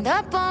stand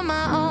up on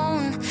my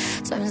own.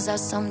 Turns out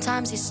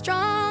sometimes you're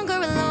stronger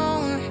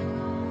alone.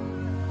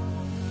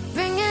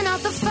 Bringing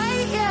out the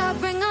fight, yeah,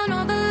 bring on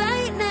all the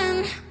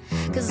lightning.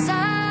 'Cause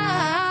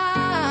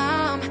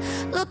I'm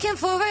looking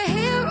for a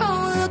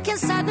hero, look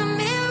inside the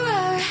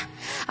mirror.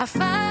 I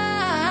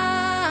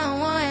found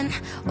one,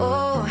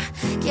 oh,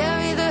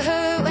 carry the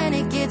hurt when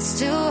it gets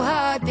too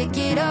hard. Pick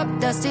it up,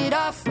 dust it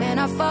off. When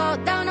I fall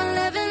down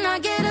 11, I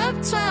get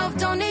up 12.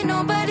 Don't need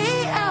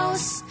nobody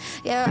else.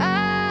 Yeah,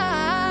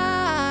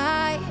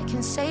 I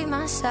can save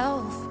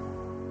myself.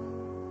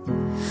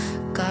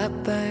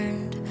 Got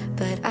burned,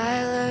 but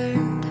I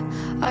learned.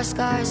 Our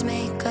scars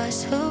make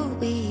us who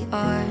we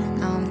are.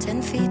 Now I'm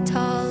 10 feet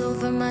tall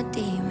over my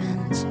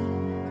demons.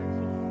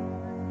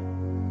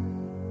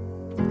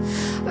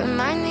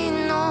 Remind me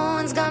no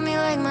one's got me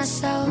like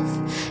myself.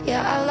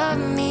 Yeah, I love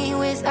me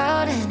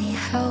without any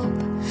help.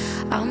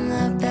 I'm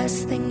the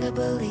best thing to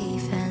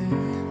believe in.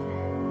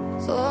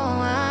 So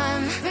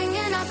I'm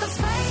bringing out the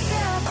fight,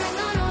 yeah, bring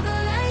on all the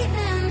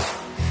lightning.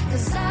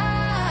 'Cause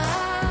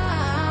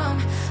I'm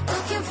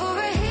looking for a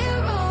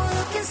hero,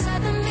 look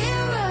inside the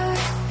mirror.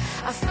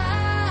 I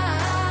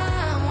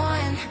found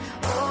one,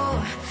 oh,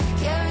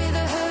 carry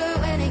the hurt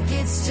when it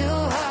gets too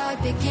hard.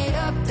 Pick it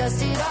up,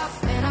 dust it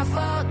off. When I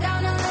fall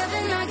down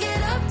 11, I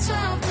get up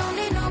 12. Don't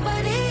need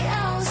nobody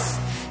else.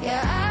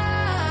 Yeah, I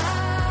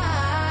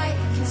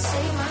can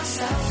save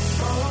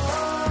myself. Oh,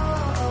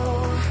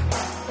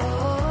 oh, oh, oh,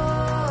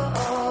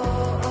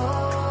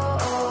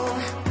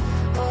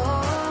 oh,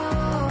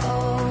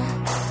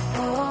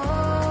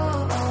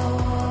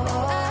 oh,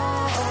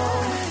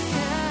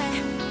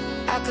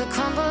 yeah. I could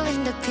crumble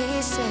into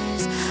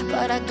pieces,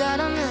 but I got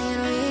a million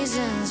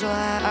reasons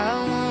why I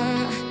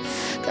won't.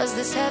 'Cause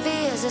this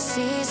heavy is a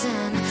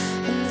season,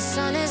 and the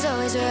sun is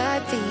always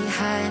right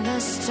behind the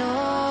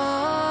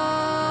storm.